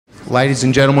Ladies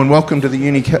and gentlemen, welcome to the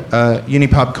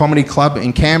Unipub Comedy Club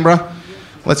in Canberra.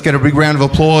 Let's get a big round of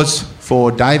applause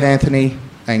for Dave Anthony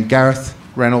and Gareth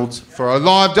Reynolds for a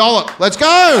live dollop. Let's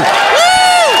go!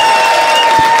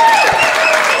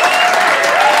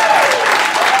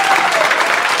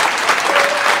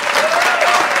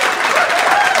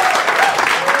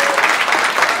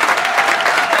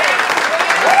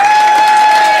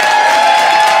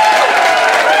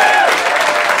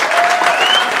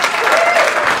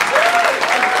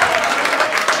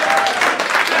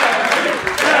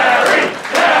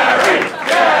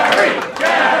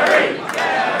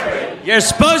 You're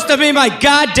supposed to be my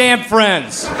goddamn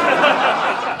friends.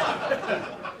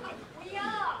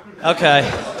 Okay,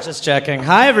 just checking.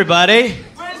 Hi, everybody.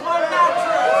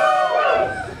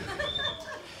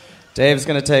 Dave's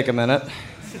gonna take a minute.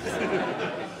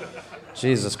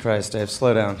 Jesus Christ, Dave,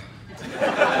 slow down.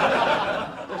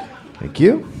 Thank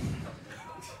you.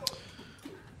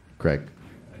 Craig.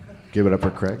 Give it up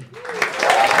for Craig.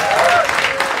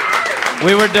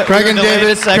 Craig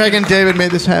and David made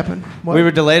this happen. What? We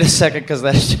were delayed a second because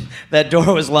that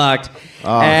door was locked.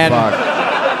 Oh, fuck.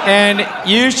 And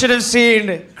you should have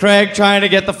seen Craig trying to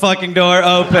get the fucking door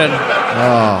open.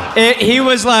 Oh. He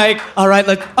was like, all right,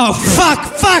 let's... Oh, fuck.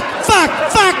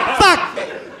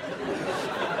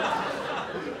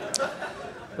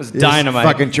 It was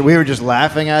dynamite. We were just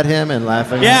laughing at him and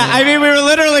laughing Yeah, at him. I mean, we were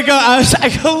literally going...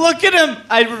 I go, look at him.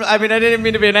 I mean, I didn't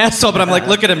mean to be an asshole, but I'm like,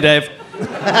 look at him, Dave.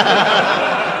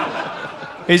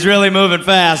 He's really moving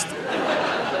fast.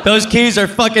 Those keys are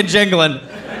fucking jingling.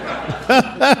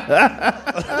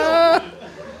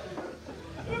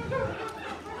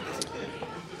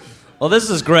 Well,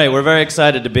 this is great. We're very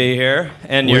excited to be here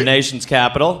in your nation's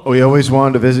capital. We always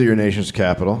wanted to visit your nation's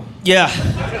capital. Yeah.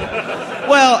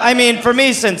 Well, I mean, for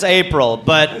me since April,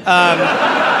 but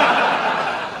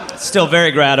still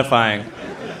very gratifying.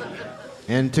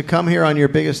 And to come here on your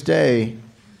biggest day,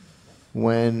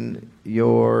 when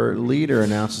your leader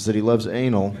announces that he loves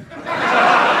anal,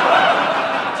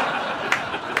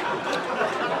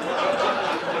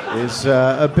 is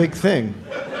a big thing.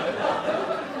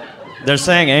 They're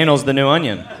saying anal's the new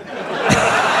onion.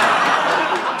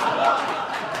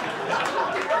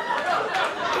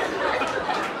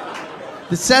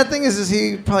 The sad thing is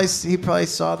he probably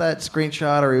saw that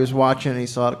screenshot, or he was watching and he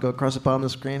saw it go across the bottom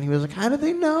of the screen. He was like, how do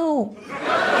they know?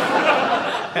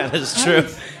 That is true.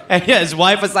 And yeah, his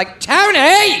wife was like,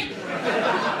 Tony!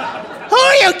 Who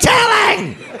are you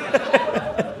telling?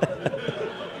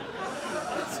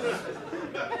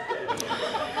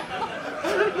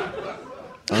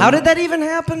 How did that even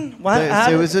happen?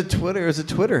 It was a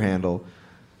Twitter handle.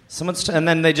 And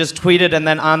then they just tweeted, and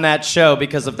then on that show,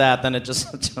 because of that, then it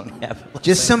just don't happen.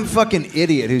 Just some fucking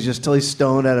idiot who's just totally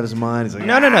stoned out of his mind. He's like,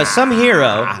 No, some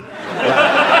hero.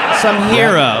 Some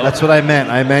hero. Yeah, that's what I meant.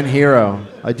 I meant hero.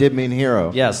 I did mean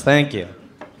hero. Yes, thank you.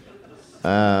 Is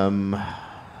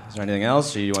there anything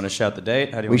else? Or you want to shout the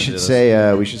date? How do you want to do this?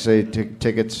 We should say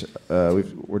tickets.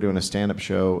 We're doing a stand-up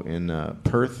show in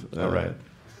Perth. All right.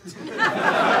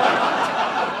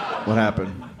 What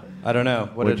happened? I don't know.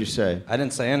 What did you say? I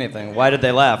didn't say anything. Why did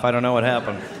they laugh? I don't know what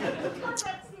happened.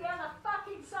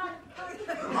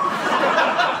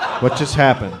 What just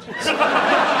happened?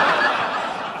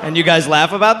 And you guys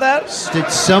laugh about that? Did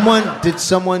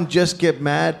someone just get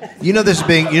mad? You know this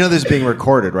is being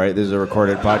recorded, right? This is a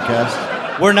recorded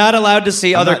podcast. We're not allowed to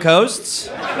see other coasts?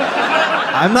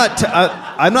 I'm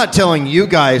not telling you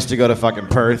guys to go to fucking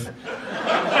Perth.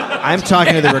 I'm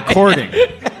talking to the recording.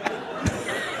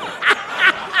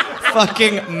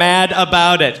 Fucking mad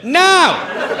about it. No!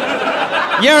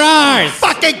 You're ours!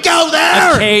 Fucking go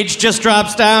there! A cage just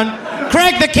drops down.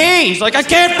 Craig, the keys! Like, I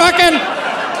can't fucking...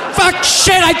 Fuck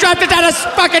shit, I dropped it down a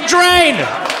fucking drain!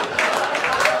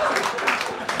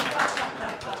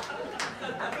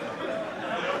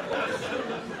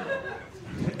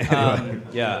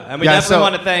 Yeah, and we definitely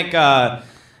want to thank...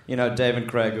 Dave and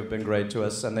Craig have been great to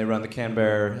us, and they run the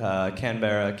Canberrium?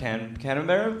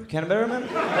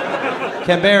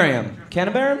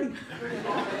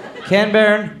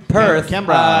 Canberra, Perth.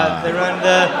 Canberra. They run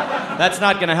the... That's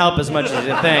not going to help as much as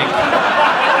you think.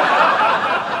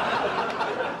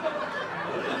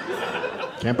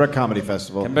 Canberra Comedy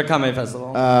Festival. Canberra Comedy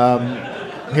Festival.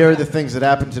 Here are the things that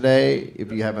happened today.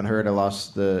 If you haven't heard, I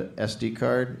lost the SD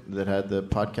card that had the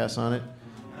podcast on it.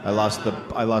 I lost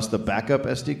the backup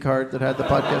SD card that had the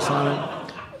podcast on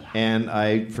it, and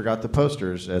I forgot the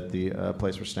posters at the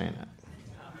place we're staying at.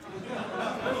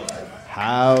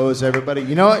 How's everybody?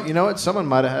 You know what? Someone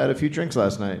might have had a few drinks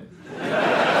last night.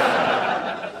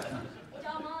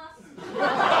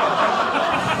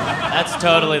 That's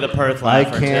totally the Perth I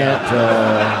laugher, can't. too.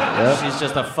 Yep. She's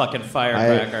just a fucking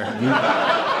firecracker. You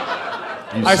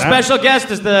Our sound- special guest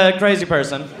is the crazy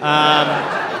person.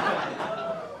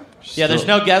 Yeah, there's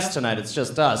no guest tonight. It's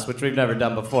just us, which we've never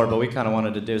done before. But we kind of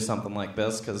wanted to do something like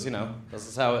this because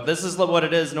this is what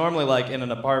it is normally like in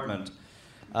an apartment.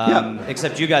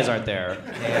 Except you guys aren't there,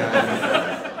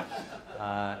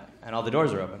 and all the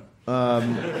doors are open.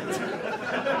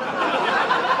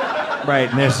 Right,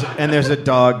 and there's a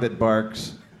dog that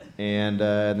barks, and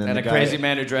then And the a guy, crazy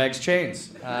man who drags chains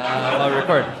while we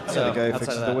record. So the guy outside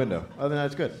fixes of the that. window. Other than that,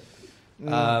 it's good.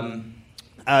 Um,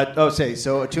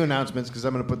 Two announcements because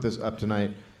I'm going to put this up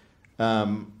tonight. At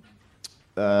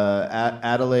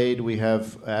Adelaide, we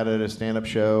have added a stand-up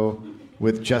show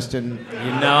with Justin.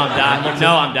 I'm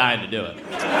dying to do it.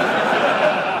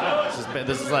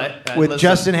 This is like With listen.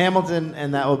 Justin Hamilton,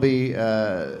 and that will be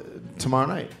tomorrow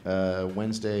night,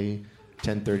 Wednesday,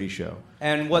 10:30 show.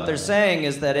 And what they're saying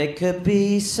is that it could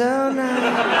be so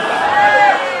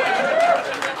nice.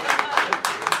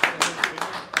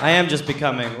 I am just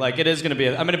becoming like it is going to be.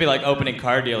 I'm going to be like opening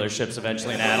car dealerships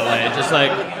eventually in Adelaide. Just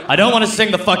like I don't want to sing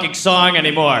the fucking song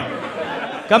anymore.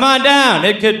 Come on down.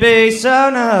 It could be so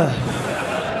nice.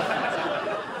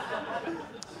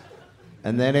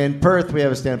 And then in Perth, we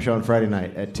have a stand-up show on Friday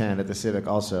night at 10 at the Civic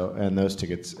also, and those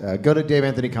tickets. Go to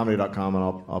daveanthonycomedy.com, and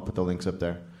I'll put the links up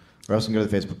there. Or else you can go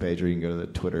to the Facebook page, or you can go to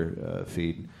the Twitter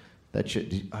feed. That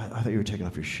shit, I thought you were taking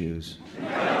off your shoes.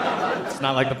 It's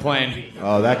not like the plane.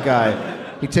 Oh, that guy.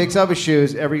 He takes off his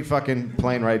shoes every fucking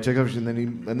plane ride. He takes off his shoes,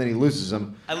 and then he loses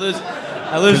them. I lose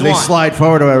Because they one. slide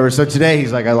forward or whatever. So today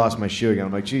he's like, I lost my shoe again.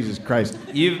 I'm like, Jesus Christ.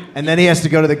 And then he has to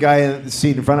go to the guy in the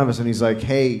seat in front of us, and he's like,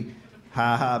 hey,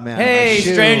 haha, man. Hey, my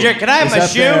shoe stranger, can I have is my up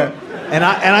shoe? there." And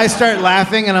I start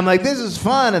laughing, and I'm like, this is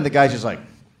fun. And the guy's just like,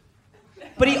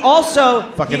 But he also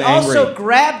Fucking also angry.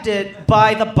 grabbed it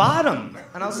by the bottom.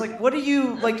 And I was like, what are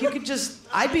you like you could just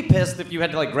I'd be pissed if you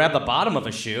had to like grab the bottom of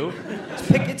a shoe.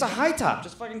 It's a high top.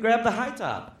 Just fucking grab the high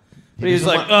top. But he was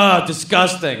like, oh,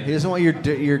 disgusting. he doesn't want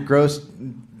your gross,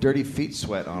 dirty feet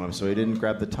sweat on him, so he didn't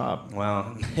grab the top. Well,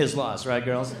 his loss, right,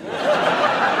 girls?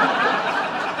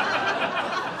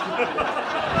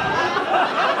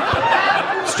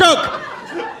 Stroke!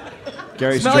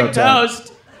 Gary Smell like stroked out.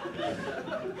 toast.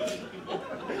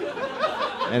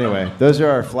 Anyway, those are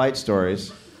our flight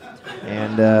stories.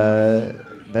 And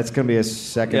that's going to be a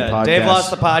second Yeah, podcast. Dave lost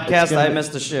the It's podcast, gonna I be-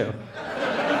 missed the shoe.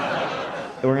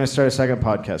 We're going to start a second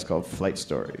podcast called Flight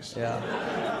Stories.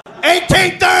 Yeah.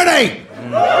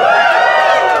 1830!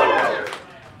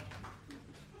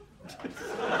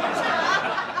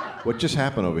 What just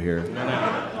happened over here?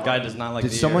 Guy does not like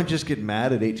Did the someone year. just get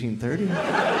mad at 1830?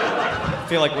 I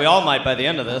feel like we all might by the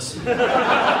end of this.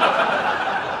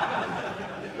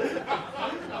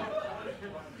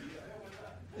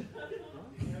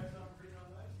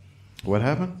 What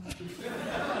happened?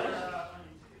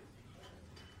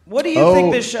 What do you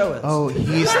think this show is? Oh,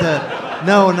 he's the...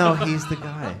 No, he's the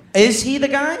guy. Is he the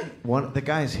guy? The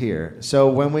guy's here. So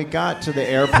when we got to the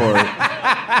airport,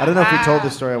 I don't know if we told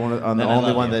this story on the Then I only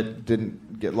love one you. that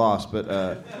didn't get lost, but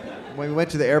when we went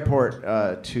to the airport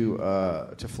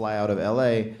to fly out of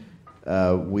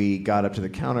LA, we got up to the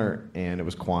counter and it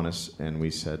was Qantas, and we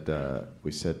said,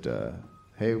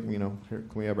 hey, here, can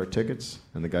we have our tickets?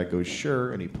 And the guy goes,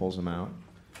 sure, and he pulls them out,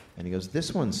 and he goes,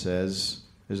 this one says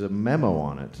there's a memo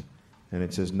on it, and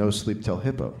it says no sleep till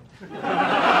hippo.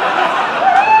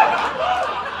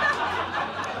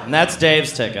 And that's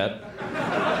Dave's ticket.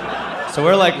 So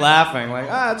we're like laughing, like,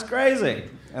 it's crazy.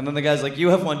 And then the guy's like, you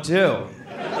have one too.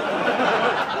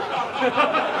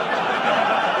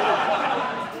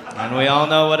 And we all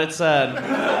know what it said.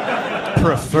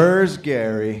 Prefers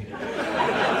Gary.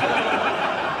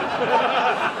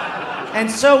 And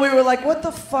so we were like, what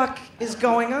the fuck is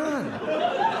going on?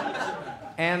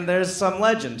 And there's some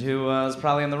legend who is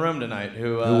probably in the room tonight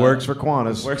who Works for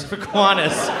Qantas. works for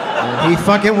Qantas. And he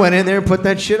fucking went in there and put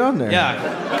that shit on there.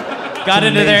 Yeah. Got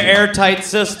into their airtight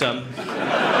system.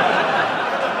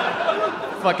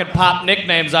 Fucking pop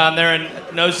nicknames on there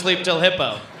and no sleep till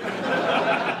hippo.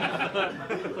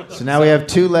 So now we have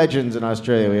two legends in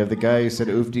Australia. We have the guy who said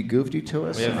oofty goofty to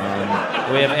us We have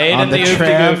on Aiden the the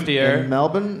tram Oofty Gooftier. in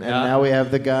Melbourne, and Yeah. now we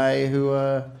have the guy who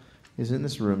is in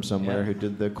this room somewhere Yeah. who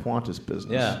did the Qantas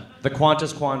business. Yeah. The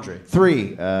Qantas Quandary.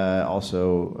 Three,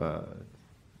 also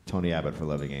Tony Abbott for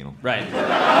Loving Anal. Right.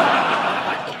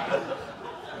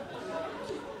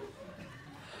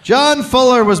 John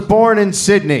Fuller was born in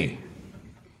Sydney,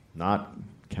 not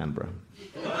Canberra.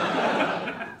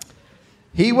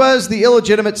 He was the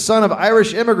illegitimate son of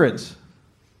Irish immigrants.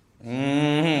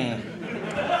 Mm-hmm.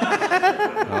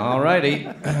 All righty.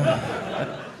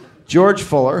 George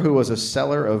Fuller, who was a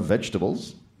seller of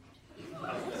vegetables.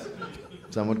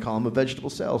 Some would call him a vegetable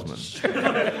salesman.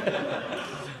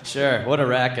 Sure, what a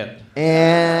racket.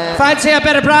 And Fancy a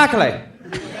bit of broccoli.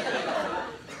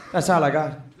 That's all I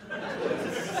got.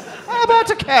 how about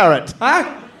a carrot?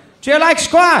 Huh? Do you like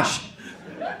squash?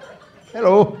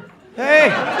 Hello. Hey.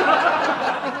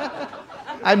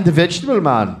 I'm the vegetable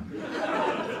man.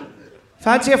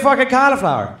 Fancy a fucking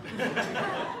cauliflower?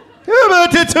 How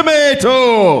about a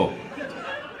tomato?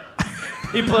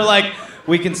 People are like,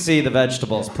 we can see the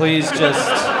vegetables. Please just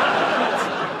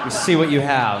see what you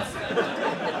have.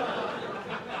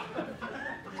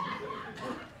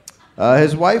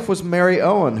 His wife was Mary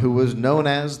Owen, who was known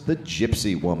as the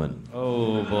Gypsy Woman.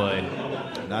 Oh, boy.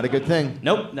 Not a good thing.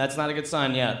 Nope, that's not a good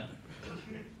sign yet.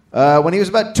 When he was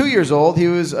about 2 years old, he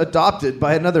was adopted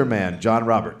by another man, John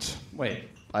Roberts. Wait.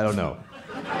 I don't know.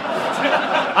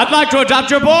 I'd like to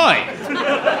adopt your boy. Do you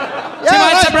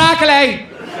want some broccoli?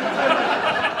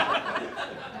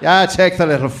 Yeah, take the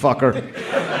little fucker.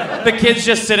 The kid's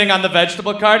just sitting on the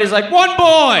vegetable cart. He's like, one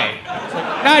boy. It's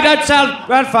like, no, I don't sell.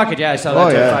 Well, fuck it. Yeah, I sell that Oh,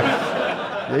 too. yeah.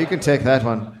 Fuck Yeah, you can take that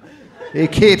one. He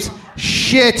keeps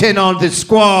shitting on the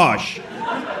squash. it.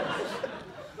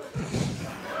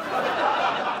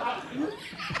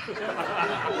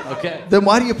 Okay. Then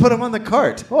why do you put him on the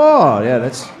cart? Oh, yeah,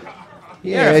 that's...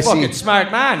 You're Yeah, a I fucking see.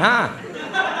 smart man, huh?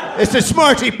 It's the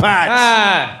Smarty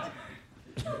Pants.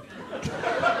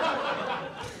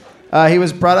 He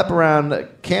was brought up around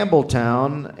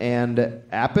Campbelltown and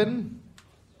Appin.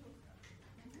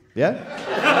 Yeah?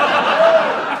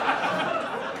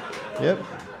 Yep.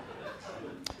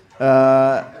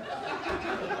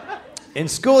 In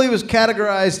school, he was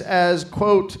categorized as,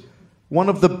 quote, one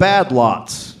of the bad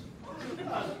lots.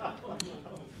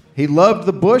 He loved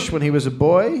the bush when he was a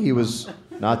boy. He was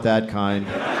not that kind.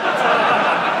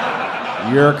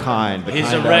 You're kind. But He's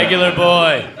kind a regular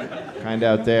boy. kind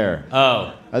out there.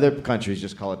 Oh. Other countries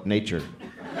just call it nature.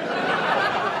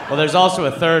 Well, there's also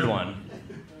a third one.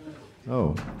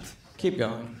 Oh. Keep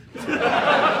going.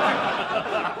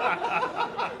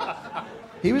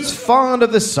 He was fond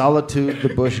of the solitude the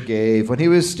bush gave. When he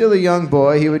was still a young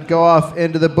boy, he would go off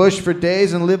into the bush for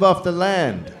days and live off the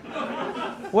land.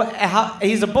 What? How,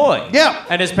 he's a boy. Yeah.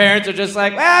 And his parents are just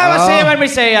like, well, we'll see you when we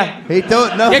see you. He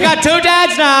don't know. You got two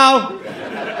dads now.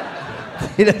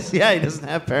 He doesn't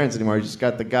have parents anymore. He just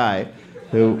got the guy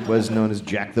who was known as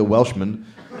Jack the Welshman.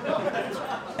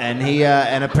 And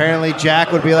and apparently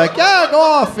Jack would be like, yeah, go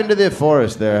off into the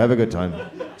forest there. Have a good time.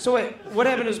 So wait, what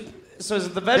happened is, so is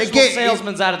the vegetable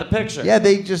salesman's out of the picture? Yeah,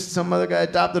 some other guy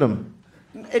adopted him.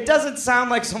 It doesn't sound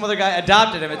like some other guy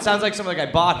adopted him. It sounds like some other guy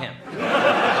bought him.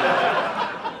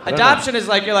 Adoption is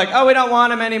like, you're like, oh, we don't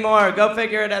want him anymore. Go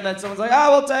figure it. And then someone's like,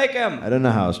 oh, we'll take him. I don't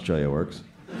know how Australia works.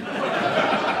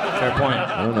 Fair point.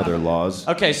 I don't know their laws.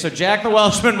 Okay, so Jack the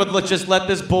Welshman would just let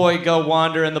this boy go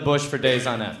wander in the bush for days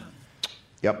on end.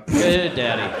 Yep. Good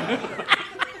daddy.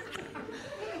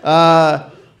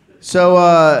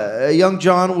 So young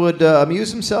John would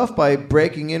amuse himself by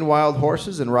breaking in wild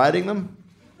horses and riding them.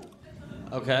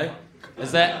 Okay.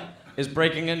 Is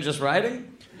breaking in just riding?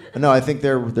 No, I think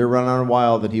they're running on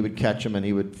wild, and he would catch them and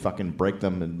he would fucking break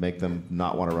them and make them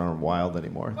not want to run on wild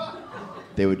anymore.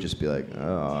 They would just be like,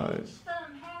 oh.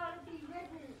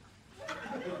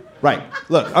 Right.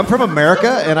 Look, I'm from America,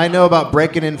 and I know about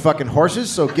breaking in fucking horses,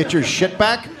 so get your shit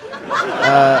back.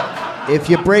 If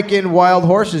you break in wild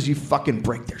horses, you fucking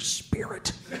break their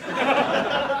spirit.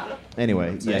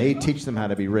 Anyway, yeah, he'd teach them how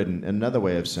to be ridden. Another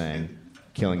way of saying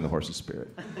killing the horse's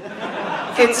spirit.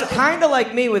 It's kind of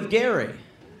like me with Gary.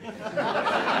 I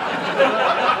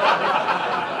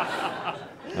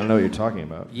don't know what you're talking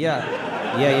about.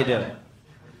 Yeah, you do.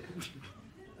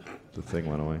 The thing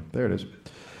went away. There it is.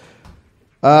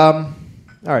 All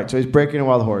right, so he's breaking in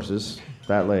wild horses.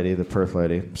 That lady, the Perth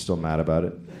lady, still mad about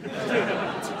it.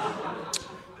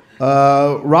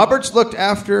 Roberts looked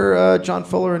after John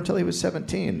Fuller until he was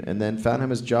 17, and then found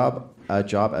him his job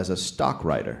as a stock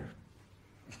writer.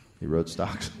 He wrote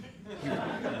stocks.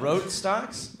 Wrote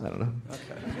stocks? I don't know.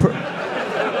 Okay.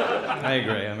 I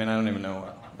agree. I mean, I don't even know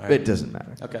what. All right. It doesn't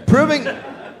matter. Okay. Proving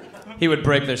He would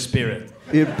break their spirit.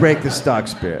 he'd break the stock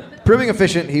spirit. Proving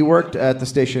efficient, he worked at the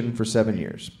station for 7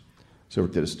 years. So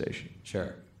worked at a station.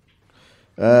 Sure.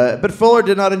 But Fuller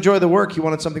did not enjoy the work. He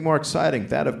wanted something more exciting.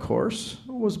 That, of course,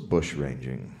 was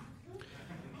bushranging.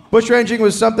 Bushranging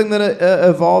was something that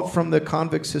evolved from the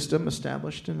convict system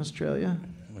established in Australia.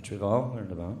 Which we've all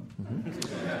learned about.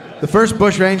 The first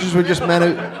bushrangers were just men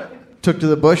who took to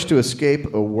the bush to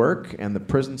escape a work and the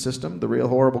prison system. The real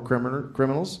horrible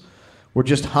criminals were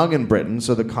just hung in Britain,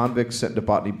 so the convicts sent to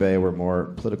Botany Bay were more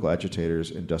political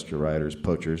agitators, industrial rioters,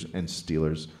 poachers, and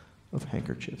stealers of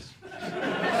handkerchiefs.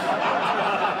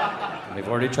 We've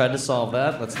already tried to solve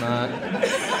that. Let's not.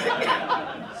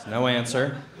 It's no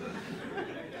answer.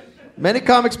 Many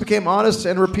convicts became honest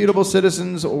and reputable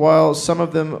citizens, while some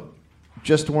of them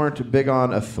just weren't big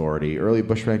on authority. Early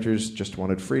bushrangers just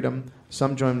wanted freedom.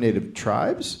 Some joined native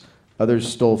tribes. Others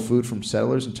stole food from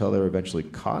settlers until they were eventually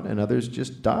caught, and others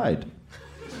just died.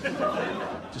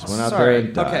 Just went out there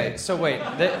and died. Okay, so wait.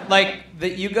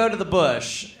 You go to the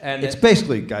bush, and It's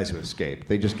basically guys who escaped.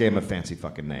 They just gave them a fancy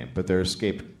fucking name, but they're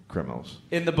escaped criminals.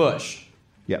 in the bush.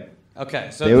 Yep. Okay,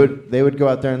 so They would go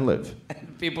out there and live.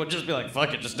 people would just be like,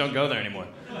 "Fuck it, just don't go there anymore."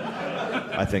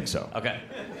 I think so. Okay,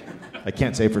 I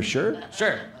can't say for sure,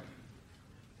 sure.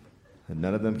 and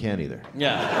none of them can either.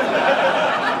 Yeah.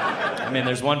 I mean,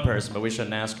 there's one person, but we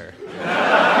shouldn't ask her.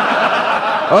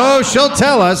 Oh, she'll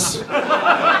tell us.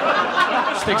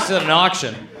 She thinks it's at an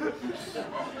auction.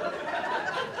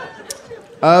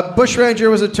 Bushranger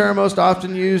was a term most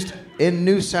often used in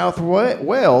New South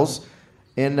Wales.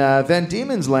 In Van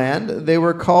Diemen's Land, they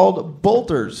were called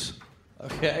bolters.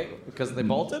 Okay, because they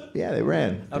bolted? Yeah, they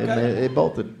ran. Okay. They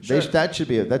bolted. Sure.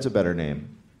 That's a better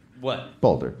name. What?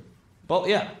 Bolter.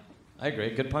 Yeah, I agree.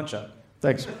 Good punch up.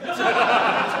 Thanks.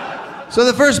 So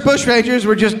the first bushrangers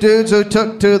were just dudes who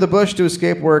took to the bush to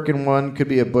escape work, and one could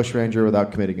be a bushranger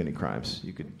without committing any crimes.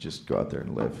 You could just go out there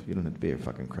and live. You don't have to be a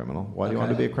fucking criminal. Why do you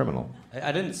want to be a criminal?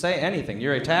 I didn't say anything.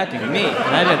 You're attacking me,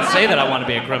 and I didn't say that I want to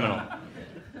be a criminal.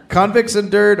 Convicts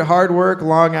endured hard work,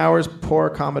 long hours, poor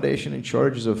accommodation, and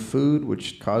shortages of food,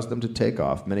 which caused them to take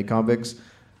off. Many convicts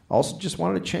also just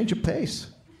wanted a change of pace.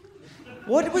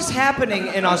 What was happening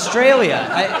in Australia?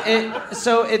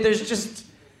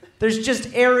 There's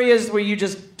just areas where you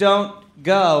just don't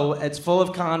go. It's full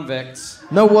of convicts.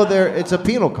 No, well, it's a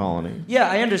penal colony. Yeah,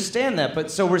 I understand that,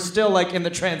 but so we're still like in the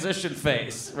transition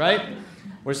phase, right?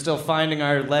 We're still finding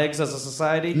our legs as a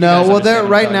society. You No, guys well, understand what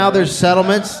I'm right talking now about? there's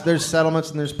settlements. There's settlements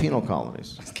and there's penal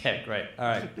colonies. Okay, great. All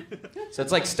right. So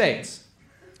it's like states,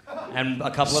 and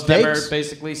a couple of them States? are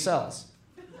basically cells.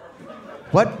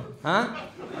 What? Huh?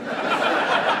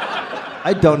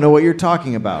 I don't know what you're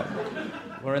talking about.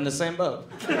 We're in the same boat.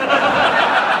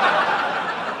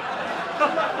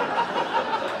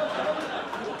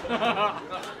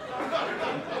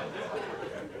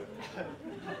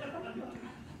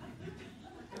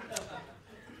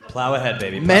 Plow ahead,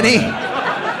 baby. Plow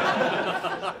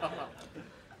ahead.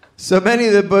 So many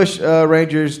of the bush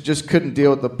rangers just couldn't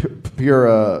deal with the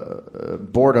pure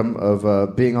boredom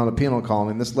of being on a penal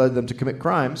colony, and this led them to commit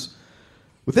crimes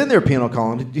within their penal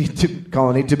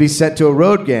colony to be sent to a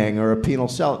road gang or a penal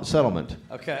settlement.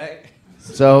 Okay.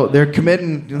 So they're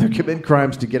committing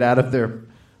crimes to get out of their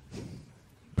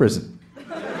prison.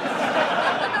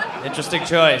 Interesting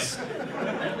choice.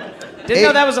 Didn't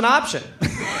know that was an option.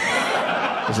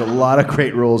 There's a lot of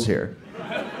great rules here.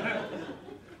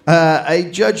 A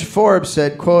Judge Forbes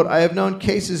said, quote, "I have known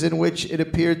cases in which it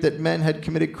appeared that men had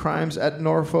committed crimes at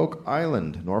Norfolk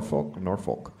Island for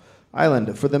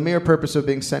the mere purpose of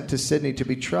being sent to Sydney to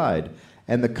be tried,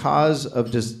 and the cause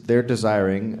of their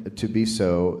desiring to be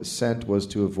so sent was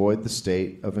to avoid the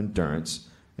state of endurance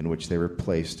in which they were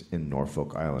placed in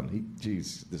Norfolk Island."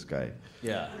 Jeez, this guy.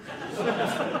 Yeah.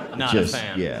 Not Just, a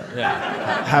fan.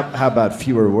 yeah. How about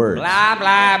fewer words? Blah,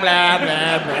 blah, blah, blah,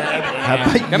 blah, How blah.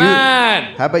 about Come you, on.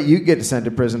 How about you get sent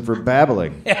to prison for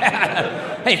babbling?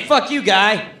 Hey, fuck you,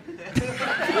 guy.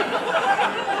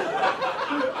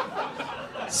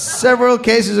 Several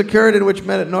cases occurred in which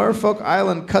men at Norfolk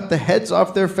Island cut the heads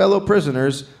off their fellow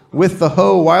prisoners with the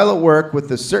hoe while at work, with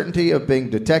the certainty of being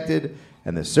detected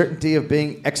and the certainty of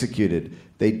being executed.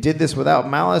 They did this without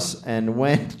malice, and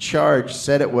when charged,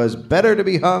 said it was better to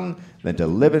be hung than to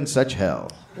live in such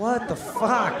hell. What the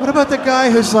fuck? What about the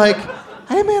guy who's like,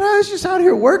 "Hey man, I was just out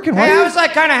here working. Hey, I was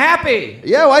like kind of happy.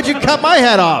 Yeah, why'd you cut my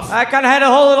head off?" I kind of had a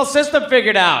whole little system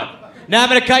figured out. Now I'm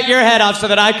gonna cut your head off so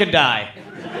that I can die.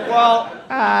 Well,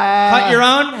 cut your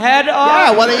own head off?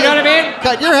 Yeah, what do you know what I mean?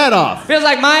 Cut your head off. Feels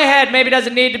like my head maybe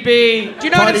doesn't need to be. Do you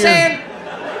know Part what I'm of your- saying?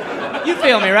 You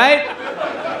feel me, right?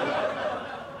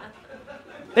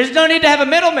 There's no need to have a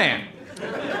middleman.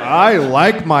 I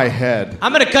like my head.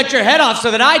 I'm gonna cut your head off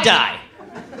so that I die.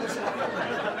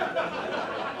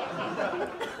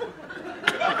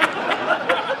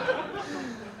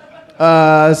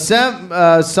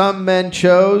 Some men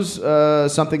chose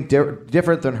something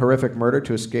different than horrific murder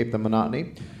to escape the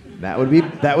monotony. That would be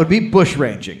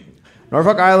bushranging.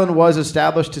 Norfolk Island was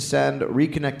established to send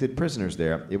reconnected prisoners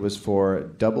there. It was for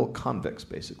double convicts,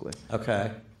 basically.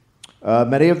 Okay.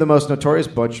 Many of the most notorious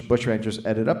bushrangers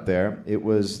ended up there. It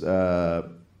was the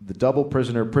double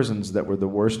prisoner prisons that were the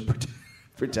worst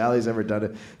brutalities ever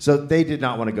done. So they did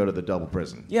not want to go to the double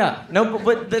prison. Yeah, no,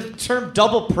 but the term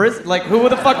double prison, like, who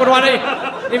the fuck would want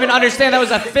to even understand that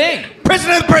was a thing?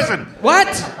 Prisoner in prison! What?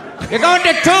 You're going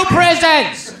to 2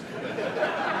 prisons!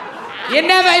 You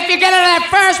never, if you get out of that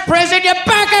first prison, you're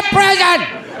back in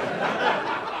prison!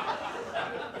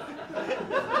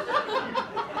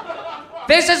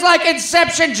 This is like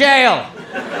Inception jail.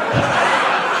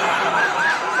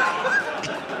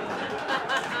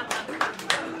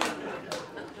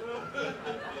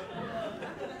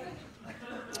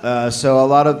 So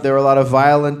there were a lot of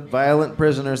violent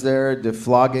prisoners there. The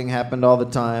flogging happened all the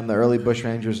time. The early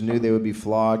bushrangers knew they would be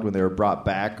flogged when they were brought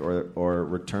back or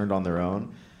returned on their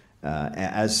own,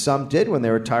 as some did when they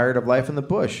were tired of life in the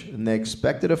bush. And they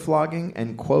expected a flogging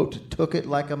and, quote, took it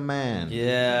like a man.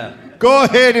 Yeah. Go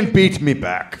ahead and beat me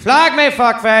back. Flog me,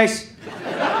 fuckface.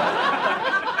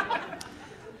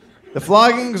 The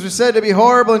floggings were said to be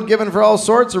horrible and given for all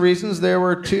sorts of reasons. There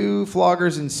were 2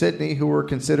 floggers in Sydney who were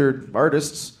considered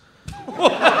artists.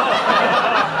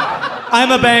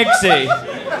 I'm a Banksy.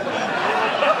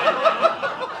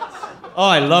 Oh,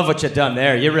 I love what you've done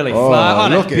there. You really fly. Oh,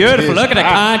 look that's beautiful. at Look at the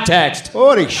context.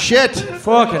 Holy shit.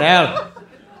 Fucking hell.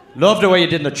 Love the way you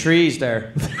did in the trees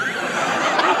there.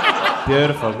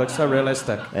 Beautiful. Looks so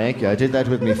realistic. Thank you. I did that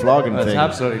with me flogging That's thing.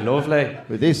 absolutely lovely.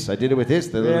 With this. I did it with this.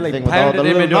 The little Really thing with all pounded the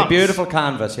him little into a knots. beautiful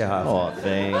canvas you have. Oh,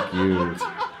 thank you.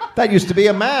 That used to be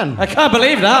a man. I can't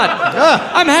believe that.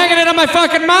 Ah. I'm hanging it on my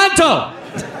fucking mantle.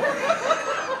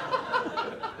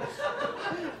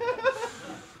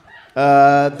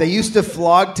 They used to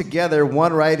flog together,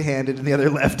 one right-handed and the other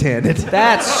left-handed.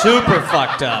 That's super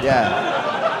fucked up. Yeah.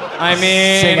 I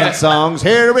mean, Singing songs.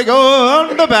 Here we go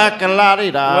on the back and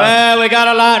la-di-da. well, we got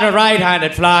a lot of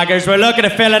right-handed floggers. We're looking to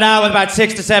fill it out with about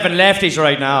 6 to 7 lefties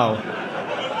right now.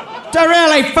 To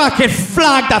really fucking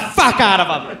flog the fuck out of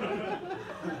them.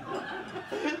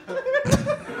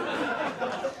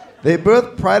 They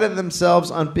both prided themselves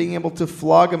on being able to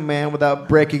flog a man without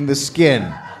breaking the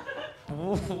skin.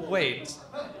 Wait.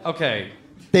 Okay.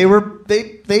 They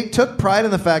took pride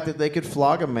in the fact that they could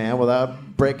flog a man without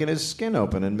breaking his skin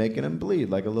open and making him bleed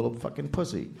like a little fucking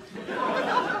pussy.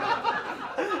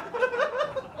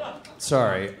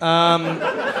 Sorry.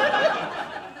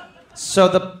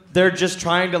 So they're just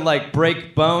trying to like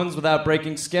break bones without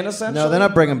breaking skin, essentially? No, they're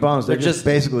not breaking bones. They're They're just just-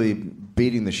 basically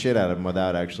beating the shit out of him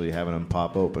without actually having him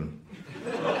pop open.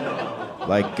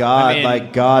 Like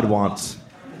God wants.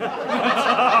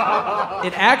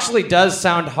 It actually does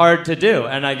sound hard to do,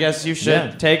 and I guess you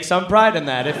should take some pride in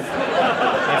that. If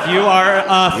you are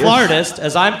a Florist,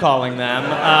 as I'm calling them,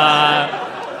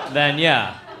 then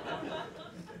yeah.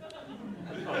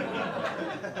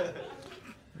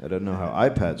 I don't know how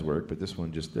iPads work, but this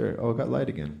one just there. Oh, it got light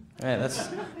again. Hey,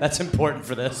 that's important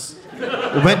for this.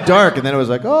 It went dark, and then it was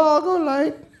like, oh, I'll go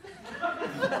light.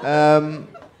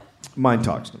 Mine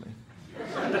talks to me.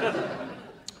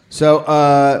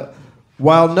 So,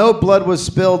 while no blood was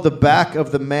spilled, the back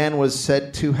of the man was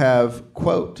said to have,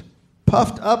 quote,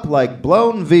 puffed up like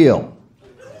blown veal.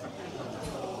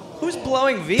 Who's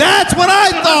blowing veal? That's what I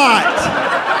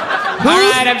thought! All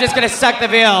right, I'm just gonna suck the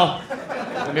veal.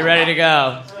 I'll be ready to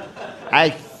go. I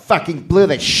fucking blew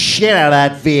the shit out of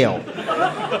that veal.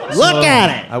 Look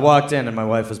at it! I walked in and my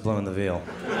wife was blowing the veal.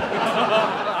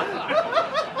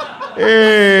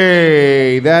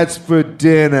 Hey, that's for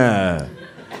dinner.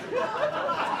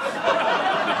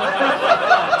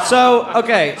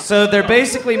 So they're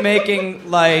basically making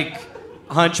like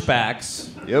hunchbacks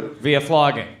Yep. via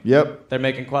flogging. Yep. They're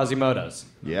making Quasimodos.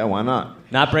 Yeah, why not?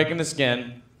 Not breaking the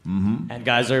skin. Mm-hmm. And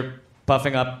guys are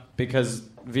puffing up because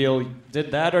veal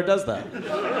did that or does that.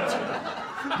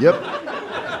 Yep.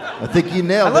 I think you I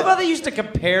nailed love it. how they used to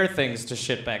compare things to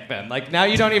shit back then. Like now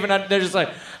you don't even, they're just like,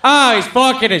 oh, he's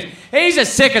fucking, he's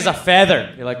as sick as a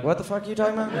feather. You're like, what the fuck are you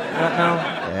talking about? No.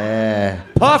 Yeah.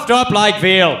 Puffed up like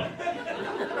veal.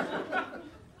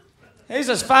 He's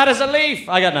as fat as a leaf.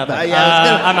 I got nothing. Yeah, I was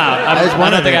gonna- I'm out. I was I don't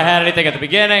wondering. think I had anything at the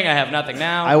beginning. I have nothing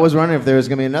now. I was wondering if there was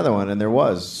going to be another one, and there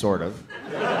was, sort of.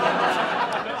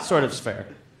 Sort of fair.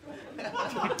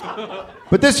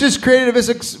 But this just created a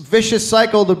vicious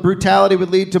cycle. The brutality would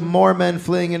lead to more men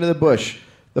fleeing into the bush.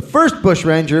 The first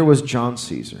bushranger was John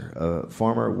Caesar, a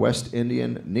former West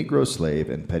Indian Negro slave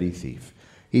and petty thief.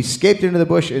 He escaped into the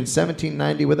bush in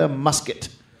 1790 with a musket.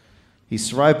 He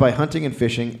survived by hunting and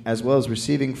fishing, as well as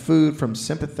receiving food from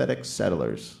sympathetic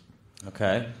settlers.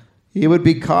 Okay. He would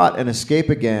be caught and escape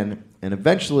again, and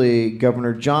eventually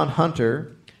Governor John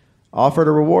Hunter offered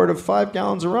a reward of 5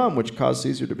 gallons of rum, which caused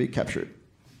Caesar to be captured.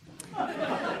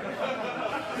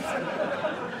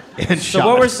 and So shot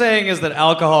what him. we're saying is that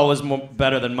alcohol was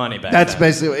better than money back That's then.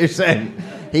 basically what you're saying.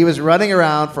 He was running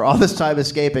around for all this time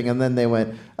escaping, and then they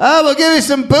went, "Oh, we'll give you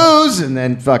some booze," and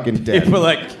then fucking dead. People were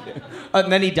like,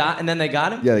 and then he died, and then they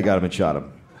got him? Yeah, they got him and shot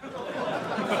him.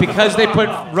 Because they put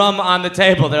rum on the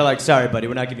table, they're like, sorry, buddy,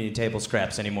 we're not giving you table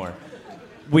scraps anymore.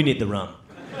 We need the rum.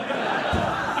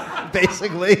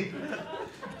 Basically.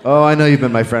 Oh, I know you've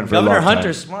been my friend for Governor a long time.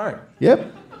 Hunter's smart.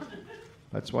 Yep.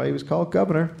 That's why he was called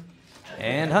governor.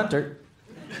 And Hunter.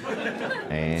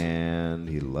 And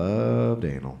he loved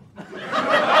anal.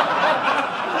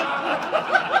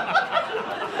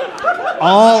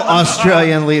 All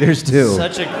Australian leaders do.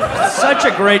 Such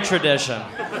a great tradition.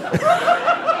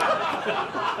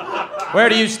 Where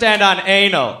do you stand on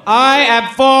anal? I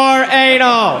am for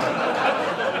anal.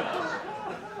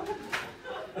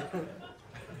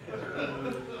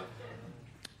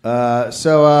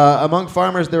 Among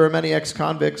farmers, there were many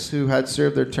ex-convicts who had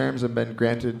served their terms and been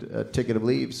granted a ticket of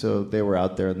leave, so they were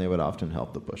out there and they would often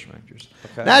help the bushrangers.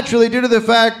 Okay. Naturally, due to the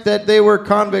fact that they were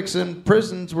convicts and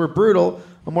prisons were brutal,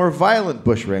 a more violent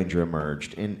bushranger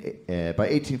emerged. By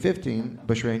 1815,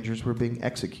 bushrangers were being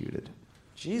executed.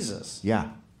 Jesus. Yeah.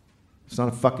 It's not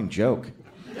a fucking joke.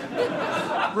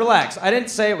 Relax. I didn't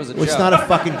say it was a joke. It's not a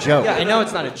fucking joke. Yeah, I know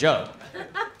it's not a joke.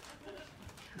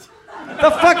 The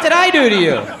fuck did I do to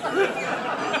you?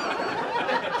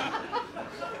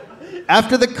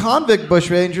 After the convict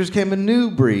bushrangers came a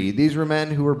new breed. These were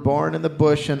men who were born in the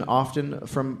bush and often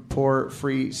from poor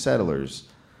free settlers.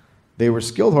 They were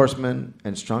skilled horsemen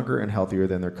and stronger and healthier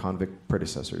than their convict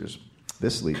predecessors.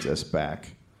 This leads us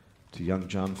back to young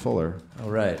John Fuller, All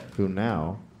right. who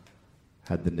now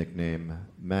had the nickname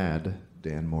Mad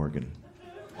Dan Morgan.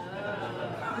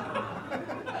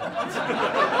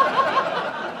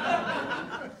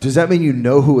 Does that mean you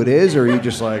know who it is, or are you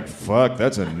just like, fuck,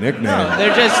 that's a nickname? No,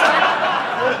 they're just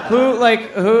who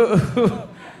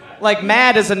like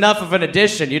Mad is enough of an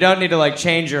addition. You don't need to like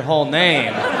change your whole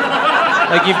name.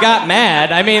 Like you've got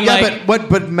Mad. I mean, Yeah, like but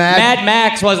Mad. Mad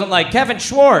Max wasn't like Kevin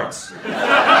Schwartz.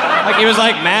 Like he was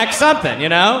like Max something, you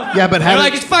know? Yeah, but they're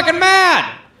like he's fucking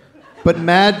mad. But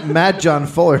Mad John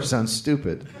Fuller sounds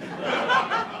stupid.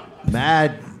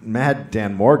 Mad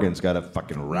Dan Morgan's got a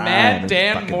fucking rhyme. Mad and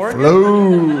Dan fucking Morgan?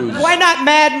 flows. Why not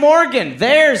Mad Morgan?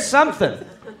 There's something.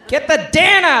 Get the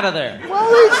Dan out of there. Well,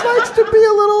 he likes to be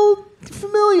a little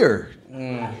familiar.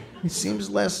 He seems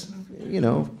less,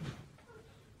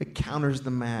 it counters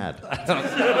the mad.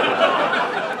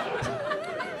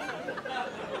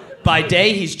 By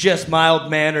day, he's just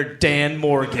mild-mannered Dan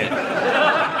Morgan.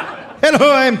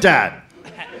 Hello, I'm Dan.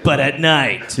 But at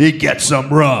night, He gets some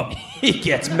rum. he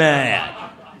gets mad.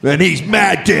 And he's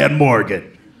Mad Dan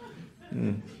Morgan.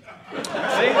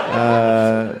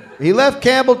 He left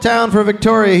Campbelltown for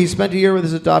Victoria. He spent a year with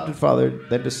his adopted father,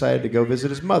 then decided to go visit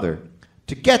his mother.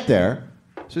 To get there,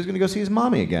 so he's going to go see his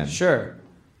mommy again. Sure.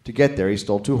 To get there, he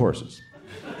stole 2 horses.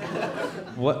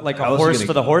 What, like a How is he horse gonna-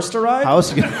 for the horse to ride? How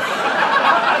else he going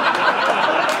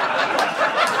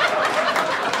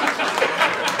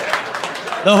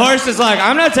The horse is like,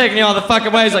 I'm not taking you all the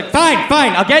fucking way. He's like, fine,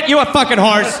 I'll get you a fucking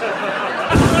horse.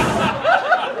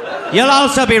 You'll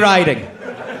also be riding.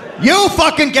 You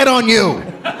fucking get on you!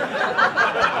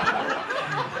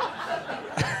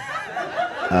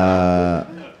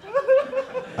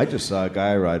 I just saw a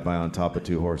guy ride by on top of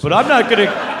 2 horses. But I'm not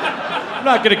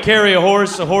gonna carry a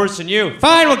horse and you.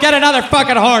 Fine, we'll get another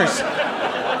fucking horse.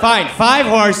 Fine, 5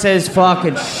 horses,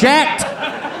 fucking shit.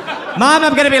 Mom,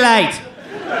 I'm gonna be late.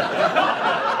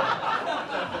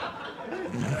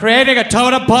 Creating a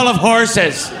totem pole of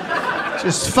horses.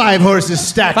 Just 5 horses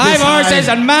stacked 5 this high. horses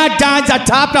and Mad Dan's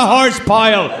atop the horse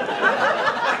pile.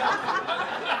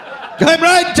 Come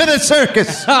right to the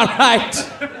circus! All right.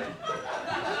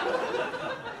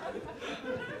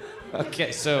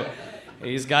 Okay, so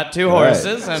he's got 2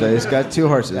 horses and So he's got 2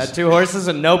 horses. got 2 horses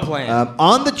and no plan.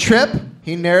 On the trip,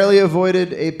 he narrowly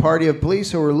avoided a party of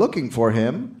police who were looking for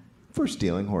him for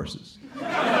stealing horses.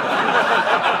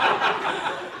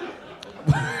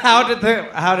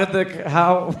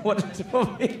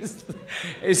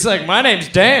 He's like, my name's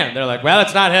Dan. They're like, well,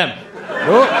 it's not him.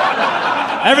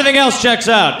 Everything else checks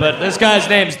out, but this guy's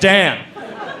name's Dan.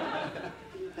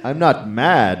 I'm not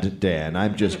mad, Dan.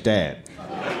 I'm just Dan.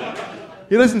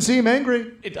 He doesn't seem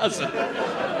angry. He doesn't.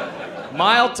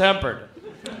 Mild-tempered.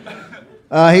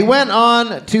 He went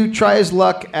on to try his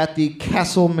luck at the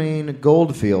Castlemaine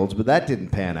Goldfields, but that didn't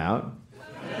pan out.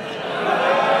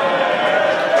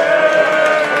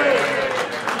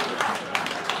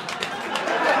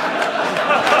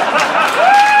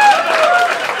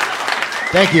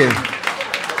 Thank you.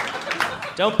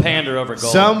 Don't pander over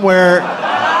gold. Somewhere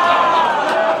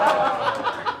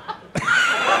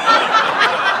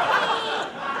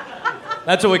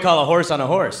That's what we call a horse on a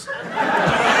horse.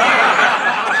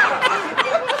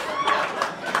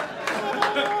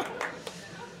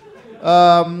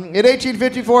 In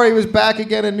 1854, he was back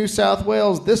again in New South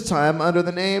Wales, this time under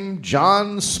the name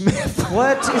John Smith.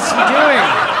 What is he doing?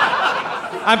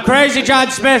 I'm crazy John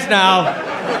Smith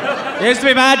now. Used to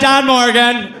be Mad Don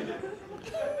Morgan.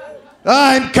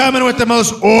 I'm coming with the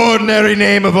most ordinary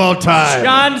name of all time.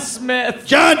 John Smith.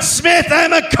 John Smith,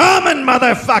 I'm a common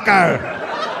motherfucker.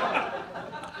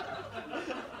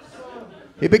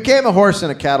 He became a horse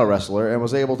and a cattle wrestler and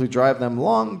was able to drive them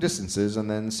long distances and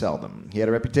then sell them. He had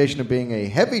a reputation of being a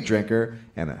heavy drinker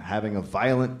and having a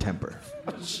violent temper.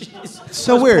 Jeez. It's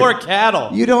so Those weird. Poor cattle.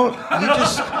 You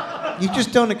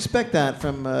just don't expect that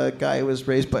from a guy who was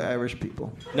raised by Irish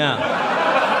people. No.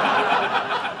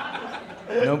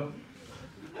 Nope.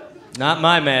 Not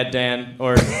my Mad Dan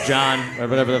or John or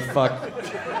whatever the fuck.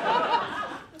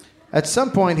 At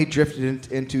some point, he drifted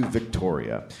into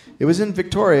Victoria. It was in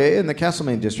Victoria, in the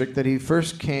Castlemaine district, that he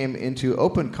first came into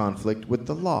open conflict with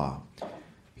the law.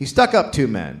 He stuck up two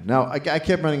men. Now, I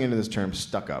kept running into this term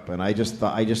 "stuck up," and I just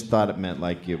thought it meant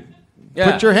like you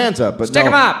put your hands up, but Stick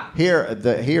 'em up. Here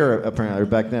apparently, or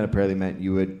back then apparently meant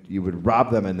you would rob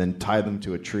them and then tie them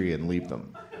to a tree and leave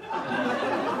them.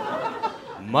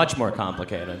 Much more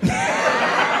complicated.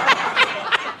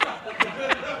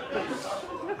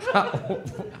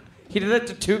 He did it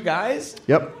to two guys?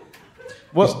 Yep.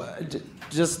 What?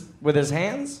 Just with his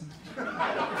hands?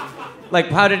 Like,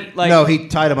 how did, like... No, he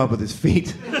tied them up with his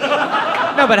feet. No,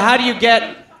 but how do you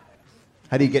get...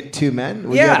 How do you get two men?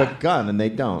 Well, Yeah. you have a gun, and they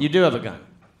don't. You do have a gun.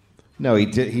 No, he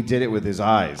did it with his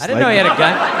eyes. I didn't know he had a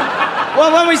gun.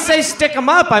 Well, when we say stick him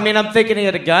up, I mean, I'm thinking he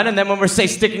had a gun, and then when we say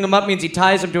sticking him up means he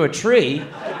ties him to a tree,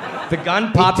 the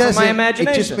gun pops in my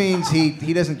imagination. It just means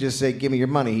he doesn't just say, give me your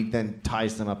money. He then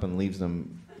ties them up and leaves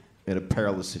them in a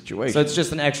perilous situation. So it's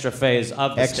just an extra phase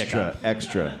of the stick up.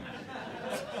 Extra.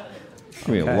 It's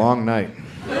going to be a long night.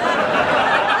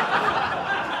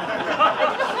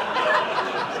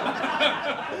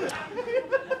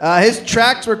 His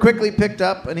tracks were quickly picked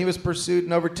up, and he was pursued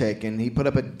and overtaken. He put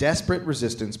up a desperate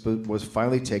resistance, but was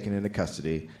finally taken into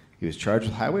custody. He was charged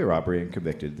with highway robbery and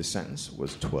convicted. The sentence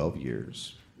was 12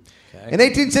 years. Okay. In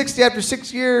 1860, after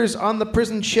 6 years on the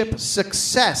prison ship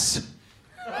Success,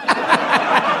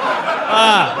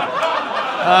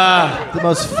 the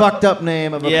most fucked up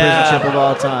name of a prison ship of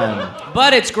all time.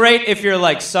 But it's great if your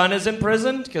like son is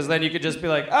imprisoned, because then you could just be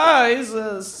like, he's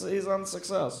on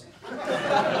Success.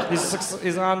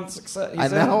 He's on Success. I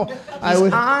know. He's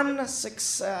on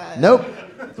Success.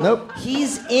 Nope.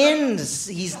 He's in.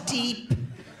 He's deep.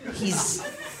 He's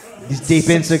deep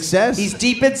in Success? He's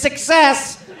deep in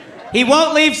Success. He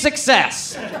won't leave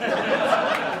Success.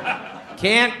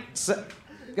 Can't.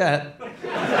 Go ahead.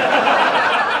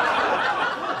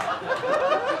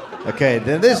 Okay,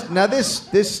 then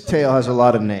this tale has a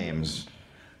lot of names,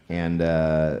 and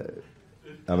I'm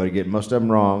gonna get most of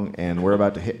them wrong, and we're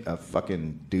about to hit a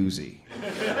fucking doozy.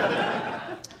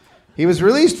 He was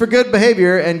released for good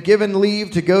behavior and given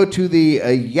leave to go to the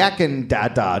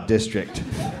Yakandada district.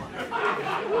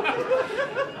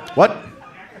 What?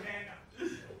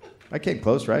 I came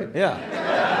close, right? Yeah.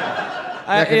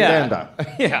 Yakandada.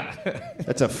 Yeah.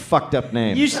 That's a fucked up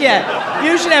name. You should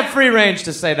have free range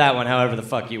to say that one however the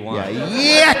fuck you want.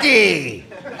 Yeah, Yucky!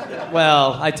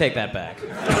 Well, I take that back.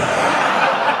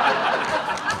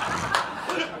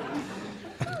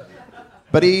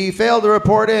 But he failed to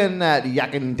report in at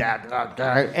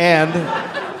Yakandada and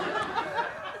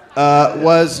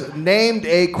was named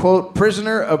a, quote,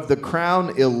 prisoner of the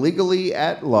crown illegally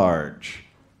at large.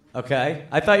 Okay.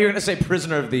 I thought you were going to say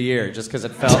prisoner of the year just because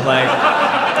it felt like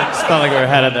we were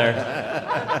headed there.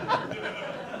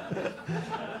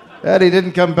 And he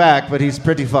didn't come back, but he's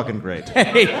pretty fucking great.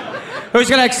 Hey, who's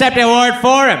going to accept the award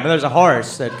for him? There's a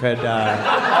horse that could...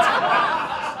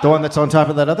 The one that's on top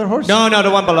of that other horse? No,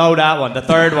 the one below that one, the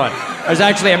third one. There's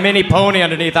actually a mini pony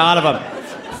underneath all of them.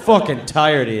 Fucking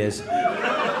tired he is.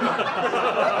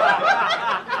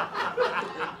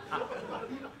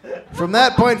 From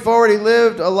that point forward, he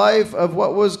lived a life of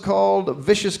what was called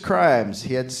vicious crimes.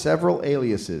 He had several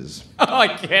aliases. Oh, I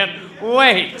can't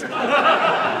wait.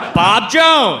 Bob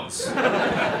Jones.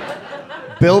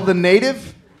 Bill the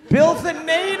Native? Bill the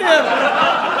Native.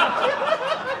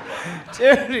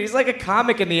 Dude, he's like a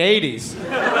comic in the 80s.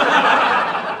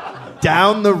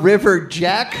 Down the River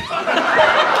Jack?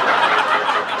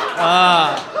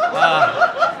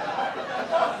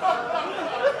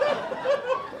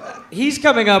 He's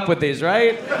coming up with these,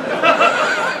 right?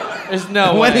 There's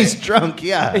no way. When he's drunk,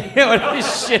 yeah. When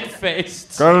he's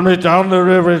shit-faced. Call me Down the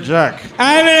River Jack.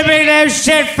 I'm gonna be named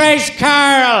shit-faced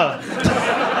Carl.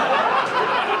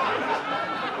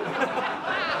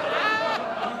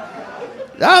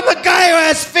 I'm the guy who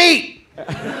has feet.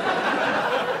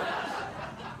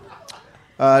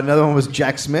 Another one was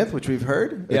Jack Smith, which we've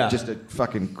heard. Yeah. Just a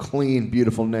fucking clean,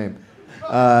 beautiful name.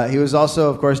 He was also,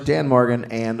 of course, Dan Morgan,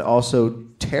 and also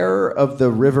Terror of the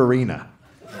Riverina.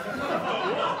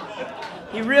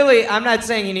 He really, I'm not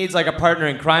saying he needs like a partner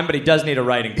in crime, but he does need a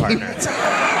writing partner.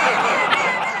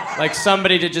 Like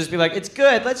somebody to just be like, it's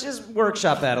good, let's just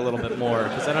workshop that a little bit more,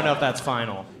 because I don't know if that's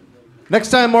final. Next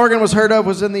time Morgan was heard of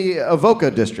was in the Avoca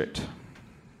district.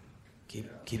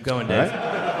 Keep going, Dave.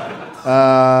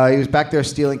 He was back there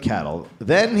stealing cattle.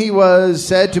 Then he was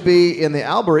said to be in the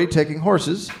Albury taking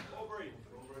horses.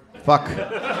 Fuck.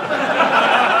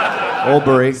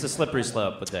 Oldbury. It's a slippery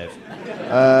slope with Dave.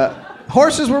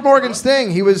 Horses were Morgan's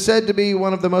thing. He was said to be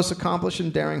one of the most accomplished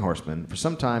and daring horsemen. For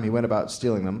some time, he went about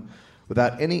stealing them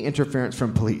without any interference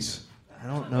from police. I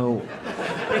don't know.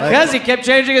 Because he kept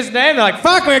changing his name. They're like,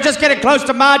 fuck, we were just getting close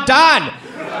to Ma Don.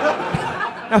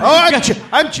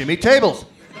 I'm Jimmy Tables.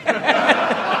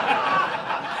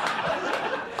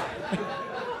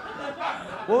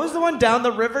 What was the one, Down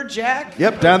the River Jack?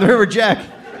 Yep, down the river, Jack.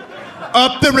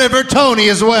 Up the river, Tony,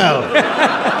 as well.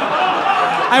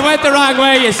 I went the wrong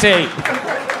way, you see.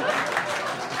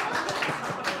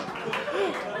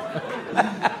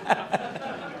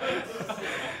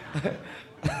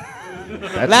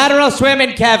 Lateral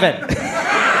swimming, Kevin.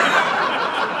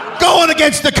 Going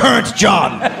against the current,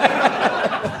 John.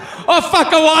 Oh,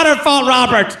 fuck a waterfall,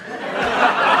 Robert.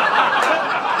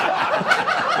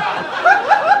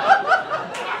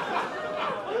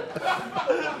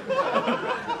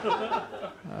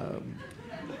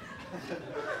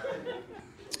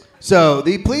 So,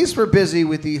 the police were busy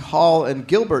with the Hall and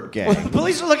Gilbert gang. The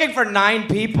police are looking for 9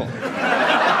 people.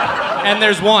 And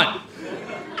there's one.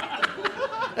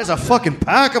 There's a fucking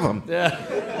pack of them.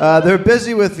 Yeah. They're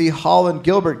busy with the Hall and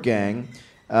Gilbert gang,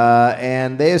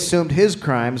 and they assumed his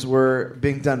crimes were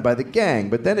being done by the gang.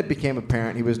 But then it became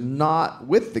apparent he was not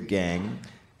with the gang,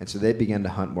 and so they began to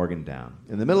hunt Morgan down.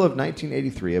 In the middle of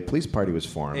 1983, a police party was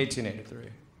formed.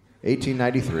 1883.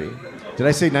 1893. Did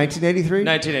I say 1983?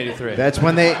 1983.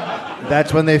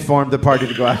 That's when they formed the party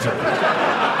to go after him.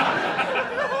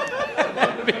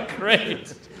 That'd be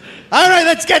great. All right,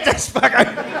 let's get this fucker.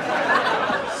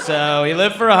 So he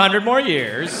lived for 100 more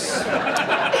years.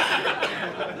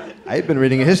 I've been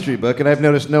reading a history book, and I've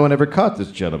noticed no one ever caught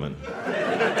this gentleman.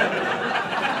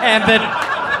 And then...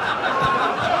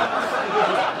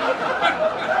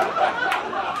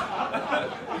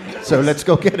 So let's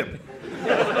go get him.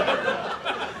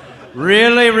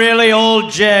 Really, really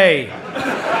old Jay.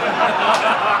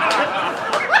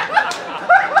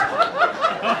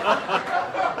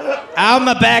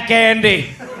 Alma back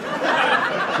Andy.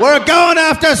 We're going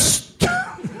after...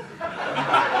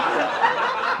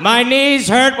 My knees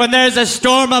hurt when there's a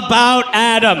storm about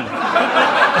Adam.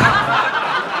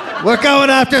 We're going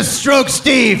after Stroke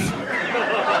Steve.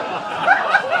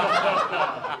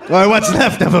 Or what's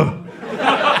left of him.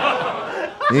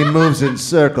 He moves in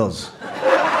circles.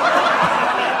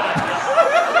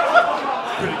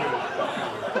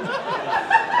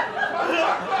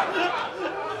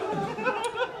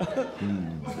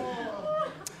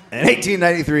 In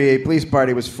 1893, a police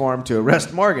party was formed to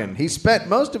arrest Morgan. He spent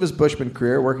most of his bushman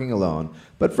career working alone,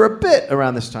 but for a bit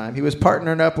around this time, he was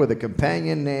partnering up with a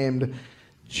companion named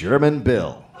German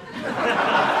Bill.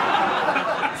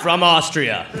 From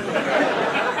Austria.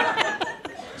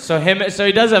 So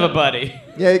he does have a buddy.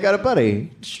 Yeah, he got a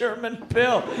buddy. German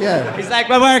Bill. Yeah. He's like,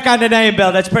 we'll work on the name,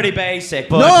 Bill. That's pretty basic.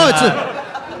 But, No,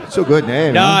 it's a good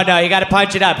name. No, you got to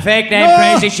punch it up. Fake name, No.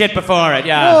 crazy shit before it.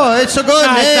 Yeah. Oh, it's a good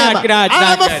No, it's name. not- no, it's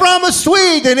I'm not good. from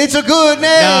Sweden. It's a good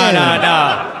name.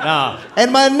 No.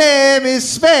 And my name is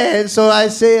Sven, so I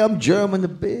say I'm German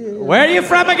Bill. Where are you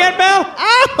from again, Bill?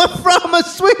 I'm from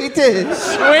Sweden.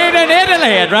 Sweden,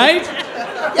 Italy, right?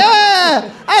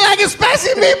 Yeah, I like a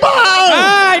spicy meatball.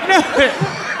 I knew it.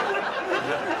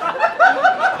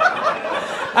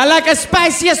 I like a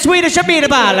spicier Swedish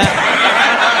meatball.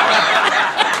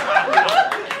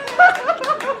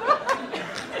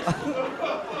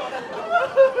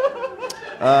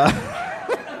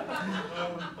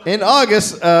 In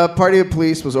August, a party of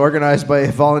police was organized by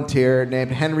a volunteer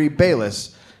named Henry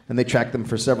Bayliss, and they tracked them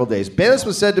for several days. Bayliss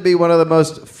was said to be one of the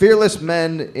most fearless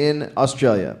men in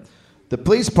Australia. The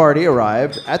police party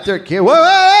arrived at their camp.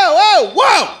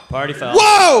 Whoa! Party foul.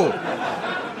 Whoa!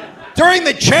 During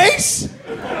the chase?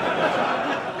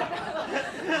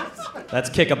 Let's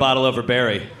kick a bottle over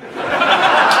Barry.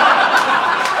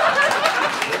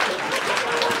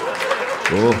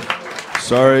 Oh,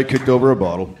 sorry, kicked over a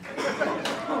bottle.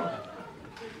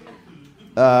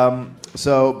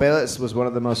 So Bayliss was one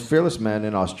of the most fearless men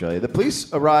in Australia. The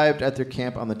police arrived at their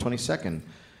camp on the 22nd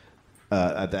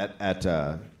at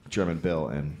German Bill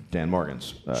and Dan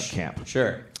Morgan's camp.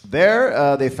 Sure.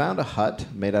 There, they found a hut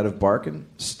made out of bark and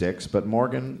sticks, but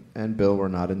Morgan and Bill were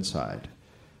not inside.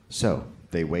 So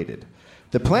they waited.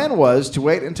 The plan was to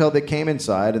wait until they came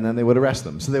inside, and then they would arrest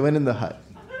them. So they went in the hut.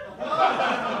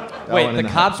 Wait, the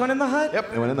cops went in the hut?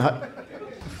 Yep, they went in the hut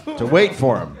to wait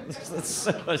for him. That's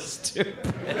so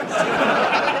stupid.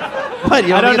 What, you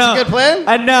don't think it's a good plan?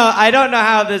 I don't know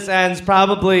how this ends,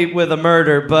 probably with a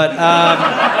murder, but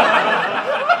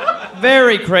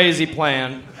very crazy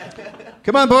plan.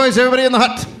 Come on, boys, everybody in the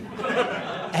hut.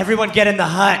 Everyone get in the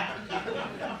hut.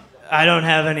 I don't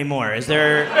have any more. Is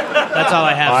there... That's all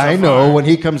I have I so know. far. When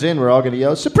he comes in, we're all going to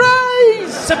yell,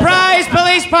 surprise! Surprise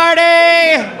police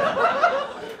party!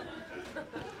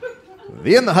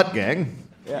 The In the Hut gang.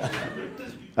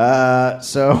 Yeah.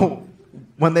 So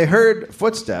when they heard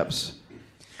footsteps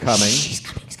coming... She's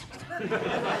coming.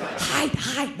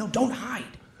 Hide. No, don't hide.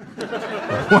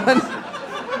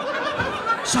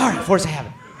 Sorry, force of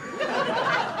habit.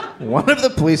 One of the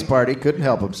police party couldn't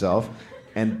help himself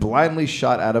and blindly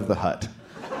shot out of the hut.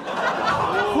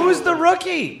 Who's the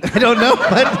rookie? I don't know,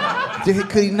 but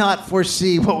could he not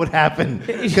foresee what would happen?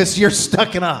 Because you're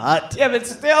stuck in a hut. Yeah, but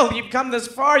still, you've come this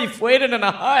far. You've waited in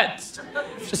a hut.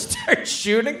 Just start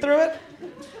shooting through it?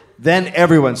 Then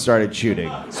everyone started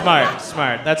shooting. Smart.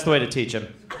 That's the way to teach him.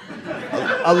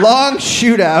 A long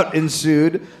shootout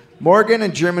ensued. Morgan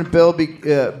and German Bill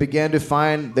began to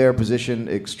find their position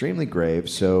extremely grave,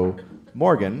 so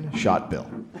Morgan shot Bill.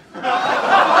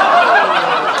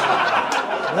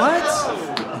 What?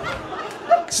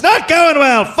 It's not going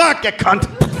well. Fuck, you cunt.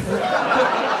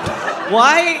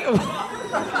 Why?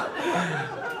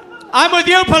 I'm with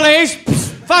you, police.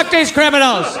 Fuck these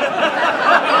criminals.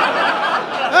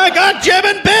 I got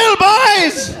German Bill,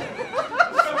 boys!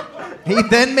 He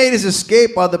then made his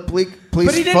escape while the police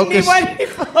But he didn't. focused... Why did he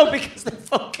follow? Because they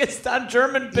focused on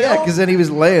German Bill. Yeah, because then he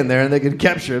was laying there and they could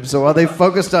capture him. So while they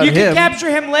focused on you him... can capture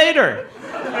him later.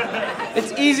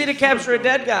 It's easy to capture a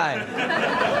dead guy.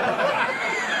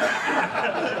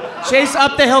 Chase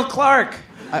up the hill Clark.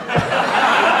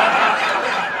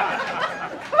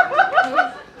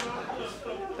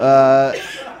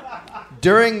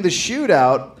 During the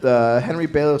shootout, Henry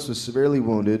Bayliss was severely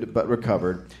wounded but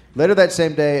recovered. Later that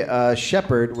same day,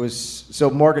 Shepard was... So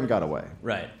Morgan got away.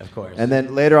 Right, of course. And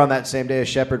then later on that same day, a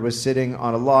shepherd was sitting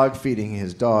on a log feeding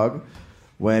his dog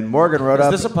when Morgan rode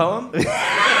up... Is this a poem?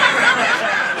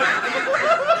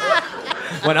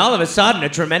 When all of a sudden, a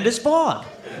tremendous fog.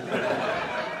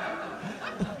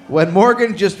 When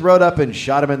Morgan just rode up and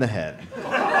shot him in the head.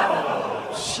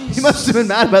 He must have been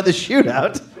mad about the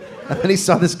shootout. And then he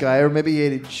saw this guy, or maybe he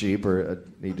ate sheep, or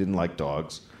he didn't like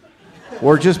dogs.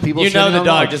 Or just people You know sitting the on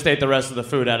dog logs. just ate the rest of the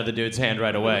food out of the dude's hand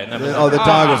right away. And then was Oh, the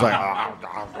dog was like...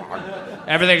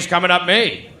 everything's coming up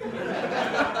me.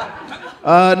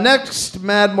 Next,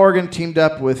 Mad Morgan teamed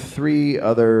up with 3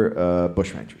 other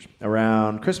bushrangers.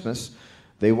 Around Christmas,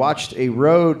 they watched a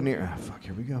road near... Oh, fuck,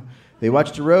 here we go. They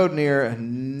watched a road near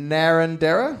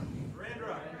Narrandera?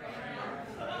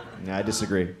 Yeah, I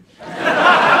disagree.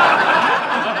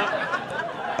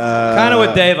 Kind of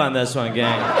with Dave on this one,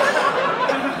 gang.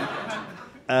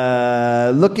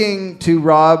 Looking to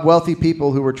rob wealthy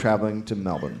people who were traveling to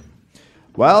Melbourne.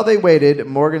 While they waited,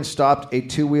 Morgan stopped a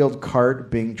 2-wheeled cart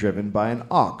being driven by an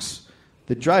ox.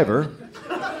 The driver...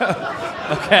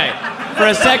 Okay. For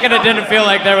a second, it didn't feel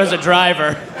like there was a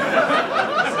driver.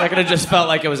 A second, it just felt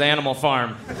like it was Animal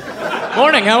Farm.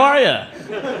 Morning, how are you?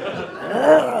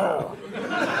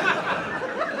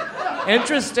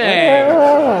 Interesting.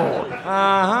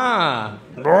 Uh-huh.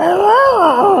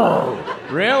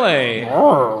 Really?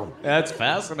 That's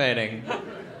fascinating.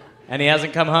 And he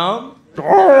hasn't come home?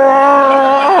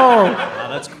 Oh,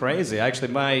 that's crazy.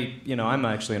 Actually, I'm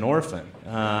actually an orphan.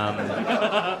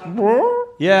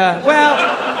 Yeah, well,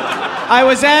 I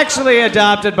was actually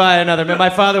adopted by another man. My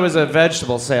father was a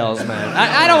vegetable salesman.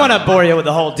 I don't want to bore you with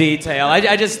the whole detail.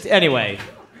 I just, anyway.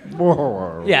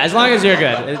 Yeah, as long as you're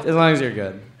good. As long as you're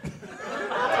good.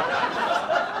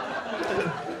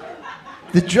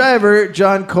 The driver,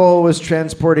 John Cole, was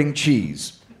transporting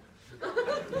cheese.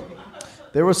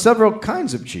 There were several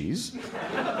kinds of cheese.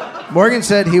 Morgan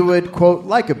said he would, quote,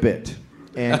 like a bit.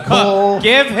 And Cole...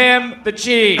 Give him the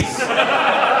cheese.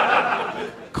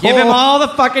 Give him all the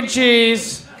fucking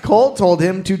cheese. Cole told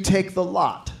him to take the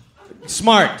lot.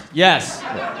 Smart, yes.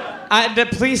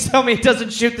 Please tell me he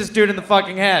doesn't shoot this dude in the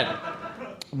fucking head.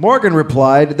 Morgan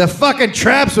replied, the fucking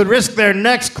traps would risk their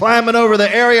necks climbing over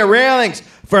the area railings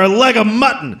for a leg of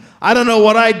mutton. I don't know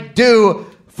what I'd do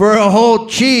for a whole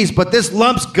cheese, but this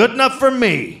lump's good enough for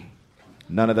me.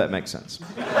 None of that makes sense.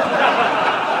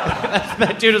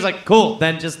 That dude was like, cool,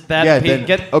 then just that. Yeah,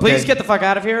 Please get the fuck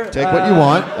out of here. Take what you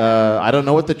want. I don't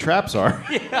know what the traps are.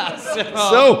 Yeah,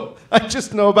 So, I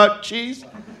just know about cheese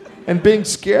and being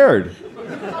scared.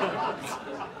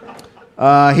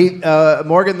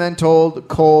 Morgan then told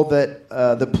Cole that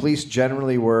the police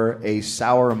generally were a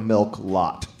sour milk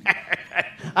lot.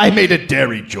 I made a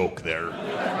dairy joke there.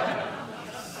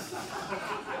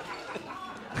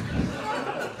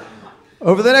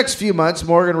 Over the next few months,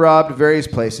 Morgan robbed various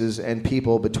places and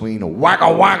people between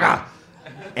Wagga Wagga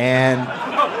and...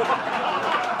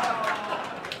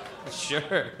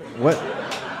 Sure. What?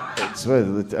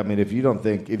 I mean, if you don't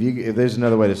think... If there's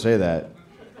another way to say that...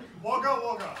 Wagga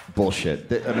Wagga. Bullshit.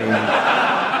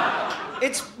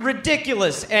 It's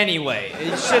ridiculous anyway.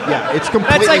 It should. Yeah, it's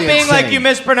completely That's like being insane. like you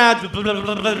mispronounced. It's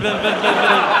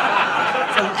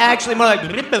actually more like.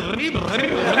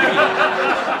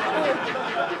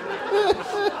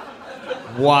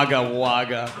 Wagga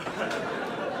Wagga.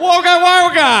 Wagga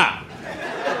Wagga!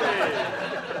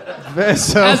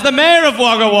 So, As the mayor of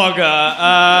Wagga Wagga,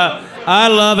 I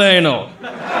love anal.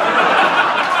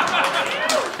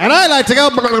 and I like to go...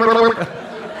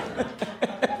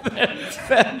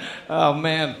 Oh,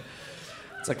 man.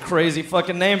 It's a crazy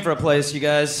fucking name for a place, you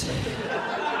guys.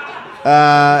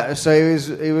 So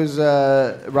he was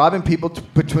robbing people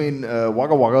between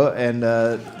Wagga Wagga and...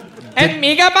 And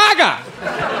Miga Baga!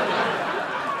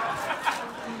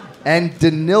 and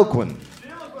Denilquin.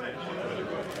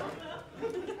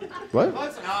 What?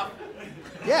 Close enough.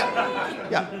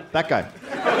 Yeah, that guy.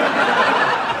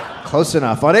 Close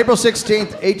enough. On April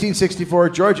 16th, 1864,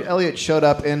 George Eliot showed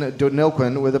up in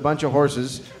Denilquin with a bunch of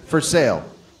horses for sale.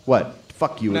 What?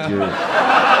 Fuck you with your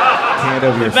hand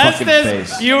over your That's fucking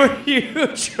this. face. You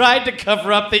tried to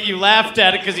cover up that you laughed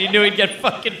at it because you knew he'd get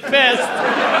fucking pissed.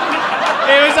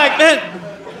 He was like this.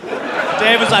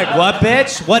 Dave was like, "What,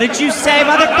 bitch? What did you say,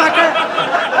 motherfucker?"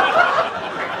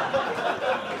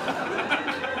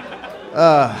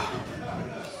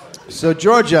 So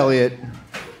George Eliot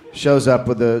shows up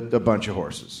with a bunch of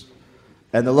horses.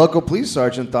 And the local police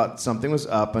sergeant thought something was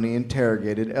up and he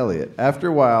interrogated Eliot. After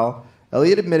a while,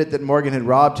 Eliot admitted that Morgan had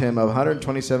robbed him of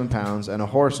 127 pounds and a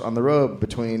horse on the road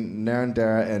between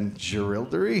Narrandera and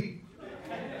Girildery.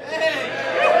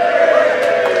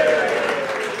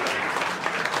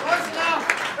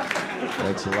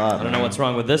 Thanks a lot. I don't know what's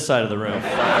wrong with this side of the room.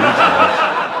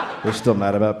 We're still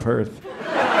mad about Perth.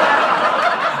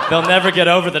 They'll never get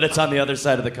over that it's on the other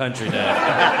side of the country, Dave.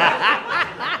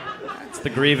 It's the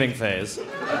grieving phase.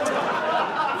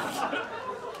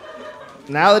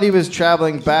 Now that he was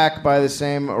traveling back by the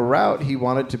same route, he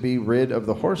wanted to be rid of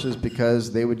the horses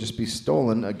because they would just be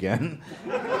stolen again.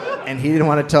 And he didn't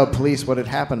want to tell police what had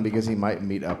happened because he might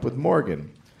meet up with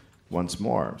Morgan once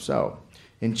more. So,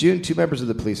 in June, 2 members of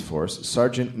the police force,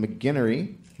 Sergeant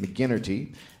McGinnerty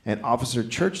and Officer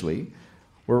Churchley,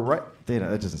 were right.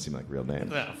 That doesn't seem like real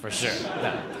names. No, for sure.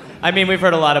 No. I mean, we've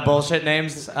heard a lot of bullshit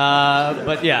names,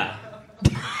 but yeah.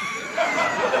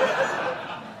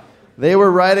 They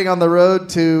were riding on the road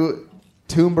to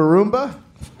Tumbarumba.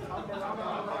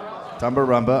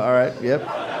 Tumbarumba, all right, yep.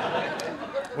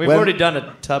 We've already done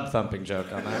a tub thumping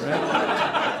joke on that,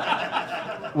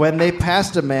 right? When they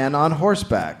passed a man on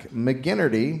horseback,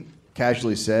 McGinnerty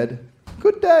casually said,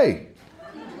 "Good day,"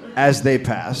 as they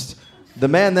passed. The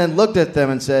man then looked at them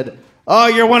and said, "Oh,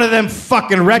 you're one of them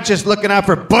fucking wretches looking out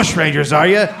for bushrangers, are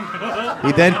you?"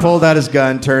 He then pulled out his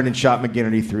gun, turned, and shot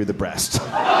McGinnerty through the breast.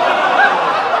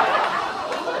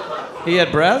 He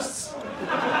had breasts?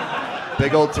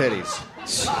 Big old titties.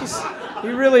 Jeez. He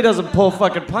really doesn't pull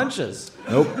fucking punches.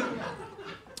 Nope.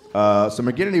 So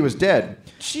McGinnerty was dead.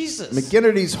 Jesus.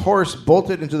 McGinnerty's horse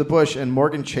bolted into the bush, and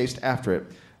Morgan chased after it.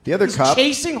 The other He's cop...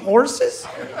 chasing horses?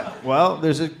 Well,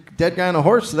 there's a dead guy on a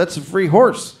horse, so that's a free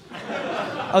horse.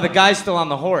 Oh, the guy's still on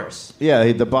the horse.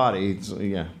 Yeah, the body.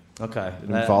 Yeah. Okay,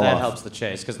 didn't fall that off. helps the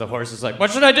chase, because the horse is like, "What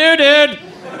should I do, dude?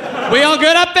 We all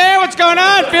good up there? What's going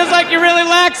on? Feels like you really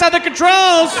lax on the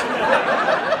controls.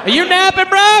 Are you napping,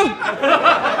 bro?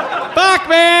 Fuck,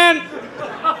 man.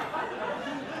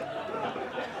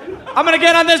 I'm gonna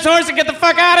get on this horse and get the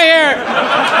fuck out of here.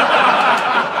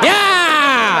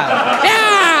 Yeah! Yeah!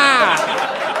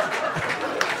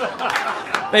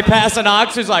 They pass an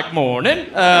ox who's like, "Morning.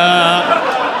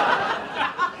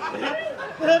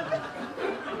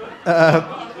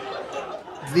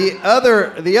 The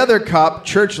other cop,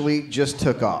 Churchley, just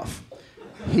took off.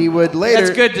 He would later...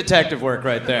 That's good detective work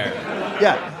right there.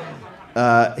 Yeah.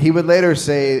 He would later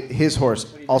say his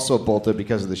horse also bolted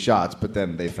because of the shots, but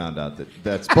then they found out that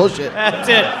that's bullshit. That's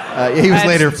it. He was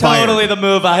later fired. Totally the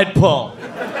move I'd pull.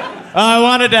 I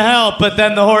wanted to help, but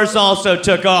then the horse also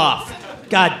took off.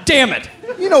 God damn it.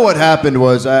 You know what happened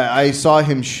was I saw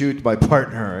him shoot my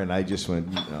partner, and I just went,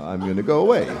 I'm going to go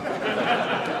away.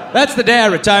 That's the day I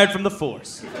retired from the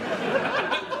force.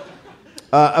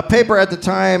 A paper at the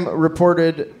time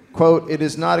reported, quote, "It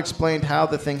is not explained how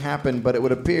the thing happened, but it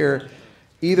would appear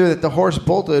either that the horse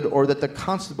bolted or that the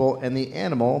constable and the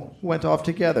animal went off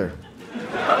together."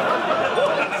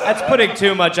 That's putting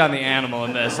too much on the animal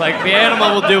in this. Like, the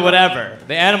animal will do whatever.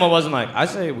 The animal wasn't like, I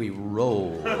say we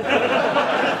roll.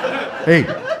 Hey,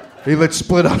 let's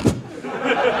split up.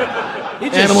 He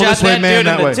just Animal shot this way, that man dude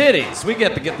that in way. the titties. We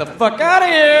get to get the fuck out of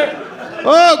here.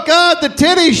 Oh, God, the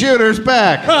titty shooter's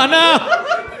back. Oh, no.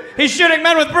 He's shooting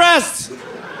men with breasts.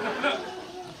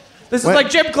 This is What? like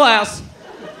gym class.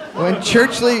 When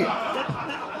Churchley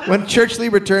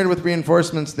returned with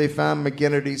reinforcements, they found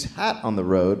McGinnity's hat on the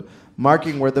road,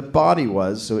 marking where the body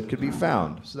was so it could be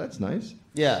found. So that's nice.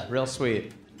 Yeah, real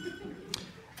sweet.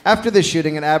 After the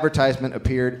shooting, an advertisement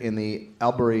appeared in the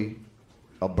Albury?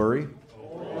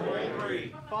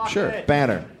 Sure,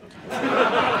 banner.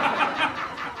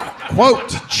 Quote,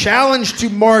 "Challenge to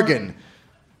Morgan.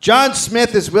 John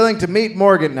Smith is willing to meet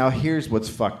Morgan." Now here's what's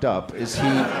fucked up, is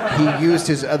he used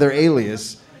his other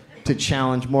alias to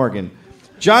challenge Morgan.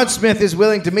 "John Smith is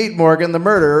willing to meet Morgan, the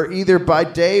murderer, either by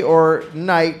day or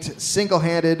night,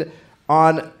 single-handed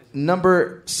on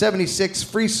number 76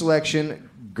 free selection,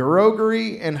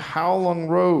 Gorogery and Howlong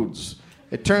Roads."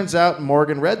 It turns out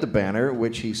Morgan read the banner,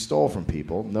 which he stole from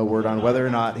people. No word on whether or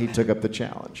not he took up the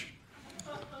challenge.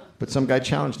 But some guy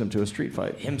challenged him to a street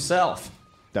fight. Himself.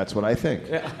 That's what I think.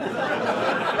 Yeah.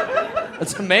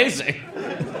 That's amazing.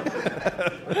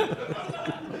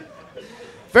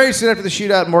 Very soon after the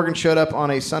shootout, Morgan showed up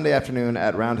on a Sunday afternoon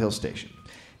at Round Hill Station.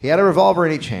 He had a revolver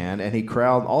in each hand, and he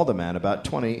corralled all the men, about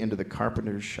 20, into the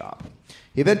carpenter's shop.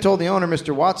 He then told the owner,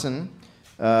 Mr. Watson,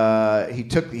 he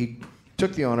took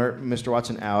the owner, Mr.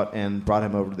 Watson, out and brought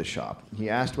him over to the shop. He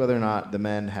asked whether or not the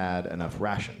men had enough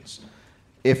rations.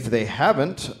 "If they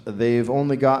haven't, they've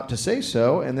only got to say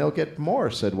so, and they'll get more,"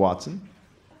 said Watson.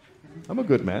 "I'm a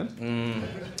good man."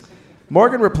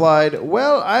 Morgan replied,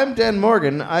 "Well, I'm Dan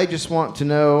Morgan. I just want to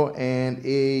know, and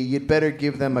you'd better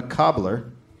give them a cobbler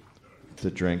to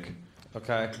drink."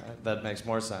 Okay, that makes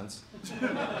more sense.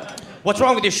 What's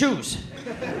wrong with your shoes?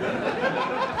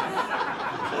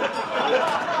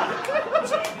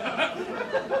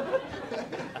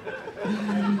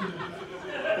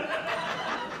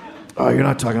 Oh, you're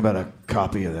not talking about a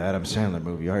copy of the Adam Sandler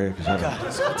movie, are you? 'Cause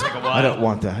It's gonna take a while. I don't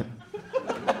want that.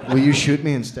 Will you shoot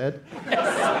me instead?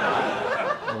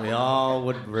 We all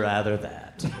would rather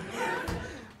that.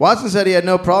 Watson said he had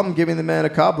no problem giving the man a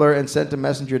cobbler and sent a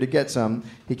messenger to get some.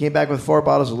 He came back with 4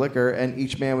 bottles of liquor, and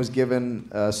each man was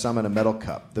given some in a metal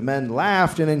cup. The men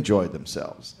laughed and enjoyed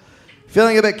themselves.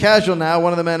 Feeling a bit casual now,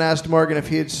 one of the men asked Morgan if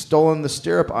he had stolen the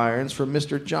stirrup irons from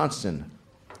Mr. Johnston.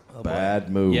 Bad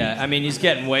move. Yeah, I mean, he's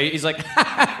getting way. He's like,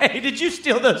 hey, did you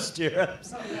steal those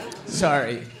stirrups?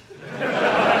 Sorry.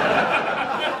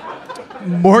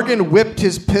 Morgan whipped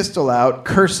his pistol out,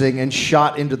 cursing, and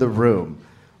shot into the room.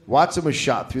 Watson was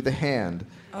shot through the hand.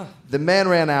 The man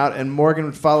ran out, and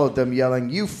Morgan followed them, yelling,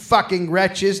 "You fucking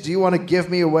wretches, do you want to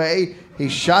give me away?" He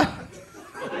shot...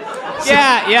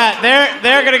 Yeah,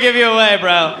 they're gonna give you away,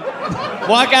 bro.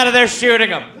 Walk out of there shooting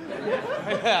them.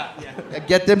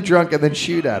 Get them drunk and then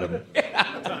shoot at him.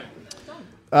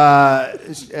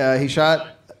 He shot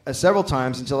several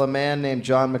times until a man named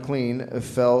John McLean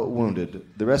fell wounded.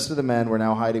 The rest of the men were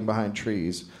now hiding behind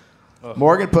trees.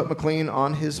 Morgan put McLean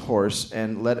on his horse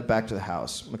and led it back to the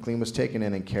house. McLean was taken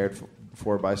in and cared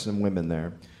for by some women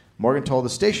there. Morgan told the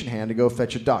station hand to go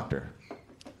fetch a doctor.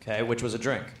 Okay, which was a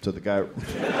drink. So the guy...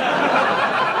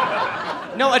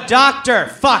 No, a doctor.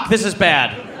 Fuck, this is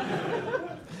bad.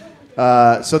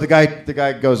 So the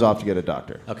guy goes off to get a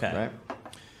doctor. Okay. Right?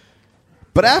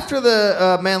 But after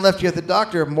the man left to get the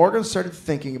doctor, Morgan started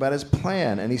thinking about his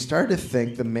plan, and he started to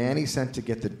think the man he sent to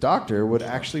get the doctor would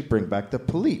actually bring back the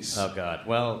police. Oh, God.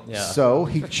 Well, yeah. So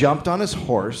he jumped on his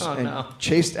horse Oh, and no.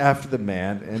 chased after the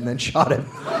man and then shot him.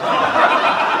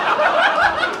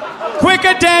 Quick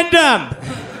addendum!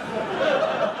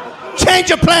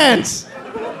 Change of plans!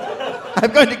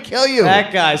 I'm going to kill you.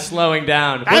 That guy's slowing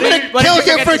down. I'm going to kill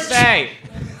you for for... say?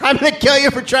 I'm going to kill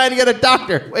you for trying to get a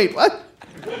doctor. Wait, what?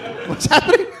 What's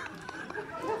happening?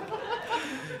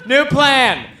 New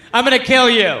plan. I'm gonna kill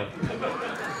you.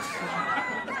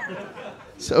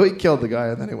 So he killed the guy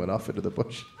and then he went off into the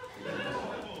bush.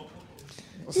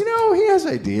 You know, he has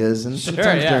ideas, and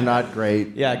sometimes yeah. they're not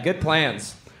great. Yeah, good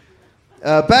plans.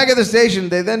 Back at the station,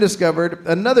 they then discovered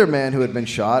another man who had been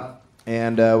shot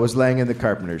and was laying in the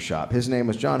carpenter's shop. His name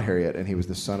was John Harriet, and he was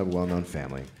the son of a well-known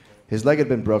family. His leg had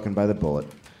been broken by the bullet.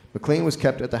 McLean was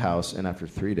kept at the house, and after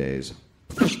 3 days,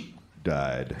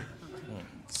 died.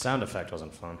 Sound effect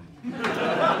wasn't fun.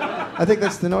 I think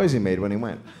that's the noise he made when he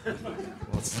went.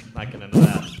 Let's not get into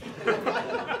that.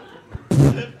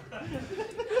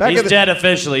 He's dead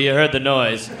officially. You heard the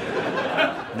noise.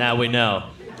 Now we know.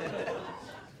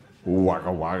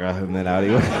 Waka waka, and then out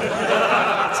he went.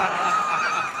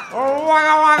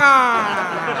 Waka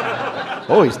waka.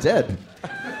 Oh, he's dead.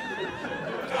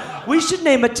 We should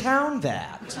name a town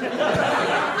that.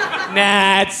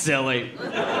 Nah, it's silly.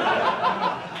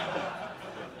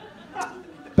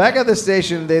 Back at the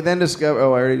station, they then discovered...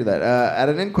 Oh, I already did that. At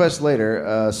an inquest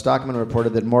later, Stockman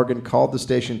reported that Morgan called the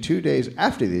station 2 days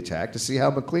after the attack to see how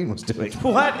McLean was doing.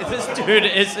 What? This dude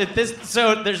is...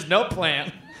 So there's no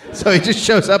plan. So he just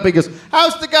shows up and he goes,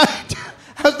 How's the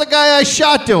guy I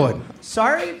shot doing?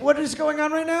 Sorry? What is going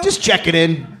on right now? Just checking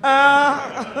in.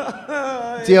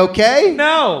 Is he okay?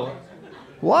 No.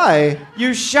 Why?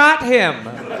 You shot him.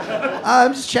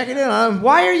 I'm just checking in on him.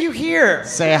 Why are you here?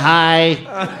 Say hi.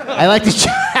 I like to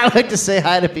say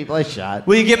hi to people I shot.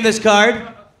 Will you give him this card?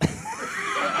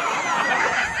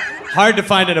 Hard to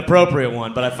find an appropriate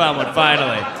one, but I found one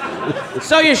finally.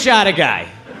 So you shot a guy.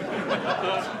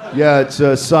 Yeah, it's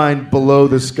signed Below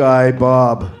the Sky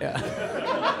Bob. Yeah.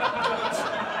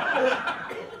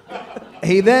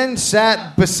 He then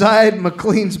sat beside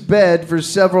McLean's bed for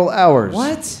several hours.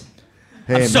 What?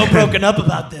 Hey, I'm so broken up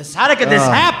about this. How could this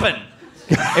happen?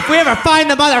 If we ever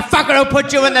find the motherfucker who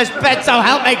put you in this bed, so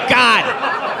help me God.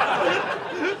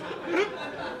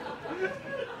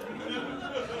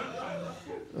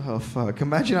 Oh, fuck.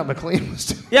 Imagine how McLean was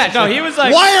doing. Yeah, no, he was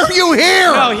like... Why are you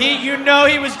here? No,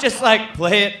 he was just like,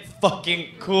 play it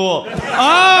fucking cool.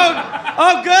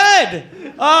 Oh, good.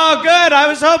 Oh, good. I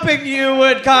was hoping you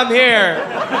would come here.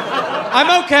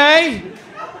 I'm okay.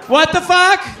 What the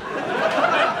fuck?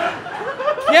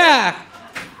 Yeah.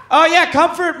 Oh, yeah,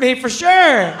 comfort me for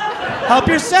sure. Help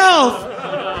yourself.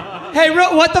 Hey,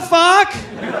 what the fuck?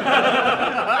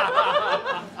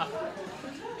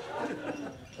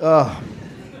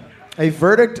 A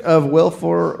verdict of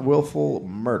willful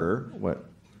murder. What?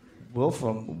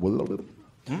 Willful.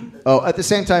 Oh, at the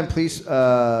same time, police,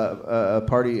 a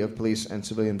party of police and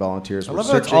civilian volunteers I were love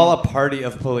how it's searching. all a party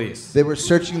of police. They were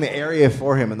searching the area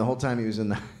for him, and the whole time he was in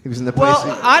the place.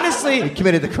 Well, honestly, he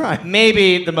committed the crime.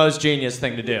 maybe the most genius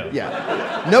thing to do.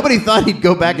 Yeah. Nobody thought he'd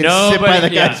go back and sit by the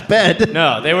guy's bed.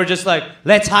 No, they were just like,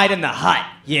 let's hide in the hut.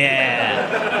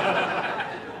 Yeah.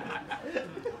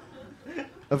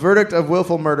 A verdict of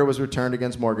willful murder was returned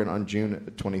against Morgan on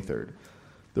June 23rd.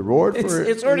 The reward for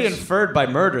It's already inferred by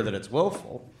murder that it's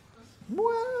willful.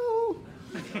 Well,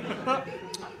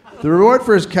 the reward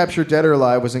for his capture, dead or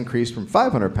alive, was increased from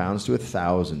 £500 to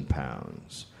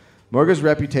 £1,000. Morgan's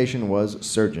reputation was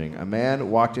surging. A man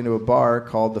walked into a bar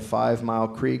called the 5 Mile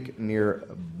Creek near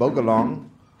Boogalong.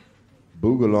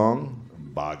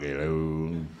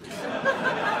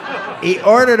 He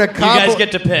ordered a cobbler. You guys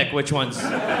get to pick which ones.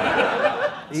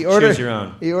 Choose your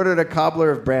own. He ordered a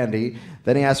cobbler of brandy.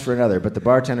 Then he asked for another, but the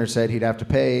bartender said he'd have to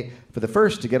pay for the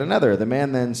first to get another. The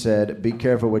man then said, "Be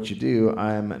careful what you do.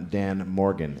 I'm Dan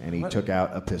Morgan," and he took out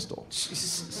a pistol.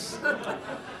 Jesus.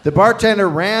 The bartender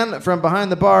ran from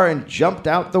behind the bar and jumped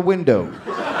out the window.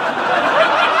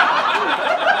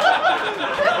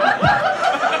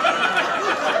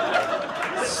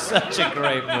 Such a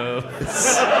great move.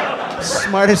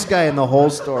 Smartest guy in the whole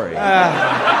story.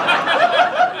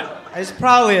 There's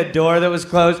probably a door that was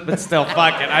closed, but still,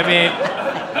 fuck it. I mean,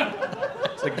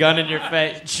 it's a gun in your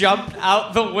face. Jump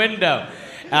out the window.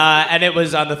 And it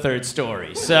was on the 3rd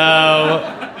story.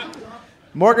 So...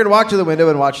 Morgan walked to the window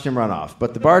and watched him run off,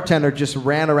 but the bartender just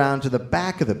ran around to the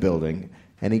back of the building,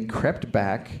 and he crept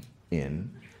back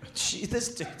in. Gee,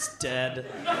 this dude's dead.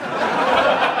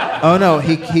 Oh, no,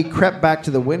 he crept back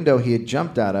to the window he had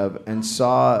jumped out of and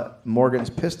saw Morgan's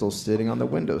pistol sitting on the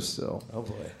windowsill. Oh,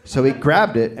 boy. So he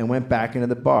grabbed it and went back into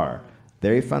the bar.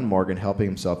 There he found Morgan helping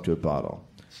himself to a bottle.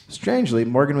 Strangely,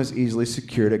 Morgan was easily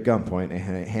secured at gunpoint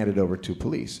and handed over to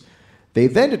police. They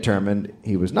then determined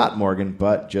he was not Morgan,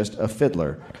 but just a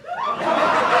fiddler.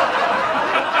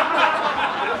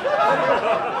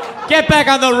 Get back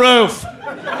on the roof!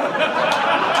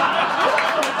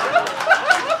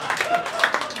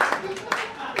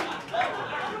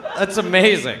 That's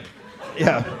amazing.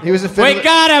 Yeah, he was a fiddler. We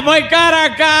got him! We got our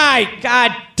guy!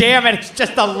 God damn it, it's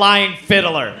just a lying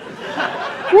fiddler.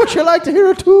 Would you like to hear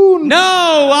a tune? No,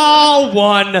 all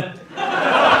one.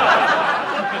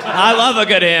 I love a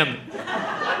good hymn.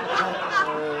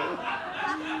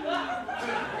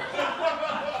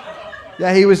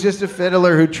 Yeah, he was just a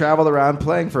fiddler who traveled around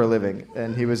playing for a living,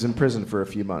 and he was in prison for a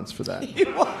few months for that. He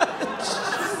was.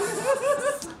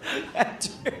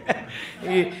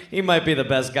 he might be the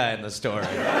best guy in the story.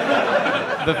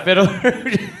 The fiddler.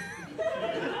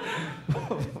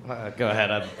 Go ahead.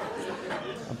 I'm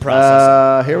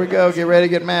processing. Here we go. Get ready to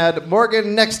get mad.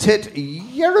 Morgan next hit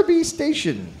Yereby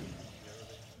Station.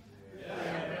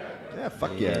 Yeah,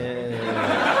 fuck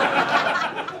yeah.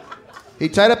 He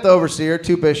tied up the overseer,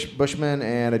 two bushmen,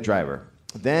 and a driver.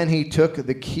 Then he took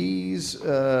the keys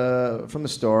from the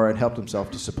store and helped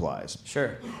himself to supplies.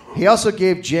 Sure. He also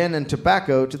gave gin and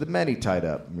tobacco to the men he tied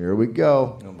up. Here we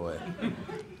go. Oh boy.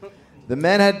 The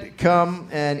men had come,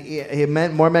 and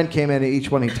more men came in, and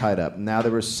each one he tied up. Now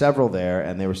there were several there,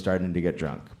 and they were starting to get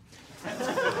drunk.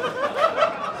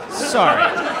 Sorry.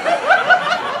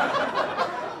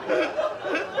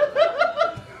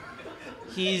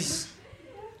 He's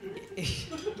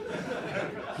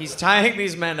tying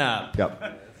these men up.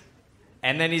 Yep.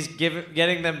 And then he's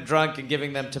getting them drunk and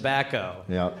giving them tobacco.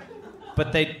 Yep.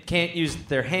 But they can't use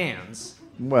their hands.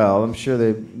 Well, I'm sure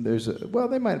they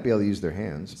might be able to use their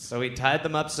hands. So he tied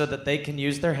them up so that they can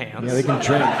use their hands. Yeah, they can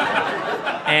drink.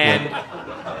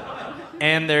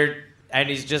 And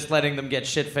he's just letting them get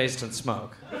shit-faced and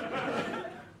smoke.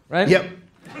 Right? Yep.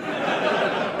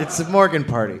 It's a Morgan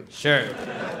party. Sure.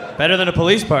 Better than a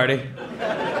police party.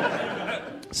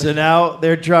 So now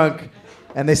they're drunk,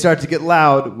 and they start to get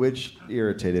loud, which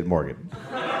irritated Morgan.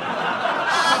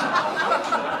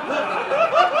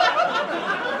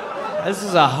 This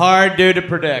is a hard dude to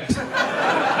predict.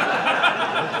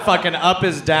 Fucking up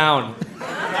is down.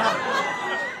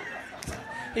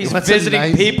 He's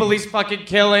visiting people he's fucking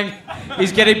killing.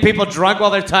 He's getting people drunk while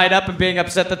they're tied up and being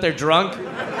upset that they're drunk.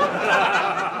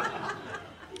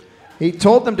 He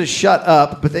told them to shut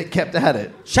up, but they kept at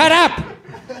it. Shut up!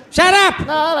 Shut up!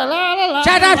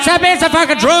 Shut up! Shut me! It's a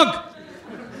fucking drunk!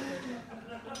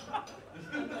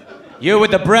 You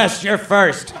with the breast, you're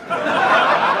first.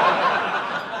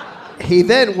 He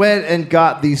then went and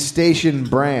got the station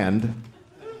brand.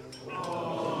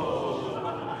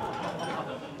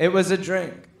 It was a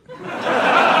drink.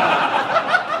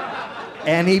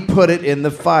 And he put it in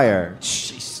the fire.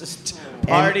 Jesus.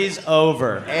 Party's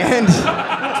over. And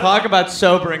talk about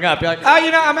sobering up. You're like, oh,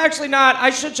 I'm actually not.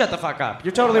 I should shut the fuck up.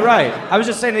 You're totally right. I was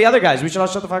just saying to the other guys, we should all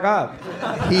shut the fuck up.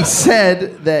 He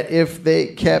said that if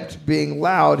they kept being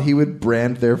loud, he would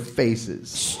brand their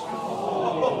faces.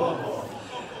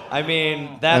 I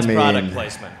mean, that's product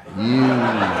placement.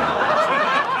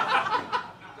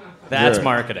 That's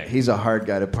marketing. He's a hard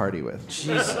guy to party with.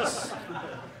 Jesus.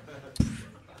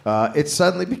 It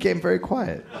suddenly became very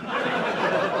quiet.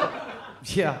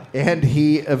 Yeah. And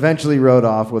he eventually rode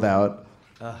off without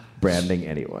branding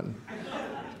anyone.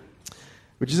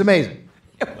 Which is amazing.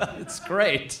 Yeah, well, it's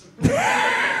great.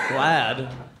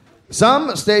 Glad.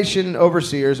 Some station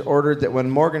overseers ordered that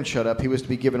when Morgan showed up, he was to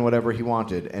be given whatever he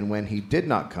wanted, and when he did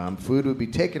not come, food would be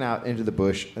taken out into the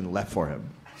bush and left for him.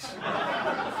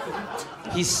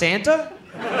 He's Santa?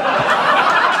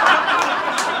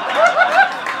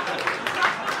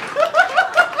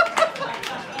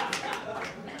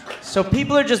 So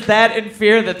people are just that in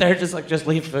fear that they're just like, just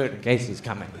leave food in case he's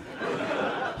coming.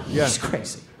 Yeah. He's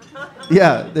crazy.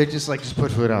 Yeah, they're just like, just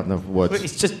put food out in the woods.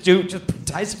 He's just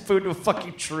tie some food to a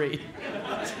fucking tree.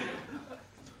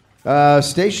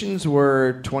 Stations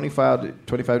were 25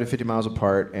 to 50 miles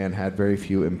apart and had very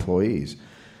few employees.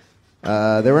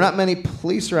 There were not many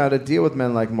police around to deal with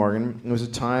men like Morgan. It was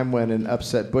a time when an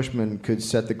upset bushman could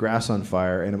set the grass on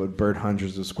fire and it would burn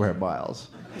hundreds of square miles.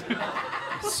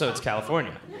 So it's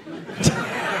California.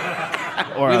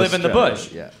 Or we live in the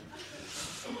bush. Yeah.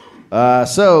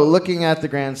 So, looking at the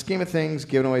grand scheme of things,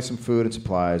 giving away some food and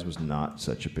supplies was not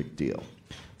such a big deal.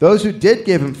 Those who did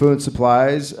give him food and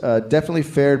supplies definitely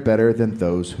fared better than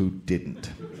those who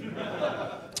didn't.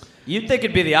 You'd think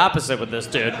it'd be the opposite with this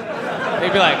dude.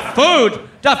 He'd be like, food?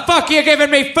 The fuck are you giving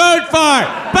me food for?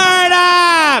 Burn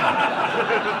 'em!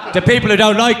 To people who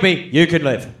don't like me, you can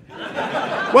live.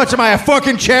 What, am I a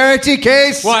fucking charity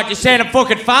case? What, you saying I'm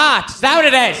fucking fat? Is that what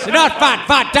it is? You're not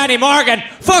fat Danny Morgan.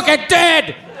 Fucking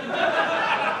dead!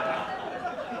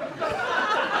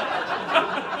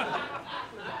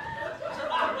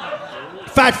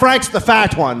 Fat Frank's the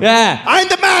fat one. Yeah. I'm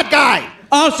the mad guy.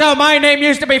 Also, my name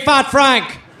used to be Fat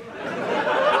Frank.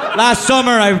 Last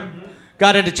summer, I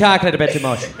got into chocolate a bit too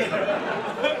much.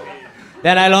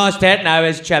 Then I lost it, and I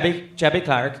was Chubby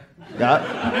Clark.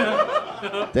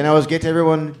 Yeah. Then I was Get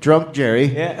Everyone Drunk Jerry.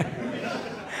 Yeah.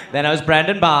 Then I was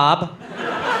Brandon Bob.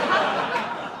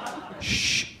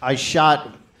 Shh. I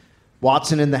shot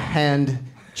Watson in the hand,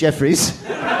 Jeffries.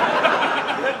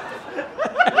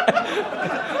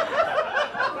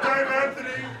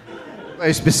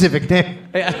 A specific name.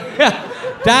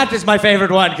 That is my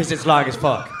favorite one because it's long as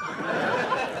fuck.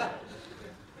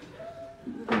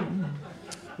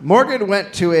 Morgan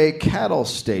went to a cattle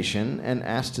station and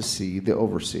asked to see the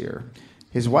overseer.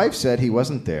 His wife said he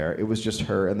wasn't there. It was just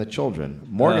her and the children.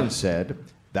 Morgan said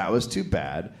that was too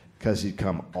bad because he'd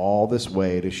come all this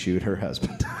way to shoot her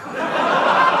husband.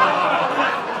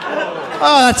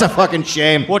 Oh, that's a fucking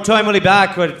shame. What time will he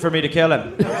back for me to kill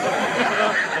him?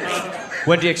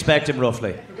 When do you expect him,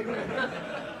 roughly?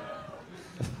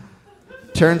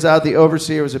 Turns out the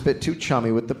overseer was a bit too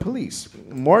chummy with the police.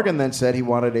 Morgan then said he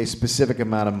wanted a specific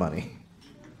amount of money.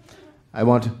 I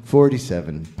want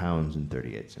 47 pounds and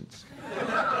 38 cents.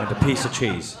 And a piece of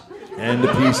cheese. And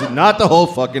a piece of... Not the whole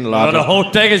fucking lot. Oh, the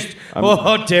whole thing is...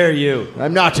 how dare you?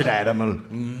 I'm not an animal.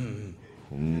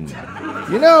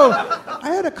 You know,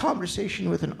 I had a conversation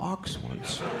with an ox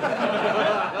once.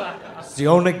 It's the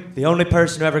only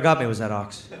person who ever got me was that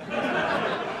ox. God,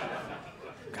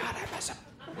 I miss him.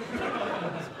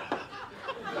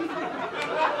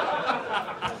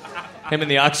 Him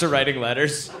and the ox are writing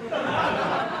letters.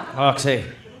 Oxy,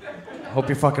 hope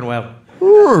you're fucking well.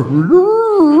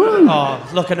 Oh,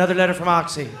 look, another letter from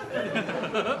Oxy.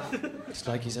 It's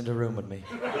like he's in the room with me.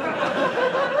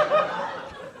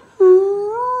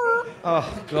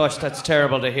 Oh, gosh, that's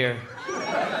terrible to hear.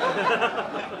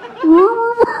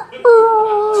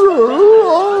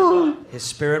 His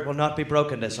spirit will not be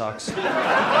broken, this ox.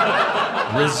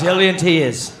 Resilient he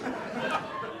is.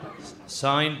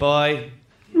 Signed by...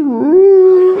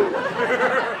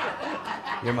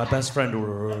 You're my best friend.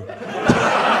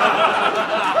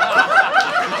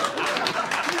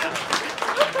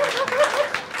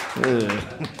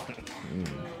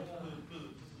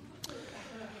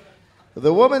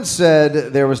 The woman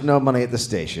said there was no money at the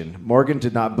station. Morgan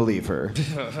did not believe her.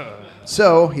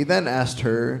 So he then asked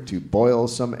her to boil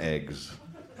some eggs.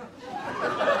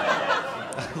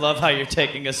 I love how you're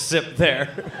taking a sip there.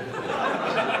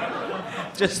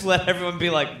 Just let everyone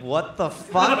be like, what the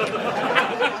fuck?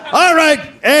 All right,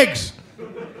 eggs.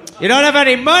 You don't have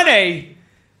any money?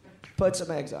 Put some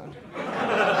eggs on.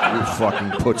 You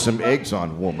fucking put some eggs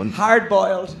on, woman. Hard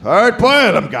boiled. Hard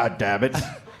boil them, goddammit.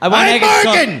 I want I'm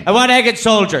Morgan! I want egg and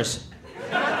soldiers.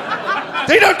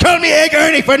 They don't call me Egg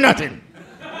Ernie for nothing.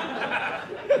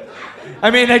 I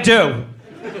mean, I do.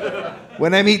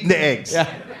 When I'm eating the eggs. Yeah.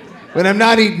 When I'm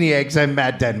not eating the eggs, I'm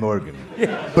Mad Dan Morgan.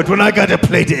 Yeah. But when I got a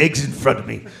plate of eggs in front of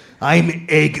me, I'm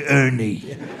Egg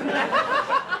Ernie.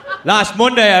 Last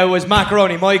Monday, I was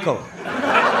Macaroni Michael.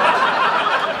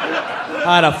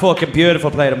 I had a fucking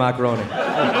beautiful plate of macaroni.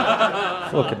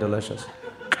 Fucking delicious.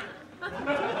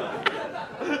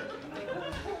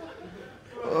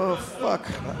 Oh, fuck.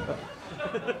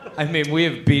 I mean, we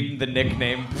have beaten the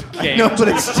nickname game. No, but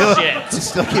it still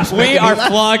keeps We making are me laugh.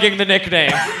 flogging the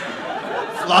nickname.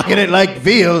 Flogging it like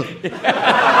veal. Puffed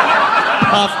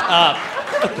up.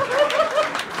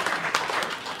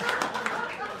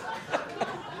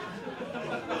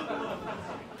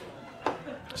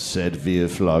 Said veal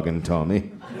flogging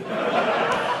Tommy.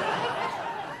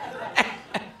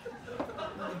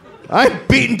 I'm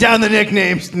beating down the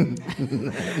nicknames.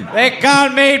 They call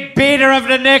me beater of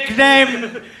the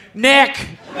nickname Nick.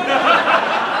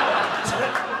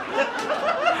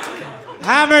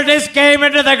 Hammer this game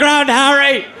into the ground,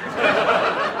 Harry.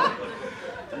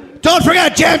 Don't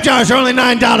forget, jam jars are only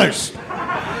 $9.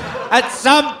 At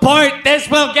some point, this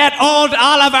will get old,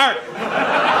 Oliver.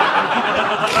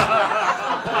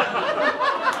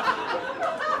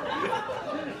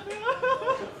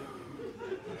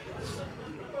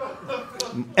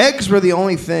 Eggs were the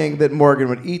only thing that Morgan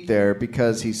would eat there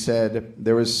because he said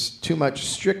there was too much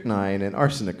strychnine and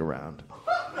arsenic around.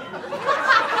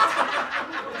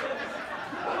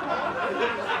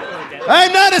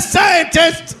 I'm not a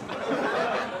scientist!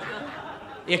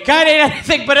 You can't eat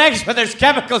anything but eggs when there's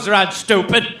chemicals around,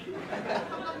 stupid.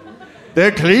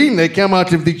 They're clean. They come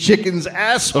out of the chicken's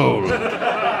asshole.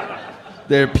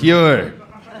 They're pure.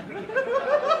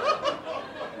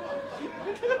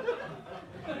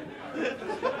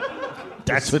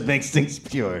 That's what makes things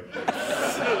pure.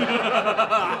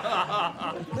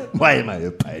 Why am I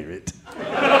a pirate?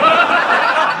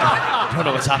 I don't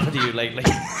know what's happened to you lately.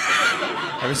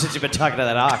 Ever since you've been talking to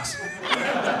that ox.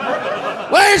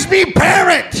 Where's me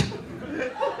parrot?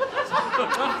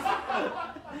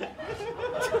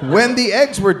 When the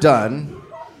eggs were done,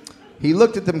 he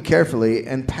looked at them carefully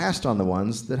and passed on the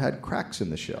ones that had cracks in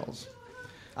the shells.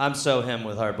 I'm so him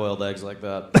with hard-boiled eggs like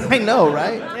that. I know,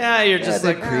 right? Yeah, you're just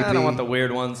they're like, I creepy. don't want the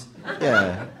weird ones.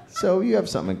 Yeah. So you have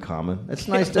something in common. It's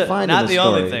nice to find Not in the a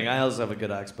story. only thing. I also have a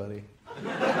good axe buddy.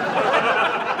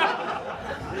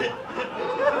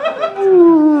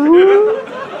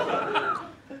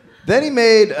 Then he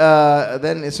made. He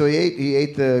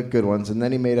ate the good ones, and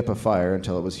then he made up a fire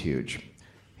until it was huge.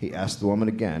 He asked the woman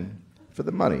again for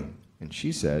the money, and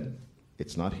she said,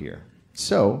 "It's not here."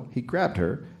 So he grabbed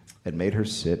her and made her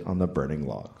sit on the burning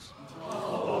logs.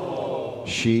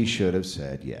 She should have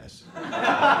said yes.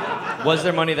 Was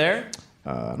there money there?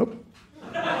 Nope.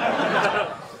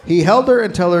 He held her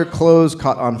until her clothes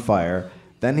caught on fire.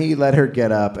 Then he let her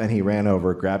get up, and he ran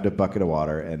over, grabbed a bucket of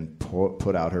water, and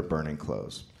put out her burning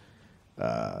clothes.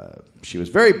 She was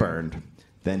very burned.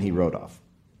 Then he rode off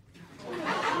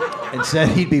and said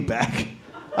he'd be back.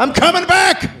 I'm coming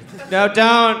back! No,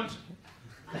 don't.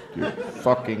 You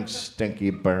fucking stinky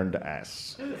burned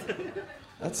ass.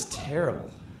 That's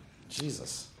terrible.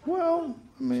 Jesus. Well,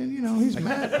 I mean, you know, he's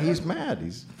mad. He's mad.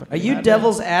 He's fucking Are you mad.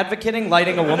 devil's advocating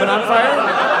lighting a woman on fire?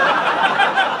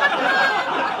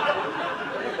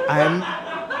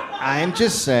 I'm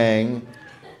just saying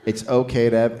it's okay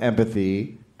to have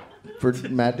empathy for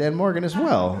Matt Dan Morgan as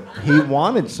well. He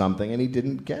wanted something and he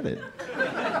didn't get it.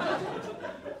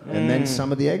 And then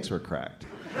some of the eggs were cracked.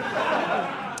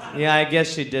 Yeah, I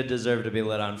guess she did deserve to be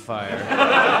lit on fire.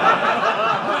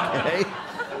 Okay?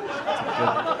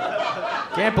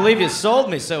 Can't believe you sold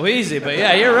me so easy, but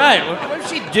yeah, you're right. What's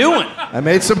she doing? I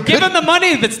made some Give good, him the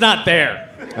money that's not there.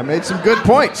 I made some good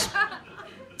points.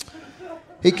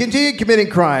 He continued committing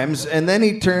crimes, and then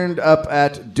he turned up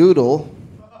at Doodle,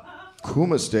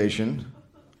 Kuma Station.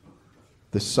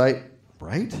 The site,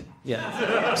 right?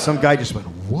 Yeah. Some guy just went,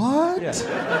 what?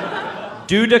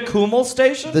 Duda Kumel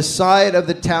Station? The side of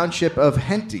the township of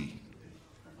Henty.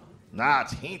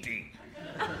 Not Henty.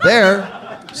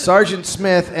 There, Sergeant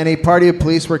Smith and a party of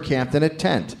police were camped in a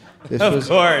tent. This Of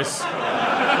course.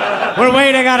 We're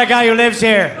waiting on a guy who lives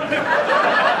here.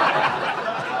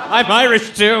 I'm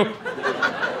Irish too.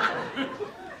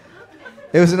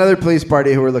 It was another police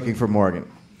party who were looking for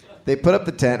Morgan. They put up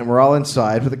the tent and were all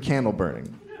inside with a candle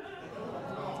burning.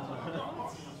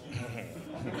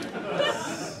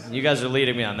 You guys are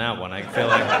leading me on that one. I feel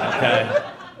like, okay.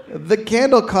 The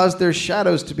candle caused their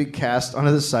shadows to be cast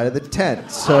onto the side of the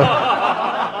tent. So,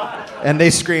 and they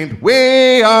screamed,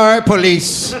 "We are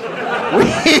police! We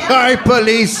are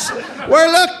police! We're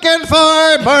looking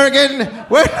for Morgan!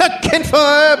 We're looking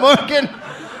for Morgan!"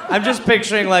 I'm just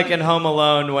picturing like in Home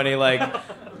Alone when he like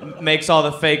makes all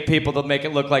the fake people to make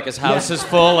it look like his house is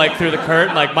full, like through the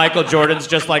curtain, like Michael Jordan's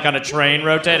just like on a train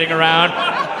rotating around.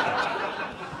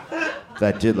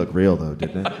 That did look real, though,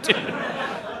 didn't it?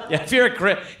 Yeah,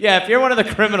 if you're one of the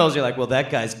criminals, you're like, well,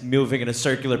 that guy's moving in a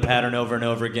circular pattern over and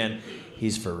over again.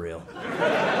 He's for real.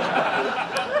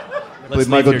 With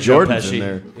Michael Jordan's in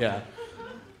there.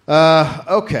 Yeah.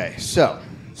 Okay, so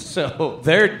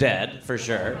they're dead for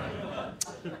sure.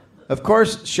 of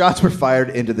course, shots were fired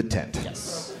into the tent.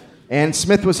 Yes. And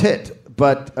Smith was hit,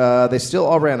 but they still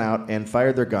all ran out and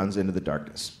fired their guns into the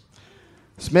darkness.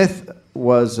 Smith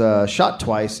was shot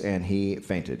twice and he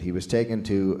fainted. He was taken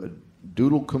to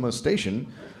Doodle Kuma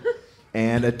Station,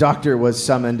 and a doctor was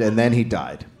summoned, and then he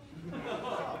died.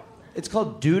 It's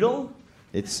called Doodle?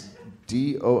 It's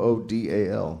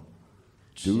Doodal.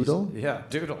 Doodle? Yeah,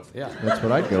 Doodle, yeah. That's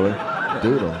what I'd go with.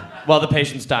 Doodle. While the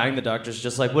patient's dying, the doctor's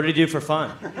just like, what did he do for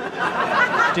fun? Did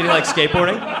he like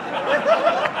skateboarding?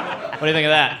 What do you think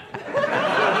of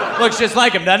that? Looks just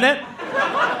like him, doesn't it?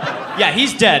 Yeah,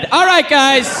 he's dead. All right,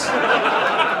 guys.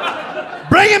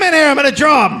 Bring him in here. I'm going to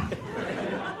draw him.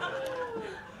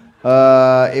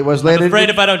 It was later. I'm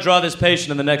afraid if I don't draw this patient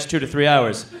in the next 2 to 3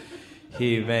 hours,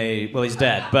 he may. Well, he's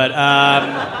dead. But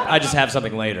I just have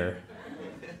something later.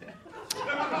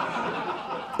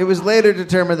 It was later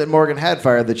determined that Morgan had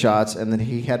fired the shots and that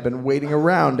he had been waiting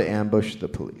around to ambush the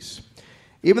police.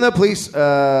 Even though police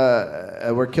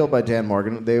were killed by Dan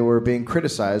Morgan, they were being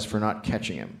criticized for not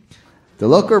catching him. The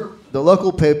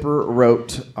local paper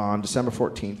wrote on December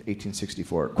 14th,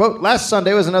 1864, quote, "Last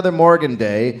Sunday was another Morgan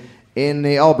Day in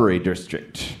the Albury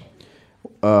district.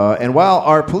 And while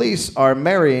our police are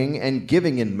marrying and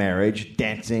giving in marriage,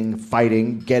 dancing,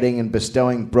 fighting, getting and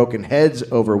bestowing broken heads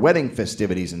over wedding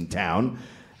festivities in town..."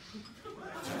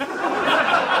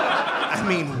 I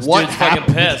mean, what Dude's happened?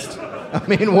 fucking pissed. I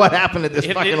mean, what happened at this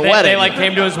fucking they, wedding? They like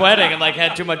came to his wedding and like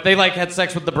had too much. They like had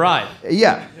sex with the bride.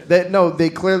 Yeah. They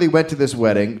clearly went to this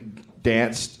wedding,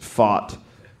 danced, fought,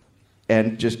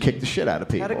 and just kicked the shit out of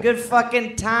people. Had a good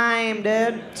fucking time,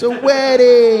 dude. It's a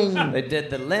wedding. They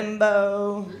did the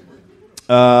limbo.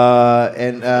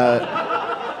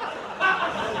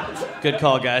 Good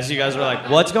call, guys. You guys were like,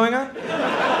 what's going on?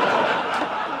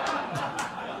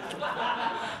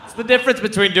 It's the difference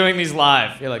between doing these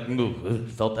live. You're like, ooh,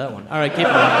 felt that one. All right, keep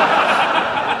going.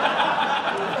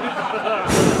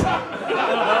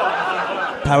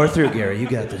 Power through, Gary. You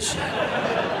got this shit.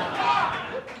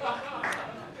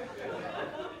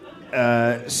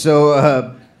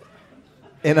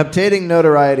 In obtaining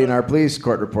notoriety in our police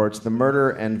court reports, the murder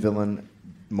and villain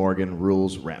Morgan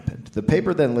rules rampant. The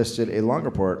paper then listed a long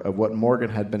report of what Morgan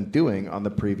had been doing on the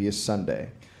previous Sunday.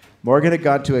 Morgan had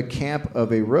gone to a camp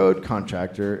of a road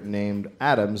contractor named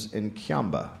Adams in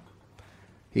Kiamba.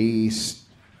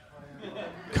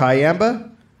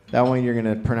 Kiamba? That one you're going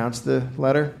to pronounce the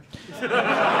letter?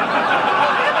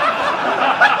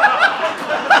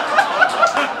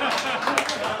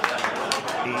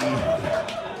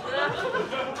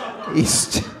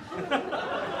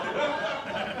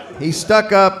 He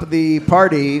stuck up the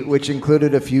party, which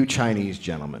included a few Chinese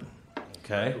gentlemen.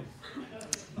 Okay.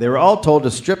 They were all told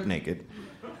to strip naked.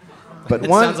 But It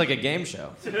one sounds like a game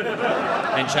show in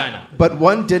China. But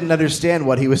one didn't understand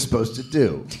what he was supposed to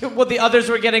do. Well, the others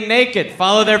were getting naked.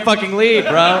 Follow their fucking lead,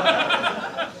 bro.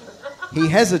 He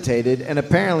hesitated and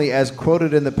apparently, as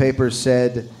quoted in the paper,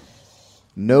 said,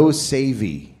 "No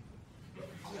savey."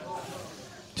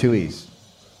 2 E's.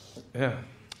 Yeah.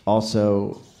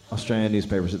 Also, Australian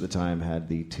newspapers at the time had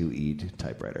the 2-E'd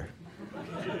typewriter.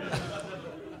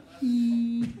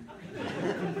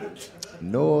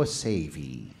 No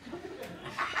savey.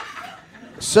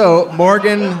 So,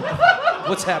 Morgan...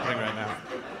 What's happening right now?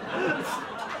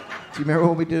 Do you remember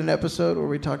when we did an episode where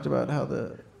we talked about how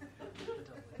the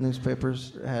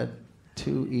newspapers had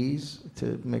 2 E's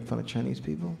to make fun of Chinese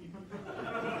people?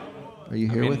 Are you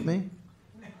here with me?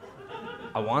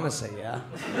 I want to say yeah.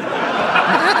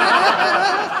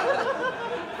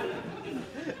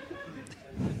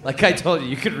 Like I told you,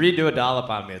 you could redo a dollop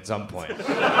on me at some point.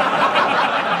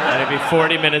 And it'd be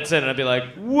 40 minutes in, and I'd be like,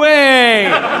 wait!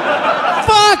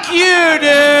 Fuck you,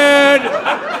 dude!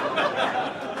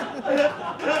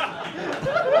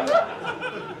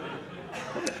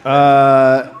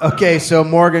 Okay, so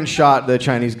Morgan shot the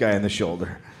Chinese guy in the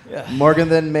shoulder. Yeah. Morgan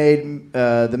then made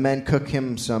the men cook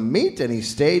him some meat, and he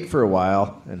stayed for a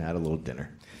while and had a little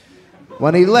dinner.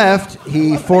 When he left,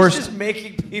 he forced... He's just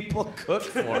making people cook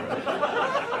for him.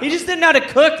 He just didn't know how to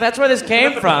cook. That's where this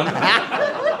came from.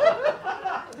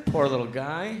 Poor little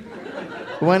guy.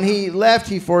 When he left,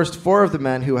 he forced 4 of the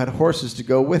men who had horses to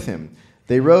go with him.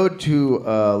 They rode to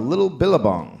Little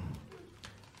Billabong.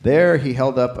 There, he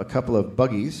held up a couple of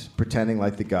buggies, pretending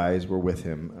like the guys were with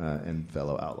him and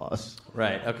fellow outlaws.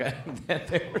 Right, okay.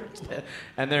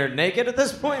 And they're naked at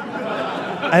this point?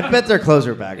 I bet their clothes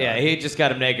are back on. Yeah, he just got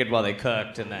them naked while they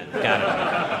cooked and then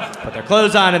got them. Put their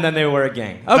clothes on and then they were a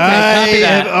gang. Okay, copy I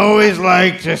that. have always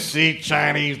liked to see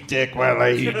Chinese dick while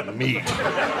I eat meat.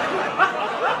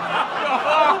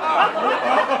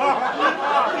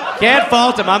 Can't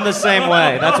fault him. I'm the same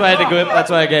way. That's why I had to go. That's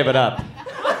why I gave it up.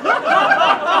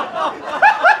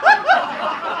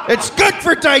 It's good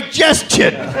for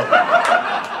digestion.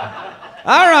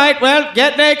 All right, well,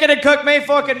 get naked and cook me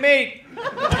fucking meat.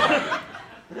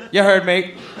 You heard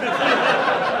me.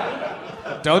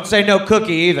 Don't say no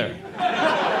cookie either.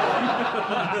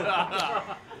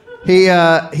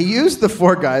 He used the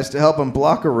 4 guys to help him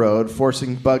block a road,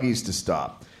 forcing buggies to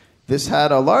stop. This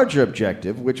had a larger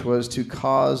objective, which was to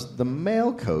cause the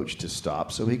mail coach to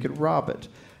stop so he could rob it.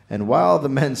 And while the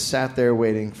men sat there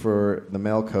waiting for the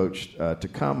mail coach to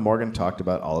come, Morgan talked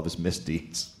about all of his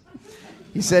misdeeds.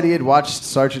 He said he had watched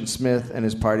Sergeant Smith and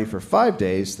his party for 5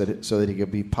 days so that he could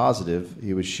be positive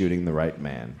he was shooting the right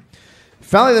man.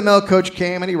 Finally, the mail coach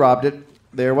came and he robbed it.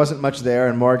 There wasn't much there,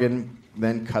 and Morgan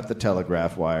then cut the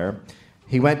telegraph wire.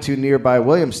 He went to nearby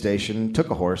Williams Station, took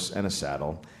a horse and a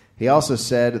saddle. He also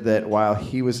said that while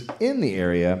he was in the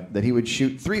area, that he would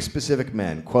shoot 3 specific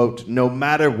men, quote, no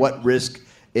matter what risk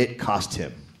it cost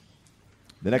him.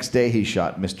 The next day, he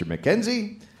shot Mr.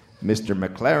 Mackenzie, Mr.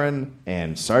 McLaren,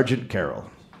 and Sergeant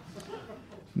Carroll.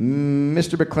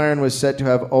 Mr. McLaren was said to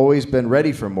have always been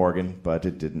ready for Morgan, but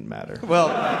it didn't matter. Well,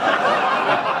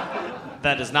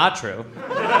 that is not true.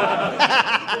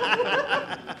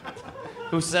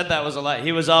 Who said that was a lie?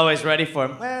 He was always ready for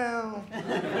him. Well,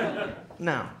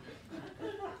 no.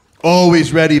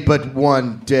 Always ready, but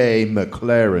one day,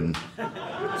 McLaren.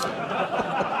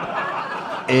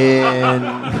 And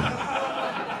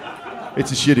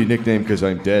it's a shitty nickname because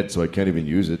I'm dead, so I can't even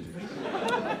use it.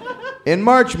 In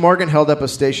March, Morgan held up a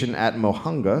station at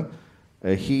Mohunga.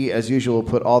 He, as usual,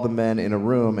 put all the men in a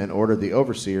room and ordered the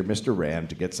overseer, Mr. Rand,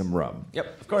 to get some rum.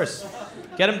 Yep, of course.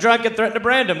 Get him drunk and threaten to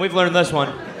brand him. We've learned this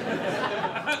one.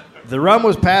 The rum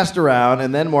was passed around,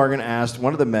 and then Morgan asked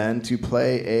one of the men to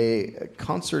play a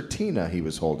concertina he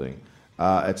was holding.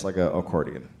 It's like an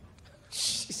accordion.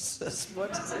 Jesus,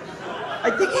 what is it?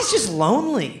 I think he's just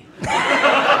lonely.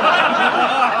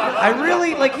 I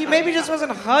really, like, he maybe just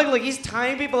wasn't hugged. Like, he's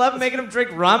tying people up, making them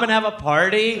drink rum and have a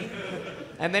party.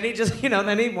 And then he just,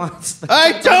 then he wants...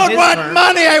 I don't want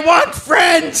money, I want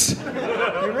friends!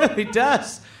 He really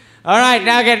does. All right,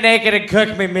 now get naked and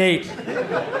cook me meat.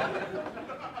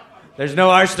 There's no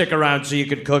arsenic around, so you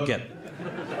can cook it.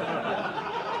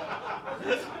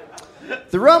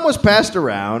 The rum was passed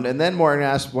around, and then Morgan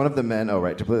asked one of the men,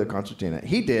 to play the concertina.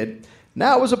 He did.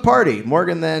 Now it was a party.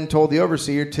 Morgan then told the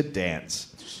overseer to dance.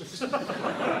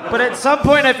 But at some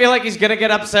point, I feel like he's going to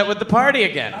get upset with the party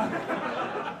again.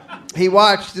 He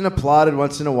watched and applauded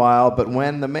once in a while, but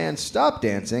when the man stopped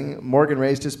dancing, Morgan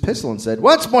raised his pistol and said,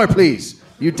 "Once more, please.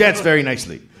 You dance very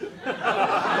nicely." What?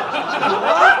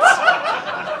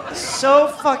 So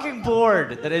fucking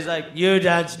bored that he's like, "You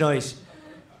dance nice.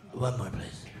 One more,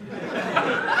 please.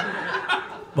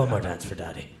 One more dance for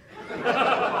Daddy."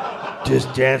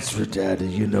 Just dance for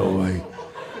Daddy,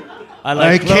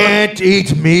 I can't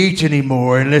eat meat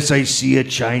anymore unless I see a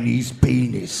Chinese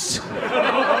penis.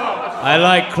 I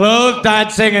like clothed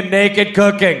dancing and naked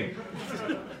cooking.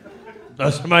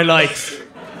 Those are my likes.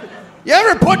 You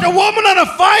ever put a woman on a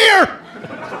fire?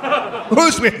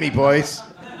 Who's with me, boys?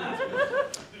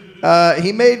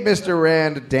 He made Mr.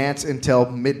 Rand dance until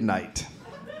midnight,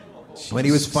 when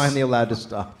he was finally allowed to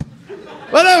stop.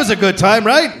 Well, that was a good time,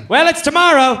 right? Well, it's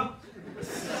tomorrow.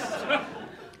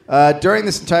 During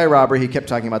this entire robbery, he kept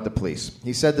talking about the police.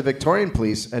 He said the Victorian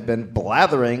police had been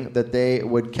blathering that they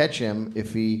would catch him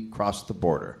if he crossed the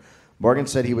border. Morgan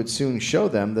said he would soon show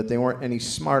them that they weren't any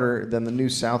smarter than the New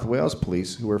South Wales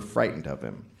police, who were frightened of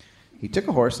him. He took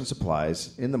a horse and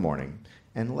supplies in the morning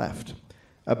and left.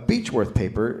 A Beechworth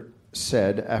paper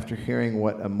said, after hearing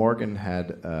what Morgan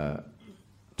had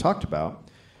talked about,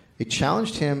 it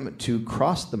challenged him to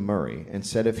cross the Murray and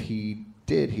said if he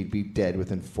did, he'd be dead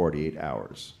within 48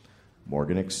 hours.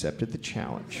 Morgan accepted the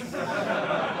challenge. And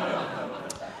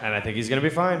I think he's going to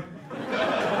be fine.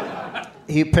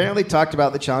 He apparently talked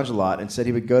about the challenge a lot and said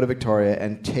he would go to Victoria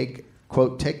and take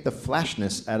the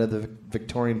flashness out of the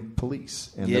Victorian police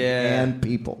and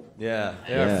people. Yeah,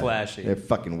 they're flashy. They're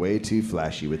fucking way too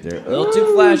flashy with their... A little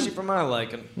too flashy for my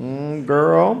liking.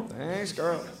 Girl. Thanks,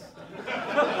 girl.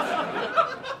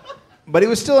 But he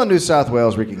was still in New South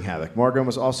Wales wreaking havoc. Morgan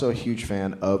was also a huge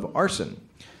fan of arson.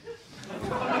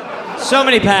 So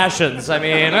many passions. I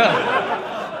mean...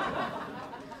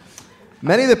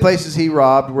 Many of the places he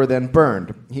robbed were then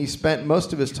burned. He spent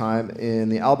most of his time in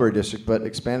the Albury district, but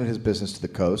expanded his business to the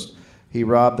coast. He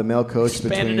robbed the mail coach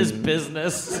Expanded his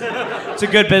business. It's a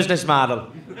good business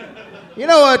model. You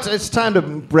know what? It's time to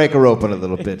break her open a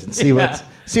little bit and see what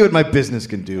my business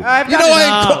can do.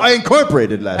 I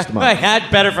incorporated last month. I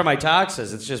had better for my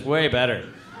taxes. It's just way better.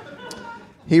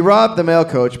 He robbed the mail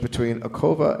coach between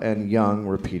Okova and Yonge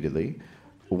repeatedly.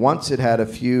 Once it had a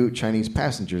few Chinese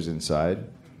passengers inside.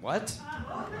 What?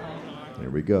 There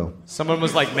we go. Someone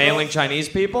was like mailing Chinese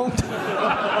people?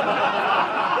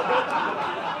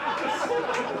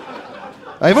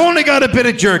 I've only got a bit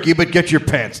of jerky, but get your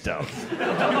pants down.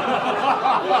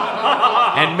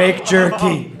 And make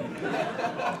jerky.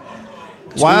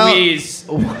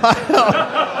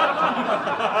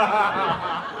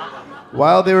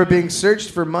 While they were being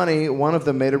searched for money, one of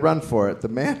them made a run for it.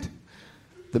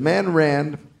 The man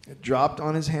ran, dropped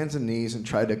on his hands and knees, and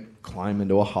tried to climb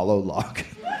into a hollow log.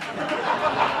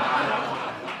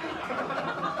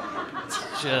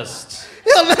 Just...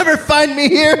 He'll never find me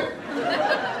here.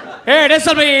 Here, this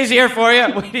will be easier for you.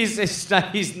 Wait,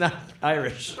 he's not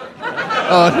Irish.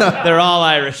 Oh, no. They're all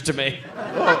Irish to me.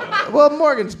 Well,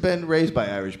 Morgan's been raised by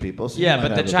Irish people. So yeah,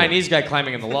 but the Chinese guy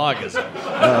climbing in the log isn't.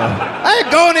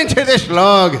 I'm going into this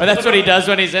log. But that's what he does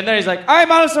when he's in there. He's like,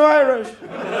 I'm also Irish.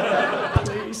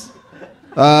 Please.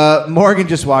 Morgan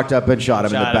just walked up and shot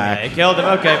him in the back. Yeah, he killed him.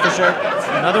 Okay, for sure.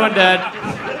 Another one dead.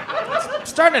 I'm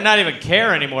starting to not even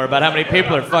care anymore about how many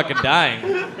people are fucking dying.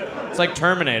 It's like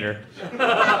Terminator.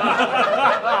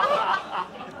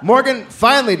 Morgan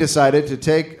finally decided to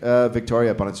take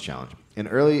Victoria up on its challenge. In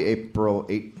early April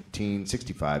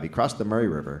 1865, he crossed the Murray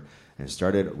River and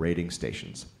started raiding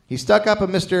stations. He stuck up a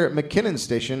Mr. McKinnon's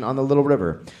station on the Little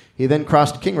River. He then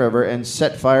crossed King River and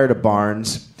set fire to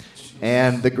barns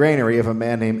and the granary of a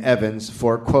man named Evans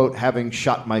for, quote, having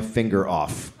shot my finger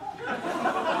off.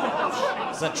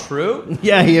 Is that true?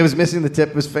 Yeah, he was missing the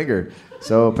tip of his finger.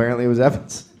 So apparently it was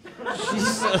Evans.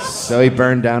 Jesus. So he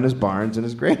burned down his barns and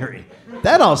his granary.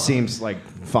 That all seems like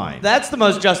fine. That's the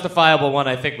most justifiable one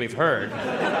I think we've heard.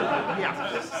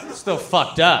 Still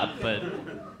fucked up, but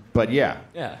But yeah,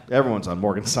 yeah. everyone's on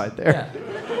Morgan's side there.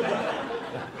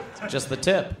 Yeah. Just the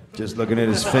tip. Just looking at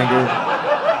his finger.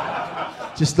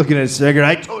 Just looking at his finger.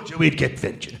 I told you we'd get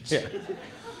vengeance. Yeah.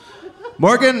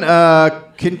 Morgan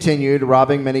continued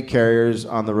robbing many carriers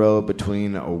on the road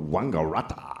between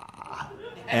Wangaratta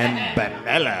and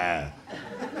Benalla.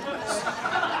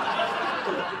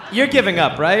 You're giving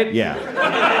up, right? Yeah.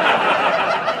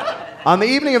 On the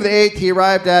evening of the 8th, he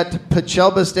arrived at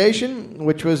Pachelba Station,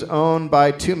 which was owned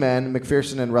by two men,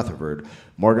 McPherson and Rutherford.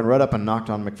 Morgan rode up and knocked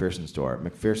on McPherson's door.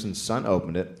 McPherson's son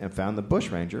opened it and found the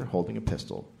bushranger holding a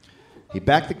pistol. He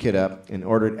backed the kid up and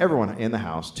ordered everyone in the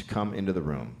house to come into the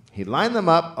room. He lined them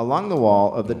up along the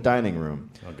wall of the dining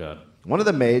room. Oh, God. One of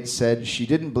the maids said she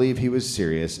didn't believe he was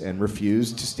serious and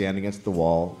refused to stand against the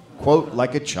wall, quote,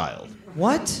 like a child.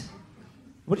 What?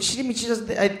 What? She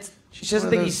doesn't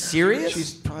think he's serious?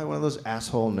 She's probably one of those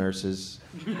asshole nurses.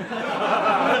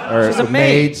 Or She's a maid.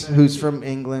 maids who's from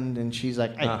England, and she's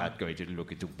like, I'm not going to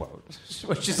look at the world.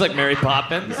 She's like Mary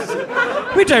Poppins.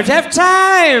 We don't have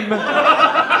time.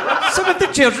 Some of the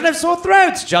children have sore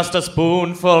throats. Just a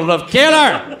spoonful of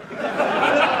killer.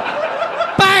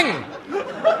 Bang!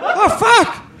 Oh,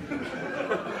 fuck!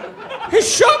 He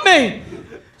shot me!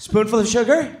 Spoonful of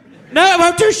sugar? No, it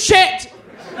won't do shit!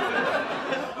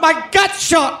 My gut's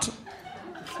shot!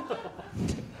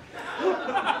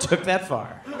 Took that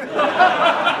far.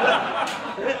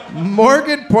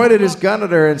 Morgan pointed his gun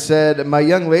at her and said, my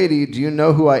young lady, do you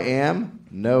know who I am?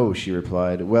 No, she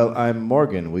replied. Well, I'm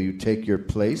Morgan. Will you take your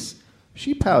place?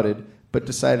 She pouted, but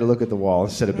decided to look at the wall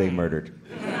instead of being murdered.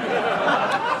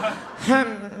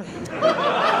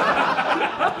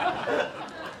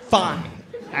 Fine.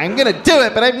 I'm going to do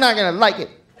it, but I'm not going to like it.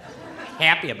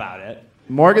 Happy about it.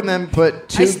 Morgan then put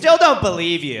two... I still don't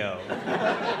believe you.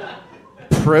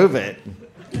 Prove it.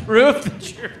 Prove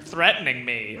that you're threatening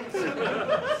me.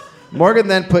 Morgan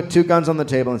then put two guns on the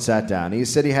table and sat down. He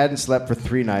said he hadn't slept for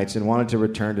 3 nights and wanted to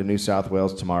return to New South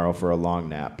Wales tomorrow for a long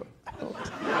nap.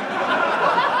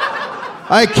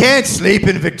 I can't sleep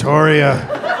in Victoria.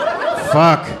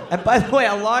 Fuck. And by the way,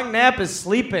 a long nap is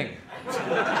sleeping.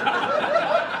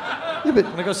 Yeah, but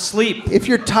I'm gonna go sleep. if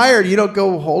you're tired, you don't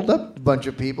go hold up a bunch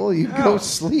of people. You go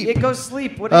sleep. Yeah, go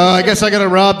sleep. What I guess I gotta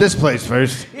rob this place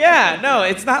first. Yeah, no,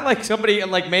 it's not like somebody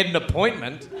made an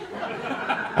appointment.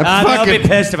 I'm They'll be fucking,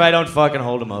 pissed if I don't fucking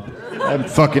hold them up. I'm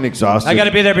fucking exhausted. I gotta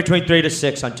be there between 3 to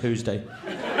 6 on Tuesday.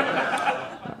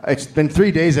 It's been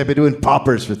 3 days. I've been doing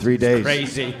poppers for 3 days.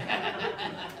 Crazy.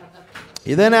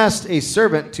 He then asked a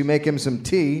servant to make him some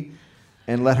tea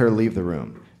and let her leave the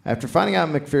room. After finding out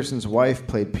McPherson's wife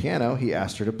played piano, he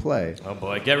asked her to play. Oh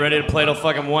boy, get ready to play till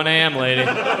fucking 1 a.m., lady.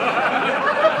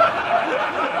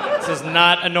 This is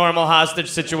not a normal hostage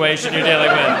situation you're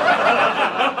dealing with.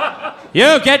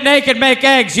 You, get naked, make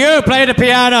eggs. You, play the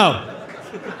piano.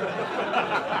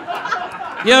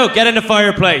 You, get in the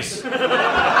fireplace.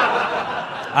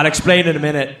 I'll explain in a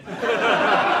minute.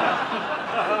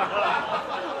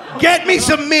 Get me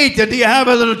some meat, and do you have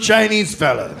a little Chinese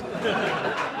fella?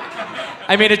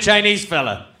 I mean a Chinese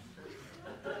fella.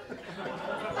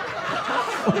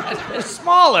 They're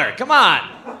smaller, come on.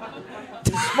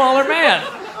 They're a smaller man.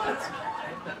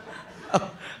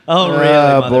 Oh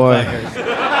really,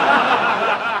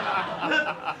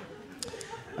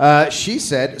 motherfuckers. She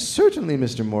said, certainly,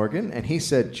 Mr. Morgan. And he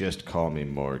said, just call me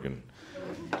Morgan.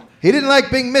 He didn't like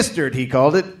being mistered, he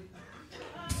called it.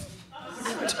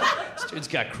 This dude's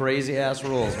got crazy ass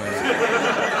rules,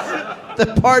 man. The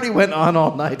party went on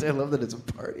all night. I love that it's a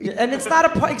party. And it's not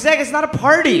exactly, it's not a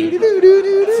party.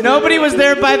 Nobody was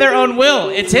there by their own will.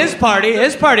 It's his party.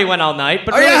 His party went all night.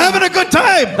 But Are you really, having a good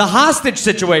time? the hostage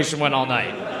situation went all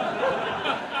night.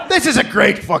 This is a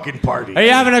great fucking party. Are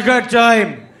you having a good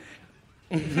time?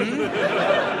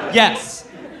 Mm-hmm. Yes.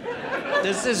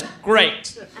 This is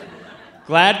great.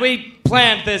 Glad we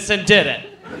planned this and did it.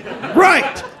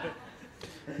 Right.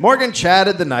 Morgan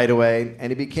chatted the night away, and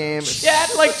he became...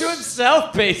 Chat like to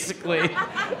himself, basically.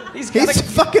 He's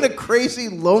fucking a crazy,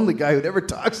 lonely guy who never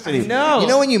talks to anyone. know. You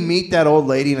know when you meet that old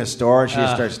lady in a store and she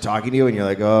just starts talking to you and you're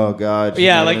like, oh, God. she's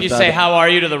Yeah, never like gonna you stop say, it. how are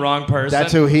you to the wrong person.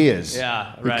 That's who he is.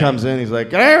 Yeah, He right. comes in, he's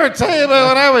like, can I ever tell you about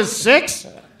when I was 6?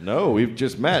 No, we've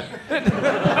just met.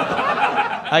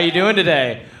 How you doing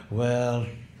today? Well,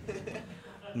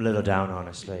 I'm a little down,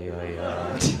 honestly.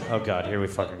 Oh, God, here we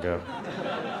fucking go.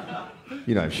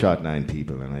 You know, I've shot 9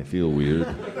 people and I feel weird.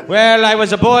 Well, I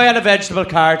was a boy on a vegetable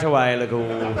cart a while ago.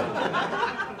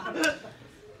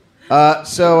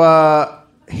 So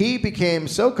he became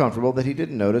so comfortable that he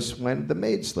didn't notice when the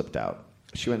maid slipped out.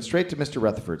 She went straight to Mr.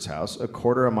 Rutherford's house, a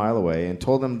quarter of a mile away, and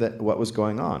told him that what was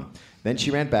going on. Then she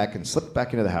ran back and slipped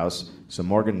back into the house, so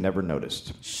Morgan never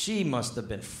noticed. She must have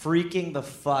been freaking the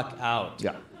fuck out.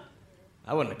 Yeah.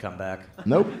 I wouldn't have come back.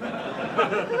 Nope.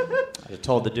 I'd have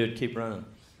told the dude, keep running.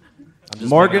 I'm just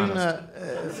Morgan, being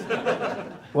honest.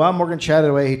 while Morgan chatted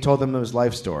away, he told them his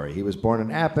life story. He was born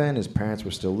in Appin, his parents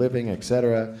were still living,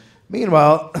 etc.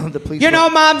 Meanwhile, the police... You know,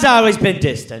 Mom's always been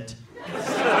distant.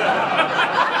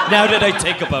 Now that I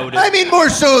think about it. I mean, more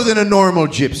so than a normal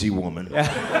gypsy woman.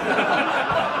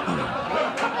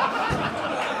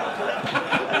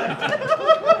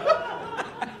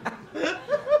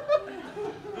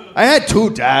 I had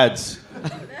 2 dads.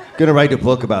 Gonna write a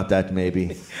book about that,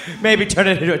 maybe. Maybe turn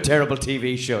it into a terrible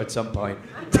TV show at some point.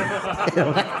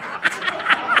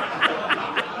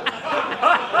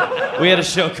 We had a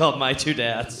show called My Two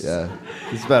Dads. Yeah.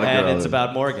 It's about a girl. And it's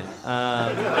about Morgan.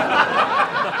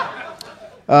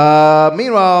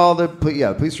 Meanwhile, the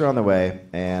police were on their way,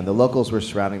 and the locals were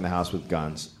surrounding the house with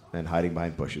guns and hiding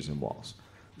behind bushes and walls.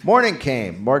 Morning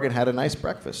came. Morgan had a nice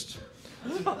breakfast.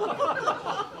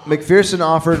 McPherson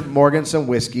offered Morgan some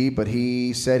whiskey, but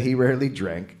he said he rarely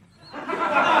drank.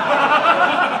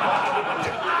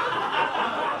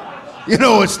 You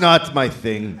know, it's not my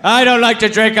thing. I don't like to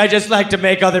drink, I just like to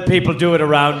make other people do it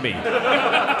around me.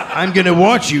 I'm gonna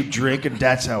watch you drink, and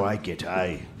that's how I get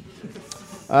high.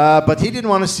 But he didn't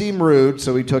want to seem rude,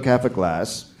 so he took half a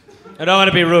glass. I don't want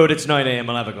to be rude, it's 9 a.m.,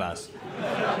 I'll have a glass.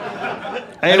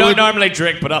 I don't normally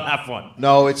drink, but I'll have one.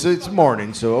 No, it's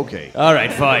morning, so okay. All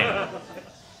right, fine.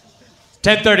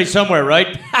 10:30 somewhere,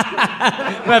 right?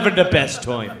 I'm having the best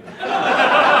time.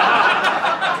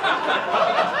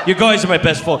 You guys are my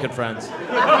best fucking friends.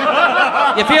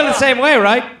 You feel the same way,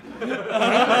 right?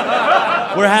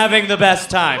 We're having the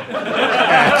best time.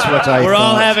 That's what I We're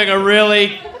all thought. having a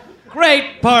really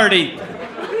great party.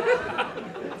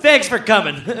 Thanks for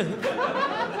coming.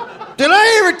 Did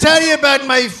I ever tell you about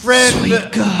my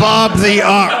friend Bob the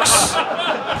Ox?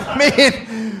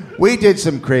 Man, we did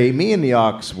some crazy. Me and the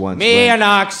Ox once. Me went- and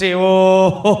Oxy,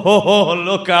 oh,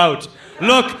 look out.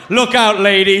 Look out,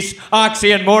 ladies.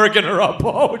 Oxy and Morgan are a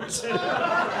boat.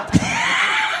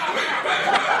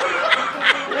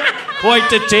 Quite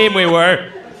the team we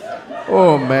were.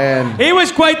 Oh, man. He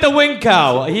was quite the wing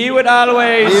cow. He would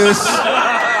always... He was...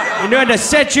 He knew to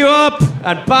set you up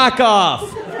and back off.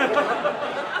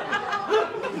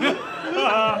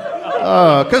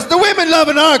 Because the women love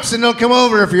an ox, and they'll come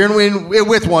over if you're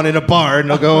with one in a bar, and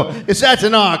they'll go, "Is that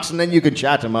an ox?" And then you can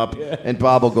chat him up, and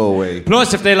Bob will go away.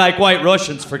 Plus, if they like White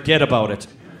Russians, forget about it.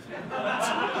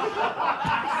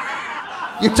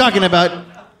 You're talking about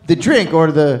the drink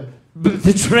or the...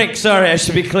 The drink, sorry, I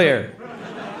should be clear.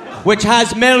 Which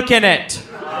has milk in it.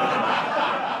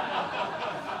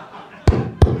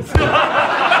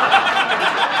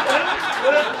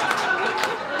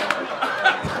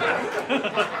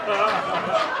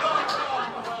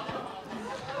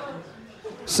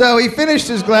 So he finished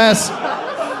his glass...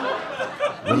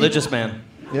 Religious man.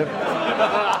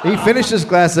 Yep. He finished his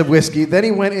glass of whiskey, then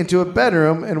he went into a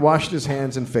bedroom and washed his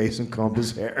hands and face and combed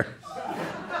his hair.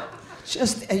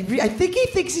 I think he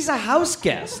thinks he's a house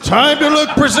guest. Time to look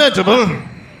presentable.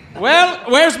 Well,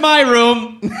 where's my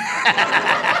room?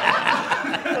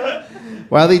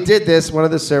 While he did this, one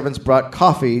of the servants brought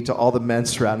coffee to all the men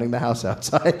surrounding the house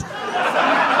outside.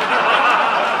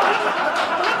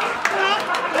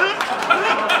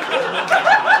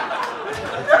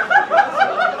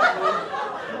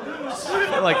 I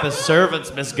feel like the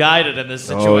servant's misguided in this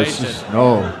situation.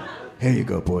 No. Here you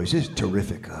go, boys. This is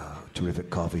terrific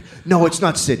coffee. No, it's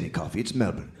not Sydney coffee. It's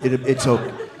Melbourne. It's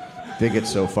okay. They get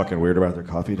so fucking weird about their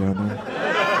coffee down there.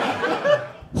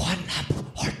 1 lamp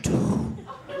or 2? 1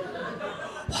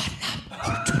 lamp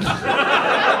or 2?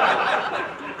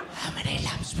 How many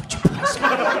lamps would you please?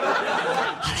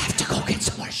 I'll have to go get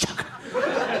some more sugar.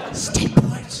 Stay put.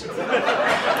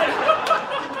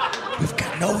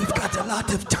 We've got a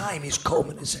lot of time. He's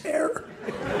combing his hair.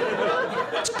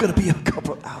 It's gonna be a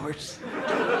couple hours.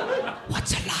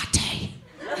 What's a latte?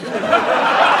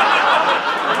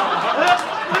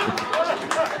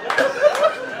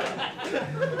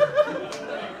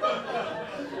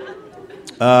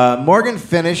 Morgan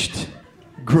finished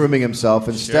grooming himself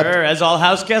and Sure, as all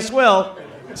house guests will.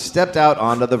 stepped out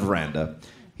onto the veranda.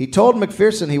 He told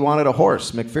McPherson he wanted a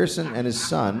horse. McPherson and his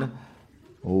son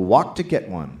walked to get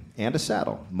one and a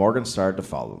saddle. Morgan started to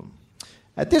follow them.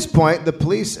 At this point, the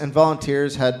police and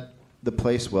volunteers had the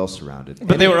place well surrounded.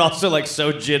 But they were also like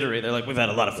so jittery. They're like, we've had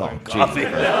a lot of fucking coffee.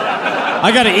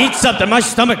 I gotta eat something. My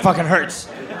stomach fucking hurts.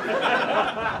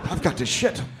 I've got to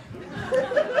shit.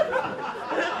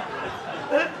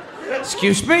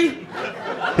 Excuse me?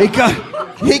 He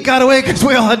got away because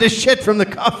we all had to shit from the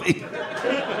coffee.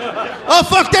 Oh,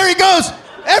 fuck, there he goes!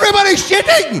 Everybody's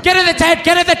shitting! Get in the tent!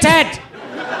 Get in the tent!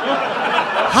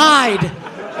 Hide!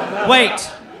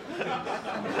 Wait.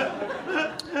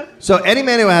 So any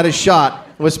man who had a shot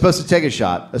was supposed to take a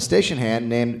shot. A station hand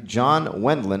named John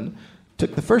Wendland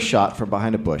took the first shot from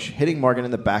behind a bush, hitting Morgan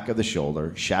in the back of the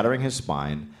shoulder, shattering his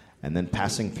spine, and then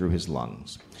passing through his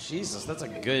lungs. Jesus, that's a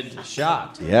good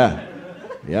shot. Yeah.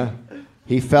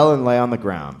 He fell and lay on the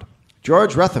ground.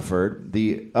 George Rutherford,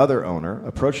 the other owner,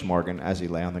 approached Morgan as he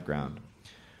lay on the ground.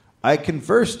 I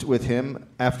conversed with him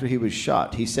after he was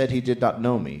shot. He said he did not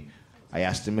know me. I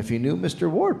asked him if he knew Mr.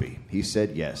 Warby. He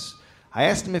said yes. I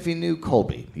asked him if he knew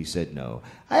Colby. He said no.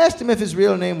 I asked him if his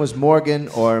real name was Morgan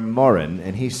or Morin,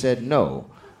 and he said no.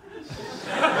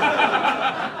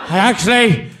 I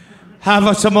actually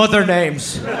have some other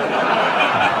names.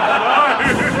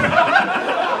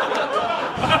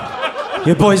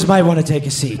 You boys might want to take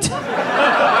a seat.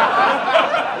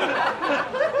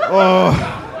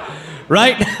 Oh.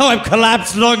 Right now, I'm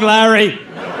collapsed lung Larry.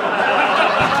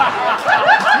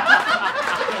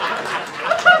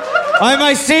 I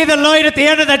might see the light at the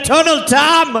end of the tunnel,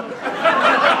 Tom.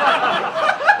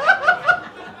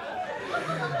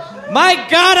 My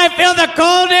God, I feel the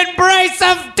cold embrace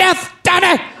of death,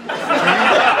 Danny.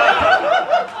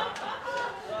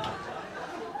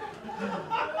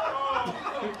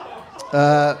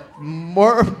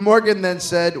 Morgan then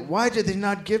said, "Why did they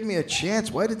not give me a chance?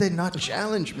 Why did they not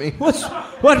challenge me?"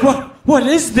 What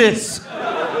is this?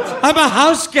 I'm a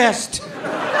house guest.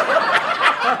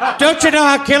 Don't you know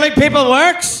how killing people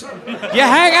works? You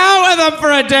hang out with them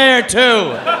for a day or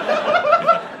two.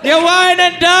 You wine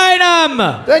and dine them.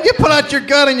 Then you pull out your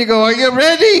gun and you go, "Are you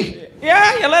ready?"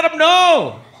 Yeah, you let them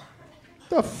know.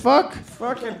 The fuck?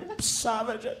 Fucking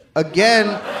savage.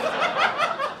 Again,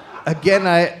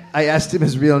 I asked him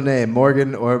his real name,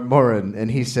 Morgan or Morin,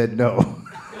 and he said no.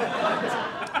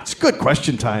 It's good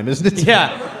question time, isn't it?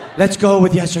 Yeah, let's go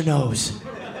with yes or no's.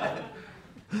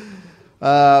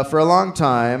 For a long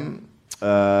time,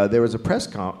 there was a press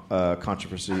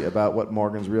controversy about what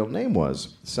Morgan's real name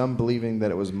was. Some believing that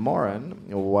it was Morin,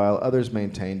 while others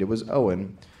maintained it was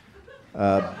Owen.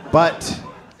 But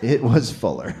it was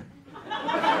Fuller.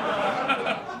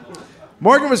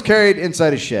 Morgan was carried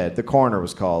inside a shed. The coroner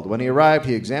was called. When he arrived,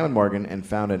 he examined Morgan and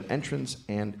found an entrance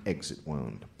and exit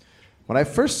wound. When I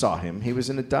first saw him, he was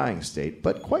in a dying state,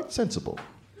 but quite sensible.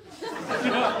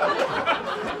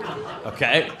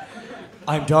 Okay.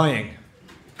 I'm dying.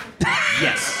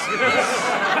 Yes.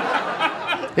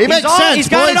 He makes sense. He's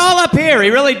got boys. it all up here. He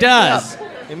really does. Yeah.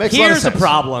 He makes a lot of Here's a sense.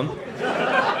 problem.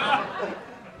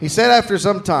 He said after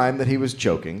some time that he was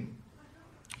choking.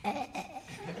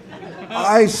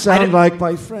 I sound like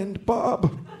my friend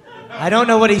Bob. I don't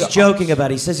know what he's joking about.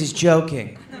 He says he's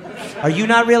joking. Are you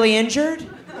not really injured?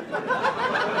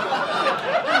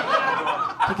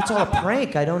 I think it's all a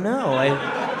prank. I don't know.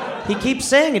 He keeps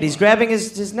saying it. He's grabbing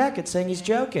his neck and saying he's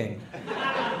joking.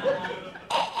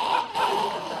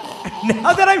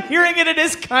 Now that I'm hearing it, it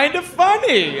is kind of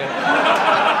funny.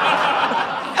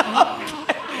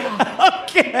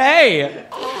 Okay.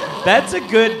 That's a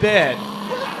good bit.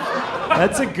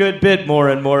 That's a good bit,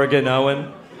 Morin Morgan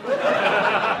Owen.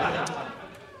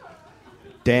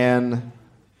 Dan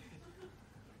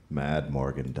Mad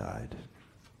Morgan died.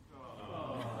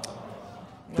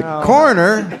 The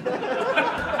coroner...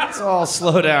 Let's all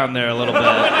slow down there a little bit.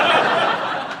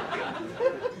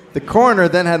 The coroner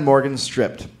then had Morgan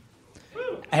stripped.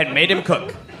 And made him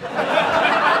cook.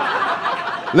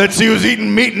 Let's see who's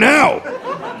eating meat now.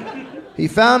 He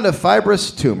found a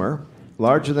fibrous tumor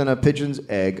larger than a pigeon's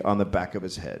egg on the back of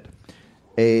his head.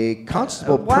 A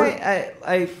constable...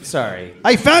 Sorry.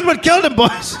 I found what killed him,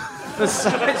 boys. The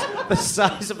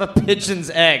size of a pigeon's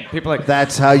egg. People are like,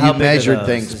 That's how you big are measured those?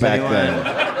 things Does back anyone-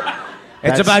 then.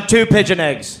 It's about 2 pigeon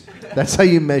eggs. That's how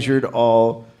you measured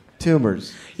all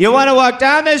tumors. You want to walk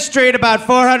down this street, about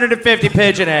 450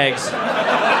 pigeon eggs.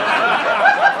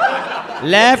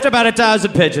 Left, about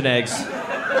 1,000 pigeon eggs.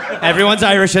 Everyone's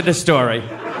Irish in this story.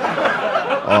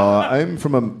 I'm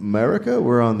from America.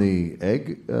 We're on the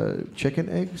chicken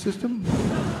egg system.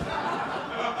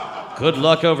 Good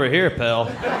luck over here, pal.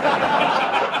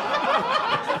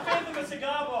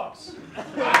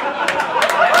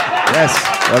 Yes,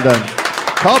 well done.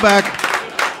 Call back.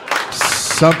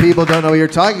 Some people don't know what you're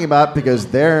talking about because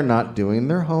they're not doing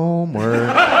their homework.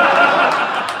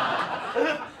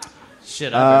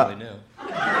 Shit, I barely knew.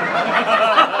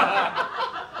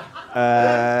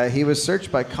 He was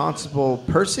searched by Constable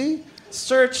Percy.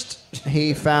 Searched.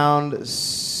 He found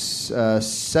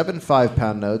 7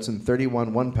 5-pound notes and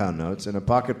 31 1-pound notes in a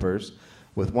pocket purse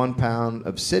With 1 pound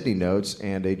of Sydney notes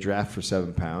and a draft for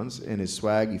 7 pounds. In his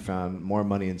swag, he found more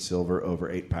money in silver over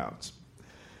 8 pounds.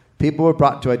 People were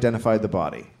brought to identify the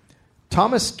body.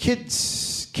 Thomas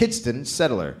Kidston,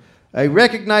 settler. I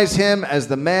recognize him as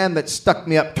the man that stuck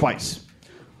me up twice.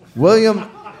 William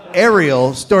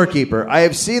Ariel, storekeeper. I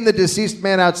have seen the deceased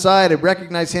man outside and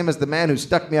recognize him as the man who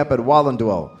stuck me up at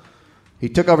Wallenduel. He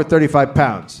took over 35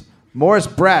 pounds. Morris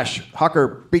Brash,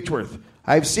 hawker, Beechworth.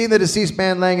 I've seen the deceased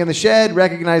man laying in the shed,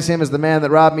 recognize him as the man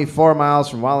that robbed me 4 miles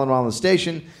from Wallen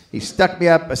Station. He stuck me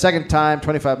up a second time,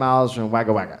 25 miles from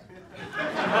Wagga Wagga.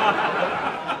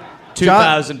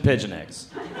 2,000 pigeon eggs.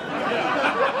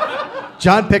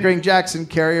 John Pickering Jackson,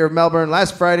 carrier of Melbourne.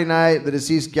 Last Friday night, the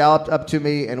deceased galloped up to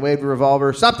me and waved a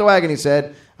revolver. Stop the wagon, he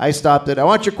said. I stopped it. I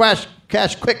want your cash,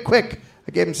 quick.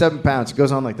 I gave him 7 pounds. It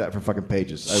goes on like that for fucking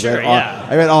pages. I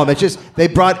read all of them. It's just, they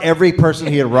brought every person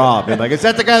he had robbed. And like, is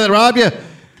that the guy that robbed you?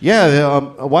 Yeah,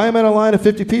 why am I in a line of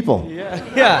 50 people?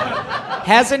 Yeah.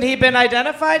 Hasn't he been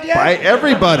identified yet? By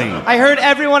everybody. I heard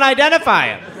everyone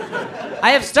identify him.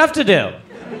 I have stuff to do.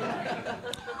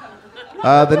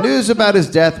 The news about his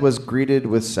death was greeted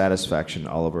with satisfaction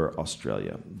all over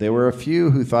Australia. There were a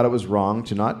few who thought it was wrong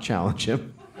to not challenge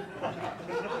him.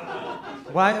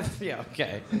 Why? Yeah,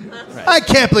 okay. Right. I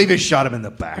can't believe he shot him in the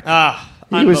back.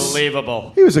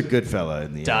 Unbelievable. He was a good fella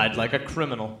in the end. Died like a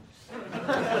criminal.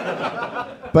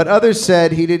 But others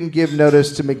said he didn't give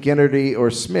notice to McGinnerty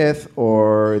or Smith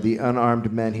or the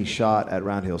unarmed men he shot at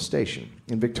Round Hill Station.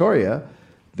 In Victoria,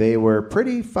 they were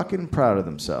pretty fucking proud of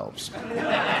themselves.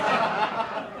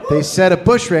 They said a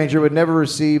bushranger would never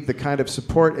receive the kind of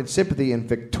support and sympathy in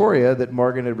Victoria that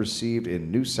Morgan had received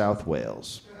in New South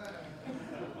Wales.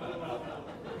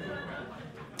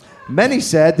 Many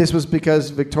said this was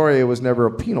because Victoria was never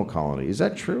a penal colony. Is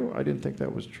that true? I didn't think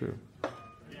that was true.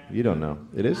 You don't know.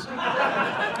 It is?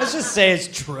 Let's just say it's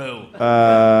true.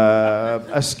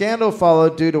 A scandal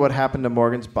followed due to what happened to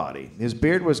Morgan's body. His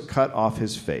beard was cut off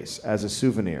his face as a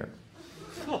souvenir.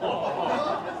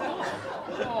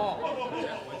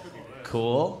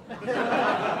 Cool.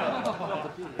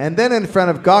 And then in front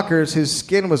of Gawkers, his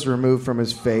skin was removed from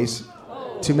his face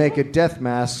to make a death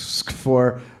mask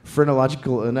for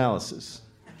phrenological analysis.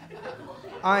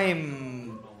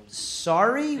 I'm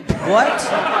sorry? What?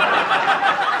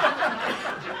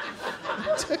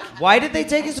 Why did they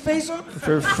take his face off?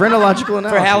 For phrenological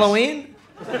analysis. For Halloween?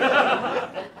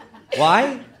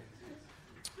 Why?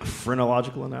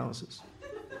 Phrenological analysis.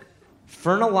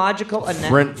 Phrenological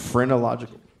analysis?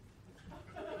 Phrenological.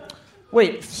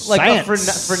 Wait, like a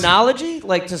Science. phrenology?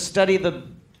 Like to study the...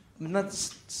 Not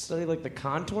study like the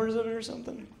contours of it or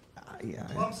something? Yeah.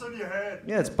 Bumps on your head.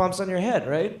 Yeah, it's bumps on your head,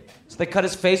 right? So they cut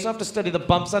his face off to study the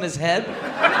bumps on his head?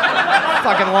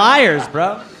 Fucking liars,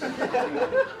 bro.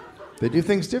 They do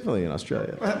things differently in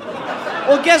Australia.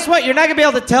 Well, guess what? You're not gonna be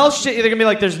able to tell shit. They're gonna be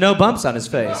like, there's no bumps on his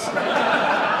face.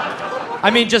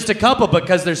 I mean, just a couple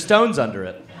because there's stones under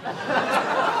it.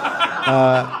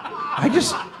 I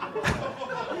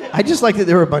just like that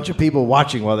there were a bunch of people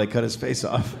watching while they cut his face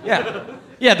off. Yeah.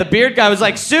 Yeah, the beard guy was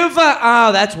like, Suva,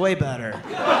 oh, that's way better.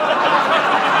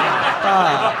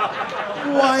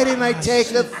 Why didn't I take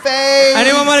the face?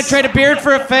 Anyone want to trade a beard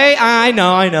for a face? I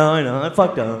know. I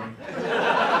fucked up.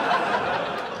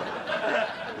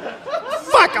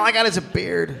 Fuck, all I got is a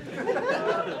beard.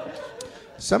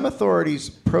 Some authorities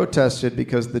protested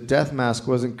because the death mask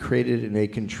wasn't created in a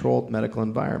controlled medical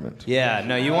environment. Yeah,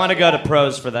 no, you want to go to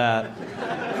pros for that.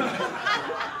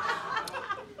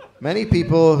 Many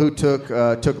people who took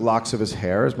locks of his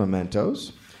hair as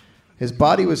mementos. His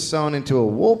body was sewn into a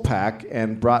wool pack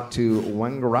and brought to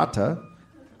Wangaratta,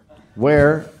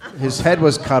 where his head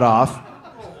was cut off.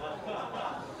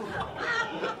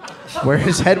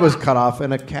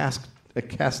 And a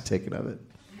cast taken of it.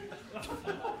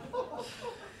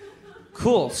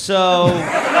 Cool, so...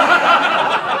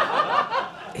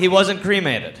 he wasn't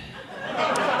cremated.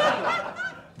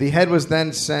 The head was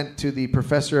then sent to the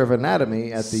professor of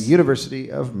anatomy at the University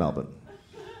of Melbourne.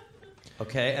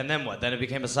 Okay, and then what? Then it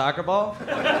became a soccer ball?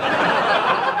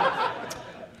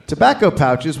 Tobacco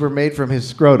pouches were made from his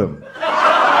scrotum.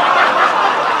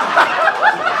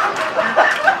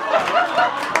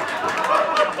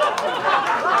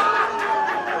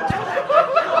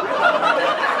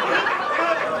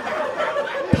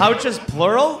 Pouches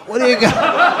plural? What do you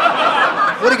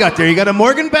got? What do you got there? You got a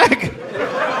Morgan bag?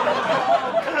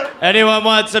 Anyone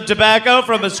want some tobacco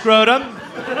from a scrotum?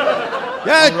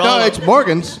 Yeah, no, it's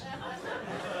Morgan's.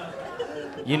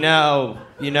 You know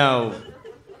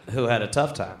who had a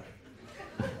tough time?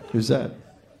 Who's that?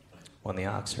 When the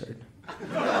ox herd.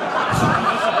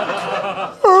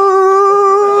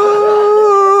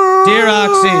 Dear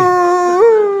Oxy,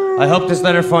 I hope this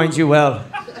letter finds you well.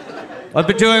 I've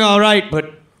been doing all right,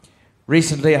 but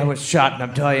recently I was shot and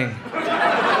I'm dying.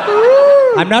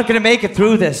 I'm not going to make it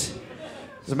through this.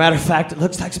 As a matter of fact, it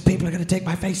looks like some people are going to take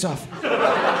my face off.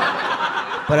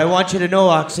 But I want you to know,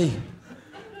 Oxy,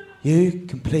 you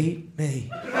complete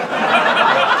me.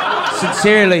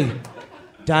 Sincerely,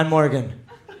 Don Morgan.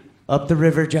 Up the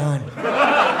river, John.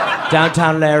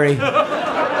 Downtown Larry.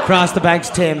 Across the banks,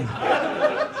 Tim.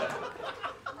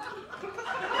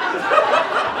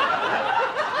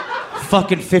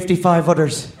 Fucking 55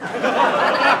 others.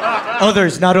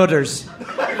 Others, not others.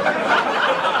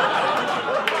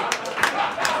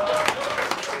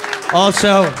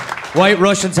 Also, white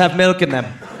Russians have milk in them.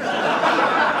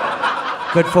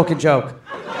 Good fucking joke.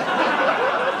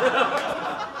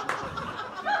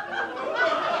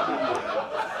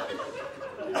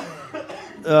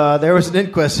 There was an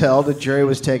inquest held. The jury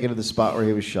was taken to the spot where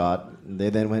he was shot. They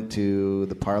then went to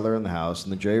the parlor in the house,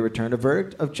 and the jury returned a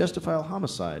verdict of justifiable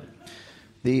homicide.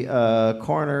 The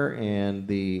coroner and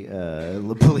the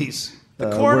police.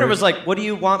 The coroner was like, "What do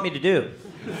you want me to do?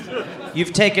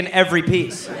 You've taken every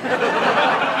piece."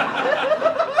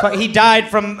 He died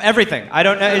from everything. I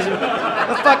don't know.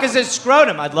 The fuck is his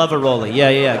scrotum? I'd love a rollie.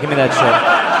 Yeah. Give me that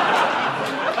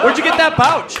shit. Where'd you get that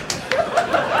pouch?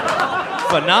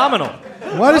 Phenomenal.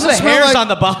 Why does the it smell hairs like? on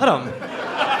the bottom?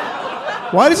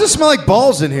 Why does it smell like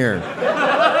balls in here?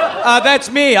 That's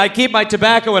me. I keep my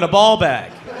tobacco in a ball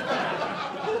bag.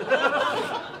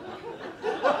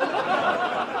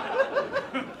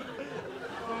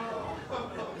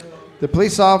 The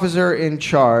police officer in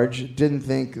charge didn't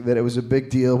think that it was a big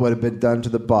deal what had been done to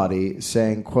the body,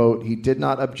 saying, quote, he did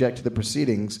not object to the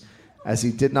proceedings as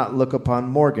he did not look upon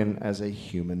Morgan as a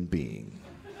human being.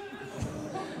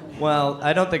 Well,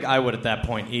 I don't think I would at that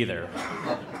point either.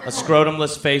 A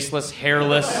scrotumless, faceless,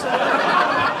 hairless.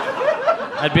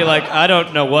 I'd be like, I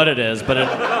don't know what it is, but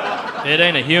it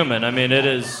ain't a human. I mean, it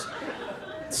is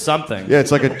something. Yeah,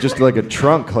 it's like just like a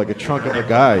trunk of a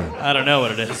guy. I don't know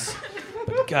what it is.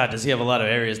 But God, does he have a lot of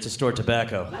areas to store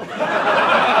tobacco.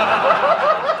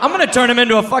 I'm gonna turn him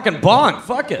into a fucking bong.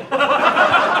 Fuck it.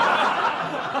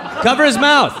 Cover his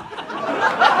mouth.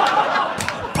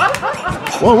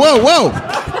 Whoa.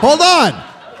 Hold on.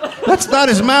 That's not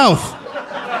his mouth.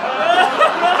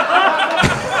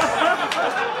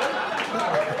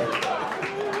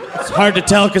 It's hard to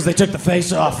tell because they took the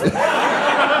face off.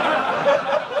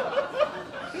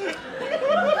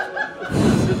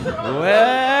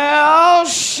 Well,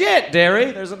 shit,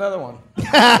 Derry. There's another one.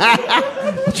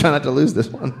 I'll try not to lose this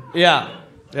one. Yeah.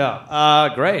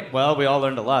 Great. Well, we all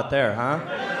learned a lot there, huh?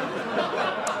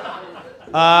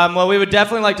 Well, we would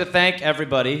definitely like to thank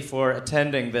everybody for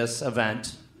attending this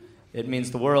event. It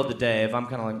means the world to Dave. I'm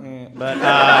kind of like,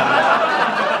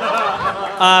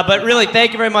 but really,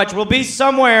 thank you very much. We'll be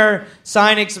somewhere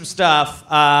signing some stuff.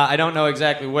 I don't know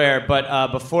exactly where,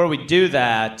 but before we do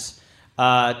that,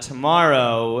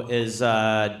 tomorrow is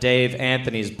Dave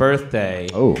Anthony's birthday.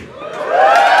 Oh.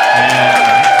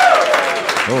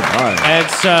 Oh my. And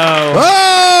so,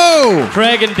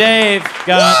 Craig and Dave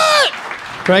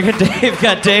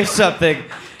got Dave something.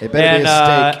 It better be a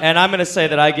steak. And I'm going to say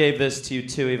that I gave this to you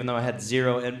too, even though I had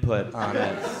zero input on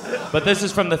it. But this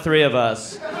is from the three of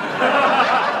us.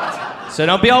 So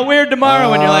don't be all weird tomorrow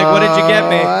when you're like, what did you get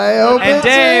me? I hope and it's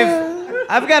Dave,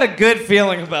 I've got a good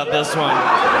feeling about this one.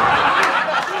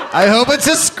 I hope it's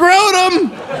a scrotum.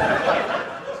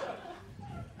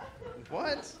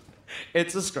 What?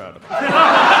 It's a scrotum.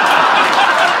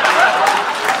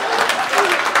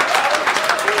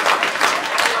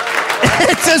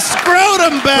 It's a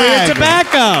scrotum For bag. your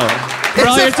tobacco. For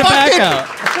all your tobacco.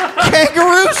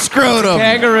 Kangaroo scrotum.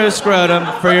 Kangaroo scrotum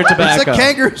for your tobacco. It's a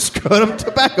kangaroo scrotum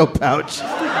tobacco pouch.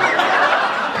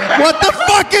 What the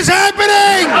fuck is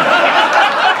happening?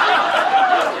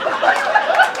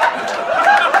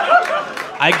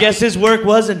 I guess his work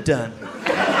wasn't done.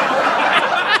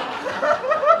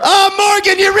 Oh,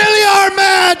 Morgan, you really are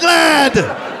mad, lad.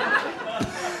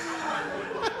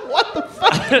 What the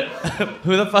fuck?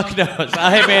 Who the fuck knows?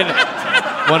 I mean,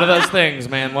 one of those things,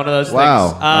 man. One of those Wow.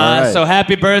 things. All right. So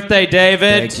happy birthday,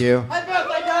 David. Thank you.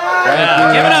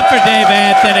 Yeah, give it up for Dave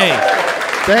Anthony.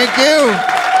 Thank you.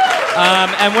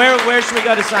 And where should we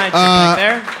go to sign? Back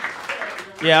there?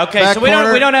 Yeah, okay. Back So we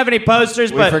corner. don't have any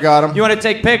posters, We but forgot 'em. you want to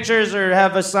take pictures or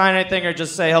have us sign anything or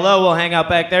just say hello, we'll hang out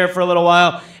back there for a little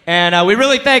while. And we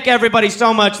really thank everybody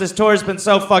so much. This tour's been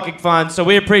so fucking fun, so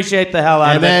we appreciate the hell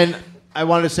out of And it. then I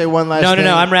wanted to say one last thing.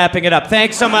 No, I'm wrapping it up.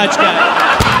 Thanks so much, guys.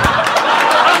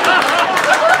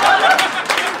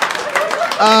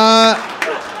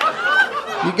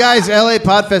 You guys, LA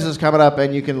Podfest is coming up,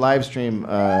 and you can live stream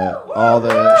all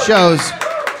the shows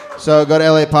So go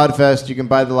to LA Podfest. You can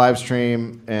buy the live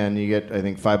stream, and you get, I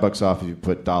think, $5 off if you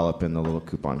put dollop in the little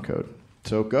coupon code.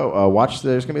 So go watch.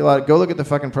 There's gonna be a lot. Go look at the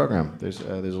fucking program. There's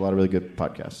a lot of really good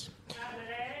podcasts.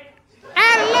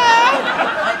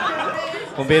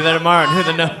 We'll be there tomorrow,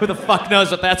 and who the fuck knows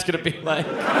what that's gonna be like.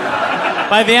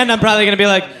 By the end, I'm probably gonna be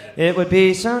like, it would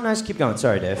be so nice. Keep going.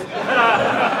 Sorry, Dave. Thank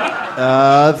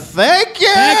you.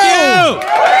 Thank you.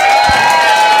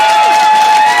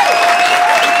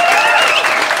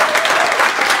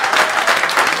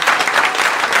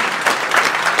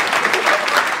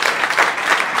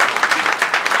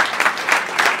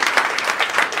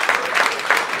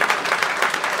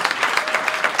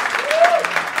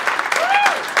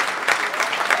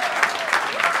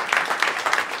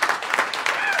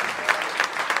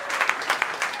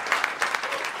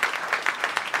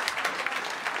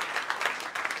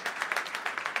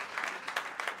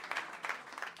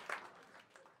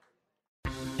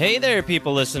 Hey there,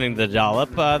 people listening to The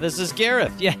Dollop. This is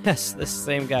Gareth. Yes, this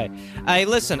same guy.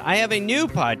 Listen, I have a new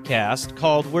podcast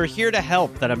called We're Here to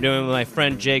Help that I'm doing with my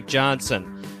friend Jake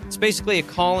Johnson. It's basically a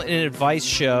call and advice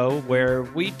show where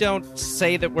we don't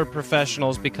say that we're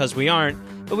professionals because we aren't,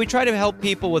 but we try to help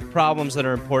people with problems that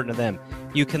are important to them.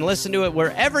 You can listen to it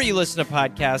wherever you listen to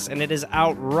podcasts, and it is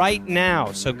out right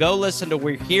now. So go listen to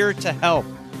We're Here to Help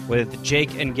with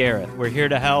Jake and Gareth. We're Here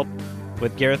to Help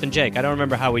with Gareth and Jake. I don't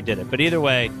remember how we did it, but either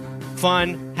way,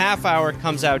 fun, half hour,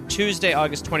 comes out Tuesday,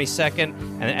 August 22nd,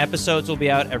 and the episodes will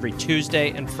be out every Tuesday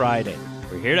and Friday.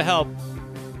 We're here to help.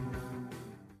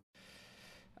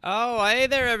 Oh, hey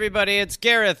there, everybody. It's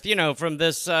Gareth, from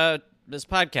this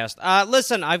podcast.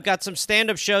 Listen, I've got some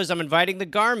stand-up shows I'm inviting the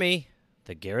Garmy,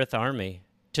 the Gareth Army,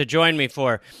 to join me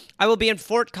for. I will be in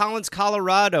Fort Collins,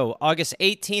 Colorado, August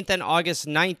 18th and August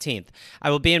 19th. I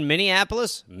will be in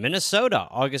Minneapolis, Minnesota,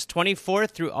 August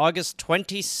 24th through August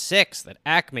 26th at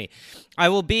Acme. I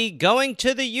will be going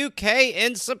to the UK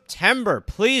in September.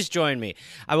 Please join me.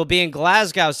 I will be in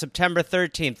Glasgow, September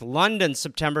 13th, London,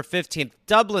 September 15th,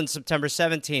 Dublin, September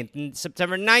 17th, and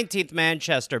September 19th,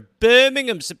 Manchester,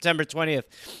 Birmingham, September 20th,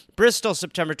 Bristol,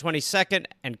 September 22nd,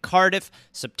 and Cardiff,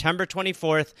 September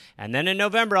 24th. And then in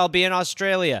November, I'll be in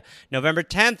Australia. November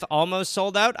 10th, almost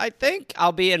sold out, I think.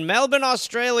 I'll be in Melbourne,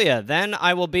 Australia. Then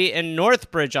I will be in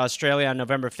Northbridge, Australia on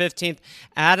November 15th.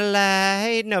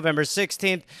 Adelaide, November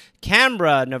 16th.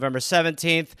 Canberra, November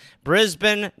 17th.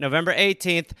 Brisbane, November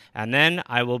 18th. And then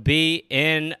I will be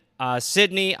in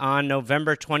Sydney on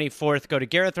November 24th. Go to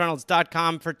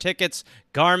GarethReynolds.com for tickets.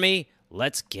 Garmy,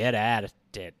 let's get at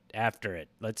it after it.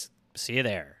 Let's see you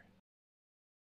there.